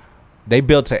come out. They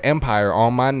built an empire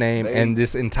on my name, and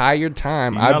this entire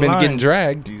time He's I've not been lying. getting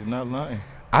dragged. He's not lying.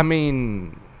 I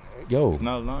mean, yo, He's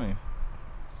not lying.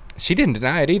 she didn't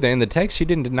deny it either. In the text, she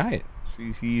didn't deny it.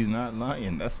 He's not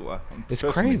lying. That's why. It's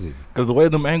crazy. Because the way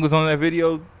them angles on that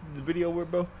video, were,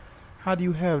 bro. How do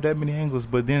you have that many angles,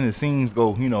 but then the scenes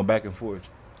go, back and forth?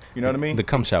 You know what I mean? The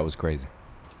cum shot was crazy.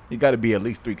 You got to be at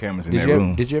least 3 cameras in Did that you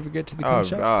room. did you ever get to the cum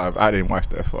shot? I didn't watch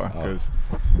that far because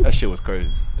that shit was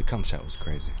crazy. The cum shot was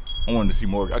crazy. I wanted to see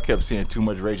more. I kept seeing too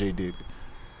much Ray J dick.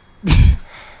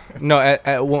 No,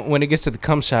 when it gets to the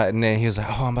cum shot, and then he was like,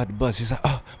 "Oh, I'm about to bust." He's like,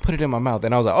 "Oh, put it in my mouth,"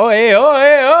 and I was like,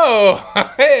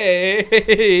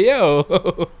 hey,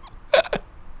 yo."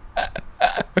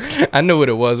 I knew what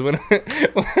it was when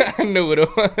I knew what it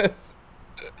was.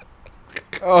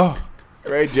 Oh,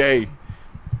 Ray J.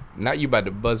 Not you about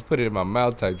to buzz, put it in my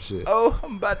mouth type shit. Oh,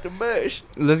 I'm about to bush.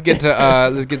 Let's get to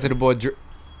the boy Drake.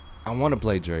 I want to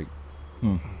play Drake.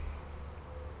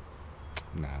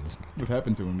 Nah, let's not. What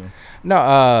happened to him though?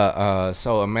 No,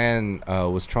 so a man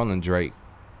was trolling Drake.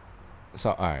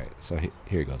 So all right, so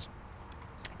here it goes.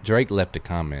 Drake left a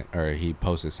comment, or he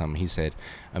posted something. He said,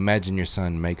 "Imagine your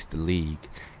son makes the league,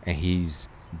 and he's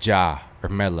Ja or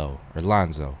Melo or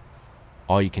Lonzo.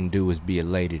 All you can do is be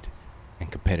elated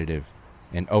and competitive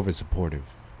and over supportive.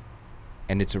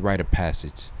 And it's a rite of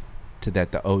passage to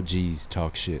that the OGs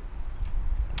talk shit.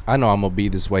 I know I'm gonna be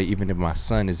this way even if my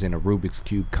son is in a Rubik's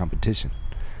Cube competition."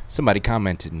 Somebody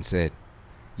commented and said,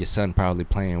 "Your son probably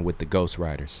playing with the Ghost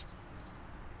Riders."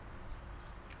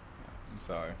 I'm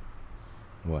sorry.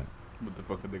 What? What the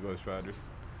fuck are the Ghost Riders?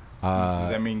 Does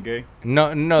that mean gay?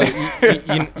 No.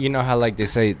 You know how like they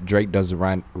say Drake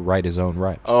doesn't write his own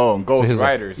raps. Oh, Ghost he was like,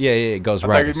 Riders. yeah, Ghost I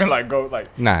Riders. thought you meant like go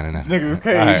like. Nah. Niggas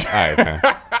Cage. All right, man.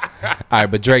 All right,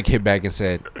 but Drake hit back and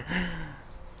said,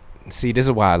 "See, this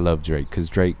is why I love Drake, cause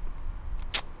Drake,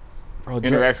 bro,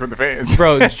 interacts with the fans,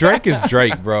 bro. Drake is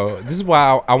Drake, bro. This is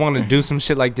why I want to do some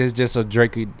shit like this, just so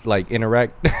Drake could like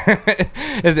interact."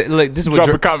 Is it look? This is what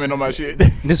Drop a comment on my shit.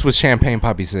 This is what Champagne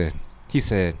Poppy said. He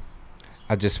said,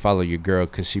 "I just follow your girl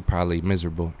because she probably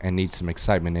miserable and needs some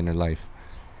excitement in her life."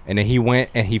 And then he went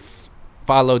and he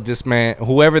followed this man,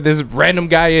 whoever this random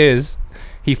guy is.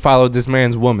 He followed this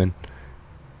man's woman.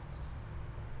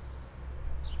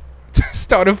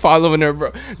 Started following her,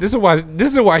 bro. This is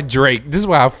why Drake. This is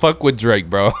why I fuck with Drake,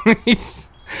 bro.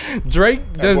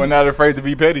 Drake does. We're not afraid to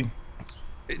be petty.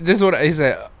 This is what he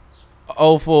said.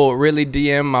 "Oh, fool, really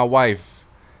DM my wife.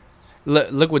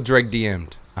 Look what Drake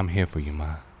DM'd. I'm here for you,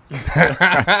 ma."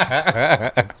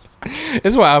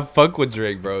 That's why I fuck with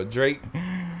Drake, bro. Drake.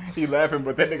 He laughing,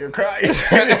 but that nigga crying.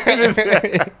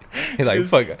 He like,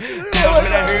 fuck it.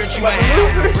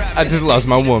 I just lost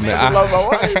my woman. I lost my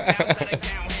wife.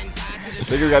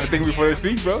 Niggas got to think before they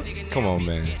speak, bro. Come on,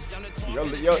 man.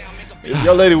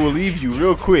 Your lady will leave you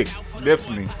real quick.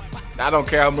 Definitely. I don't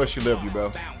care how much she love you,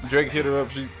 bro. Drake hit her up.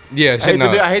 I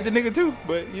hate the nigga too,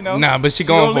 but you know. Nah, but she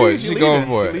going for it. She going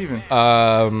for it. Leaving.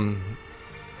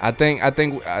 I think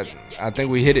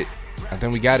we hit it. I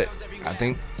think we got it. I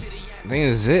think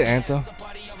this is it, Anthem.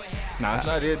 Nah, it's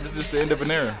not it. It's just the end of an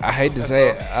era. I hate to say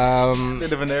it. The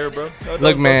end of an era, bro.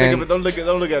 Look, man. Don't look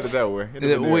at it that way.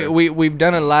 We've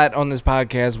done a lot on this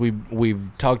podcast.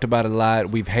 We've talked about a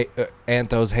lot. We've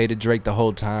Anthos hated Drake the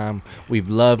whole time. We've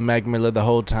loved Mac Miller the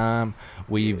whole time.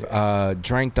 We've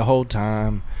drank the whole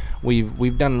time.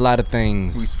 We've done a lot of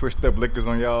things. We switched up liquors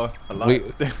on y'all a lot.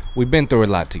 We've been through a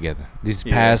lot together these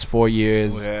past 4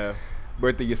 years. We have.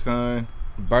 Birthday of your son.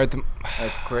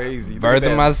 That's crazy. Birth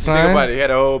of my son. Think about it. He had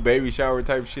a whole baby shower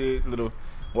type shit. Little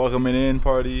welcoming in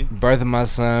party. Birth of my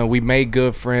son. We made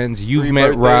good friends. You've 3 met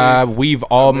birthdays. Rob. We've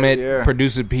all met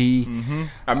producer P. Mm-hmm.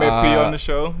 I met P on the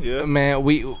show. Yeah. Man,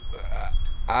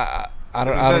 I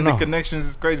don't know. The connections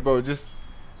is crazy, bro. Just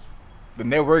the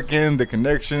networking, the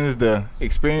connections, the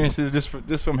experiences,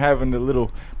 just from having the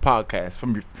little podcast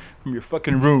from your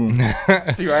fucking room.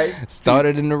 See, right?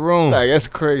 Started in the room. Like, that's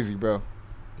crazy, bro.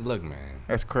 Look, man.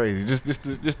 That's crazy. Just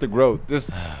the growth.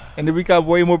 And then we got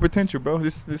way more potential, bro.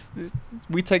 This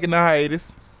we taking the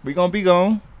hiatus. We gonna be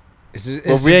gone.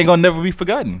 But we ain't gonna never be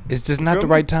forgotten. It's just not the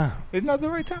right time. It's not the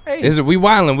right time. Hey, we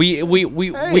wilding. We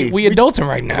adulting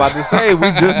right now. About to say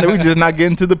we just not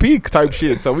getting to the peak type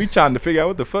shit. So we trying to figure out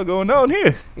what the fuck going on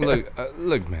here.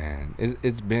 Look, man.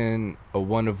 It's been a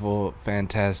wonderful,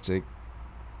 fantastic,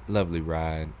 lovely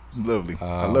ride. Lovely.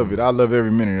 I love it. I love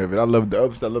every minute of it. I love the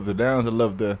ups. I love the downs. I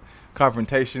love the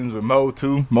confrontations with Mo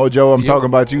too. Mojo, I'm talking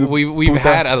about you. We've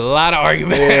had a lot of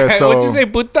arguments. Yeah, so what'd you say,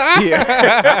 puta?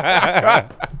 Yeah.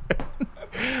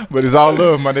 But it's all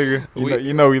love, my nigga.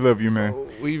 You know we love you, man.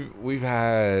 We've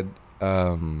had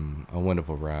a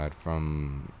wonderful ride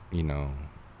from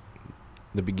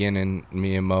the beginning.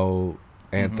 Me and Mo,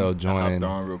 Antho joined. I hopped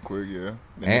on real quick, yeah.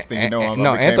 The next thing you know,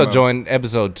 Antho joined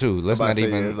episode 2. Let's not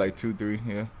even. It was like 2, 3.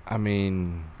 Yeah. I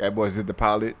mean, that boys did the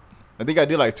pilot. I think I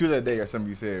did like 2 that day or something.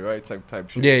 You said right, type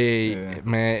shit. Yeah.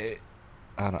 Man.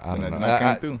 I don't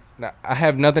know. I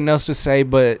have nothing else to say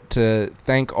but to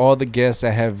thank all the guests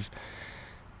that have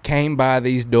came by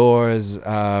these doors,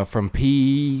 from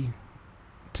P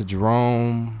to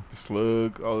Jerome,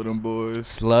 Slug, all of them boys.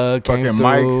 Slug came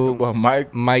through.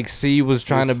 Mike C was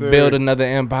trying to build another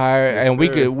empire, and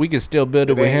we could still build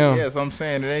it with him. Yeah, that's what I'm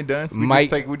saying. It ain't done.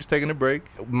 We just taking a break.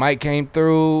 Mike came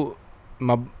through.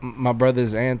 My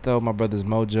brother's Antho, my brother's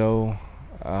Mojo.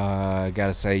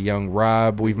 Gotta say, Young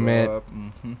Rob, we've met.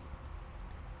 Mm-hmm.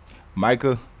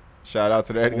 Micah, shout out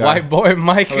to that guy. White boy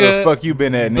Micah. Where the fuck you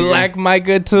been at, nigga? Black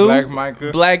Micah too. Black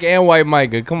Micah. Black and white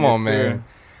Micah. Come on, man. Sir.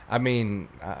 I mean,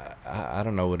 I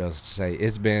don't know what else to say.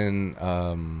 It's been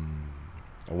a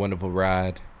wonderful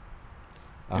ride.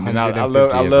 And I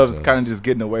love kind of just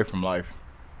getting away from life,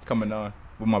 coming on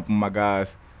with my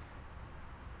guys.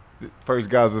 The first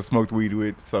guys I smoked weed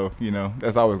with, so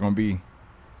that's always gonna be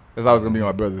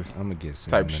my brothers. I'm gonna get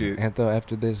type shit. Antho,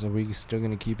 after this, are we still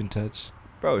gonna keep in touch?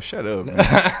 Bro, shut up, man.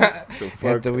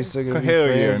 Antho, we still gonna be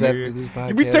friends after this podcast.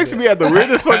 You be texting me at the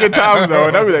weirdest fucking times though,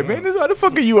 and I be like, man, why the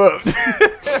fuck are you up?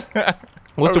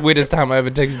 What's the weirdest time I ever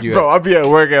texted you? Bro, I'll be at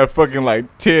work at fucking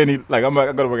like 10. Like I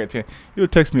go to work at 10. You'll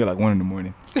text me at like 1 in the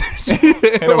morning.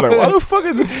 And I'm like, why the fuck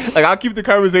is this? Like I'll keep the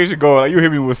conversation going. Like you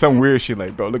hit me with some weird shit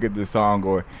like, bro, look at this song,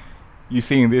 or you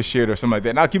seeing this shit or something like that.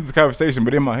 And I'll keep the conversation,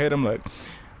 but in my head I'm like,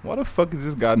 why the fuck is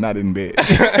this guy not in bed?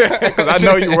 Because I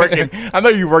know you're working. I know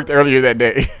you worked earlier that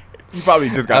day. You probably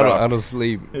just got off. I don't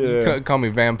sleep. Yeah. Call me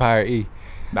Vampire E.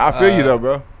 Nah, I feel you though,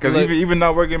 bro. Because even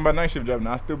not working my night shift job,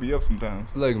 I still be up sometimes.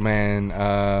 Look, man,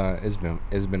 it's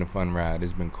been a fun ride.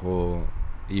 It's been cool.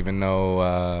 Even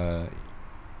though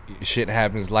shit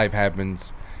happens, life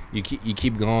happens, you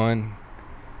keep going.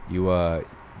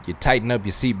 You tighten up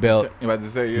your seatbelt.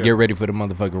 Get ready for the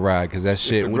motherfucking ride, because that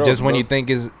shit, when you think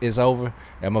it's over,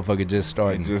 that motherfucker just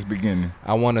starting. Just beginning.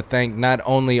 I want to thank not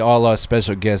only all our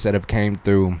special guests that have came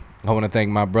through. I want to thank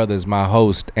my brothers, my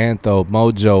host, Antho,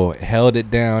 Mojo, held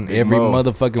it down every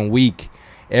motherfucking week,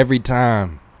 every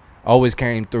time. Always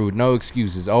came through, no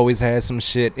excuses. Always had some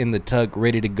shit in the tuck,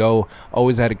 ready to go.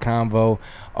 Always had a convo.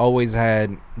 Always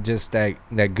had just that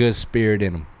good spirit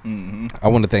in them. Mm-hmm. I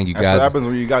want to thank you guys. That's what happens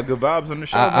when you got good vibes on the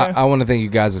show, man. I want to thank you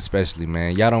guys especially,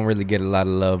 man. Y'all don't really get a lot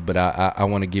of love, but I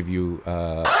want to give you,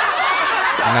 not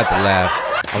to laugh.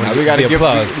 We gotta give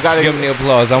applause. Give them the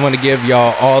applause. I want to give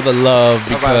y'all all the love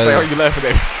because. You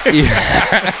laughing at?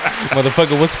 Yeah.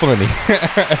 Motherfucker, what's funny?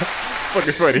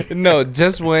 Fucking funny. No,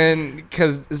 just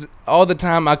because all the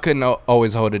time I couldn't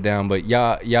always hold it down, but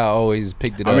y'all always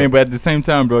picked it up. I mean, but at the same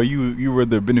time, bro, you were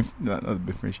the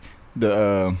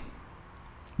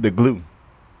the glue,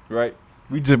 right?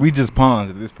 We just pawns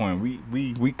at this point.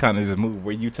 We kind of just move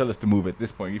where you tell us to move at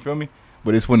this point. You feel me?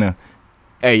 But it's when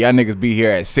hey, y'all niggas be here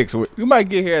at 6. We might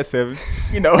get here at 7.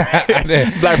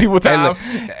 Black people time.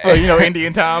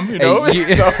 Indian time. So,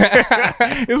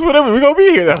 it's whatever. We gonna be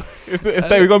here though.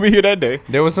 We gonna be here that day.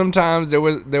 There was some times. There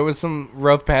was some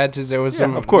rough patches. There was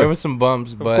some. Of course. There was some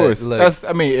bumps. But of course. Look,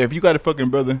 if you got a fucking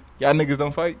brother, y'all niggas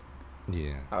don't fight.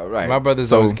 Yeah. All right. My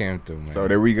brothers always came through, man. So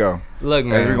there we go. Look,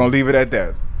 man. And we're gonna leave it at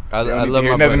that. I love my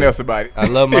nothing brother. Else about it. I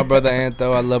love my brother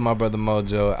Antho. I love my brother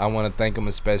Mojo. I want to thank him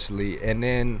especially. And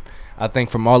then I think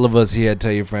from all of us here at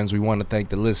Tell Your Friends, we want to thank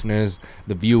the listeners,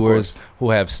 the viewers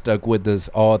who have stuck with us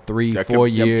all 4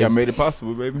 years. Y'all made it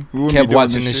possible, baby. Kept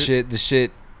watching this shit. The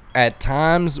shit. At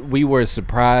times, we were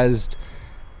surprised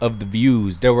of the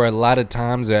views. There were a lot of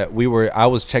times that I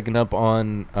was checking up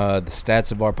on the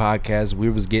stats of our podcast. We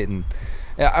was getting,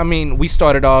 I mean, we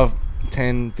started off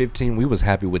 10, 15, we was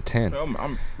happy with 10. I'm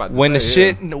about to when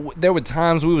say, there were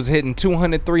times we was hitting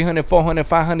 200, 300, 400,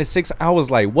 500, 600. I was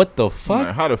like, what the fuck?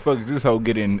 Man, how the fuck is this hoe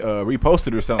getting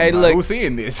reposted or something? Hey, look, who's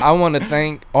seeing this? I want to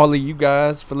thank all of you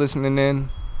guys for listening in.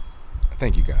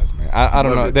 Thank you guys, man. I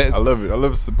don't know. I love it. I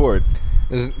love the support.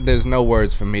 There's no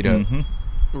words for me to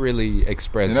really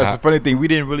express. And that's the funny thing. We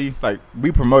didn't really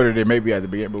we promoted it maybe at the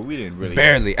beginning, but we didn't really.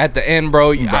 Barely at the end,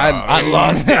 bro. I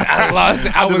lost it.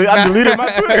 I deleted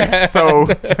my Twitter.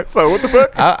 So what the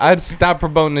fuck? I stopped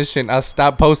promoting this shit. I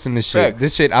stopped posting this shit. Facts.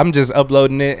 This shit, I'm just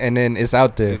uploading it and then it's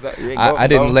out there. I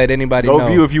didn't go, let anybody know. Go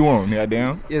view if you want.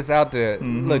 Goddamn. It's out there.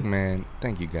 Look, man.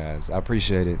 Thank you guys. I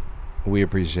appreciate it. We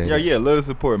appreciate it. Yeah. Let us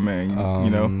support, man. You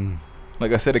know.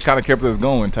 Like I said, it kind of kept us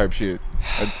going, type shit.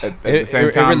 At the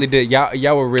same time, it really did.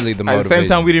 Y'all were really the motivation. At the same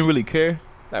time, we didn't really care.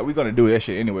 Like we're gonna do that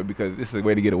shit anyway because this is a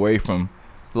way to get away from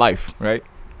life, right?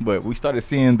 But we started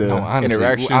seeing the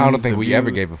interactions. I don't think we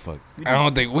ever gave a fuck. I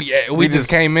don't think we just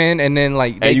came in and then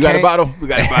hey, you got a bottle? We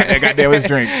got a bottle. Goddamn, let's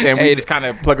drink. And we just kind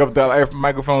of plug up the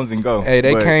microphones and go. Hey,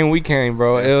 they came, we came,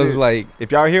 bro. It was like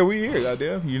if y'all here, we here.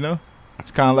 Goddamn, you know,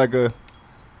 it's kind of like a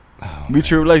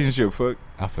mutual relationship. Fuck.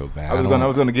 I feel bad. I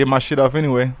was gonna get my shit off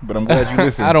anyway, but I'm glad you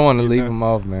listened. I don't want to leave them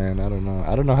off, man. I don't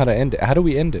know how to end it. How do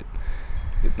we end it?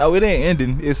 No, it ain't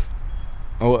ending. It's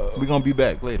we gonna be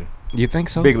back later. You think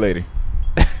so? Big later.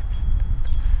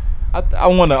 I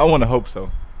wanna hope so,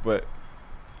 but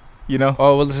you know.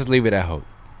 Oh well, let's just leave it at hope.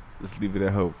 Let's leave it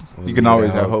at hope. You can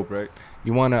always have hope, right?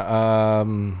 You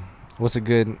wanna what's a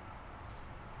good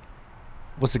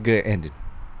ending?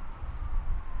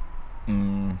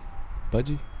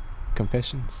 Budgie?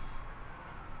 Confessions?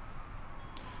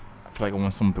 I feel like I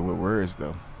want something with words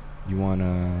though. You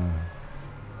wanna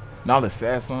not a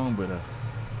sad song, but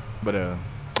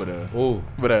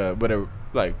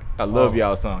like I love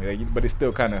y'all song. Yeah, but it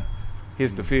still kind of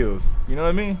hits the feels. You know what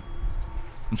I mean?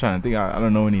 I'm trying to think. I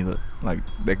don't know any like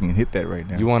that can hit that right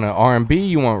now. You want an R&B?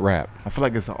 You want rap? I feel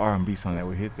like it's an R&B song that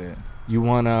would hit that. You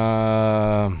want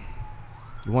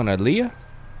Aaliyah?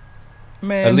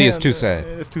 Man, Aaliyah's too sad.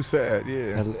 It's too sad.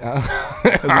 Yeah,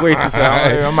 it's way too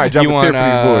sad. I might drop a tear for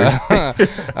these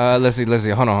boys. Let's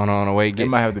see. Hold on. Wait, it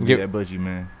might have to be that Budgie,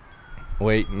 man.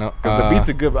 Wait, no. Because the beats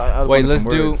are good. But wait, let's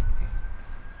do.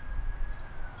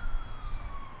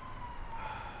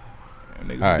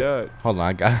 All right. Hold on,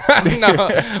 I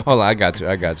got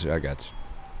you.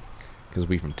 Because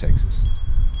we from Texas.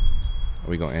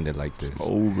 We gonna end it like this.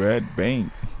 Old red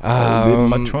bank. Live in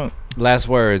my trunk. Last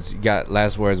words. You got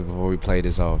last words before we play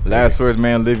this off. Last words,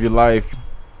 man. Live your life.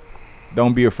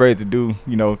 Don't be afraid to do.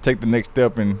 You know, take the next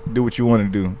step and do what you want to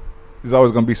do. There's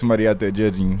always gonna be somebody out there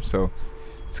judging you. So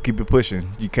just keep it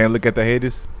pushing. You can't look at the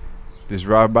haters. Just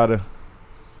ride by the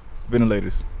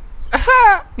ventilators.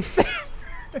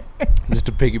 Just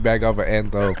to piggyback off of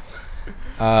Antho.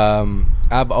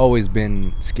 I've always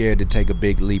been scared to take a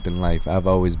big leap in life. I've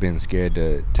always been scared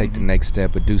to take the next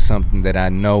step or do something that I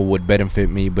know would benefit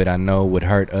me, but I know would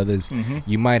hurt others.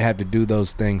 You might have to do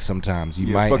those things sometimes.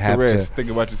 You might have to think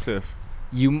about yourself.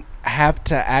 You have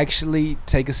to actually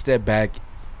take a step back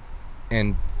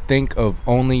and think of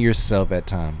only yourself at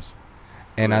times.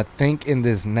 And I think in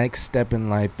this next step in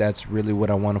life, that's really what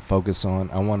I want to focus on.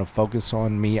 I want to focus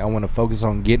on me. I want to focus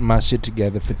on getting my shit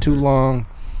together. For too long,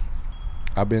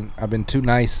 I've been too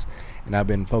nice, and I've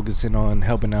been focusing on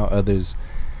helping out others.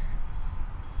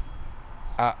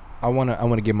 I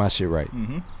wanna get my shit right.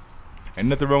 Ain't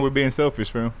nothing wrong with being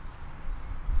selfish, fam.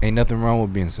 Ain't nothing wrong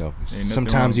with being selfish.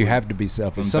 Sometimes you have to be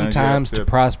selfish. Sometimes to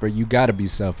prosper, you gotta be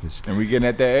selfish. And we getting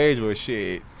at that age where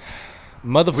shit.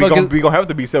 Motherfuckers, we gonna have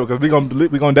to be selfish because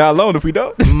we gonna die alone if we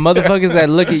don't. Motherfuckers that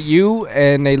look at you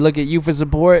and they look at you for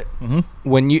support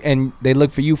when they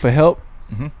look for you for help.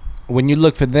 When you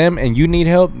look for them and you need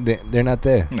help, they're not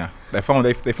there. Nah, they phone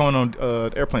on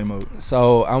airplane mode.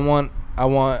 So I want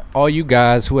all you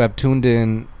guys who have tuned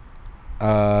in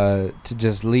to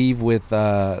just leave with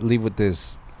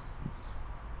this.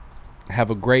 Have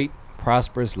a great,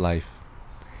 prosperous life.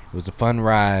 It was a fun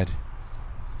ride.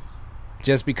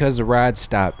 Just because the ride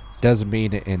stopped doesn't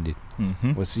mean it ended.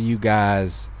 We'll see you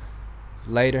guys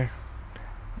later.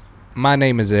 My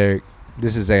name is Eric.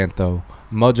 This is Antho.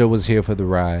 Mojo was here for the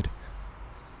ride.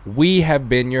 We have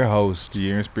been your host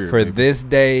for this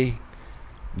day,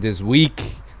 this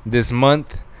week, this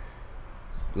month,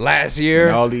 last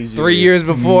year, 3 years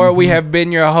before. We have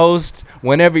been your host.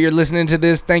 Whenever you're listening to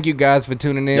this, thank you guys for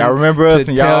tuning in. Y'all remember us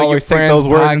and y'all always take those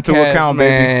words into account,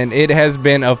 man. Baby. It has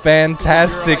been a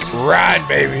fantastic ride,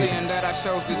 baby.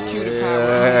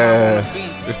 Yeah.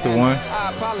 It's the one.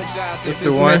 It's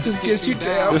the one. Gets you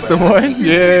down, it's the one.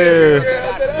 Yeah.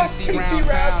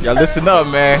 Y'all listen up,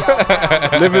 man.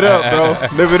 Live it up, bro.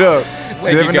 Live it up.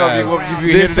 Thank you guys.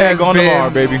 This has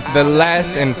been the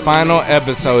last and final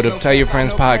episode of Tell Your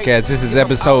Friends Podcast. This is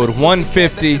episode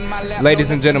 150. Ladies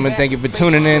and gentlemen, thank you for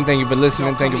tuning in. Thank you for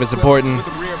listening. Thank you for supporting.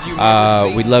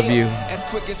 We love you.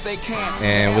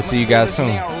 And we'll see you guys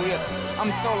soon. I'm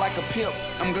so like a pimp.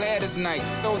 I'm glad it's night.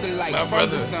 So the light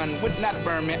from the sun would not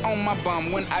burn me on my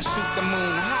bum when I shoot the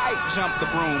moon. High jump the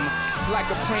broom like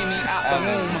a preemie out the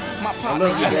womb. My partner,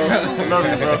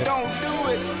 you don't do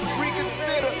it.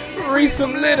 Read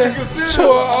some litter.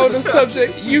 Sure on the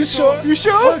subject. You sure? You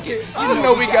sure? Fuck it. You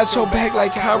know we got your back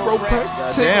like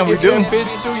chiropractic. Damn, we do.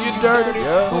 Bitch, do you dirty?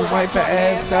 We'll wipe her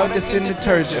ass out. It's in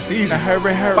detergent. Now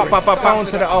hurry. On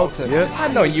to the altar.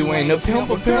 I know you ain't a pimp,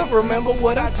 but pimp. Remember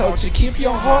what I taught you. Keep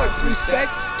your heart. 3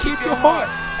 stacks. Keep your heart.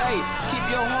 Hey, keep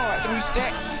your heart. 3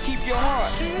 stacks. Keep your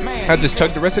heart. Man, I just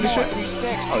chuck the rest of the shit?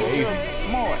 Oh, yeah,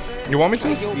 smart. You want me to?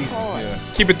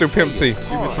 Keep it through Pimp C.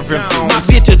 My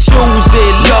bitch a choosy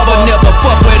lover, never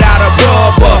fuck without a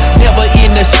rubber. Never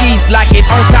in the sheets like it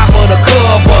on top of the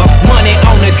cover. Money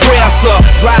on the dresser,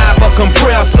 drive a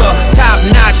compressor. Top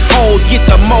notch hoes get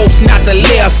the most, not the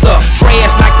lesser.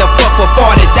 Trash like the fuck for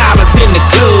 $40 in the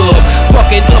club.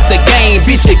 Fucking up the game,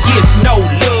 bitch, it gets no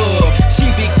love.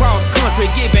 She be cross country,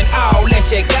 giving all that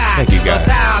she got.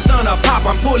 1,000 a pop,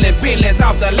 I'm pulling billions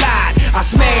off the lot. I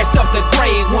smashed up the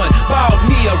gray one, bought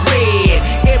me a red.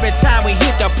 Every time we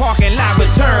hit the parking lot, we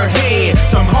turn head.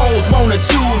 Some hoes wanna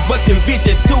choose, but them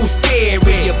bitches too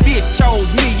scary. Your bitch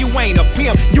chose me, you ain't a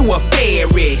pimp, you a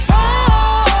fairy.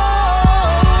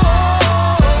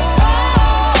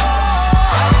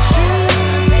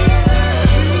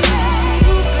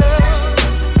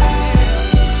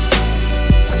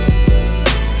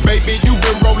 Baby, you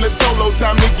been rolling solo,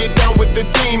 time to get down with the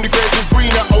team. The grass is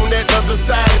greener on that other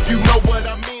side. If you know what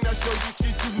I mean, I'll show you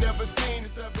shit you never seen.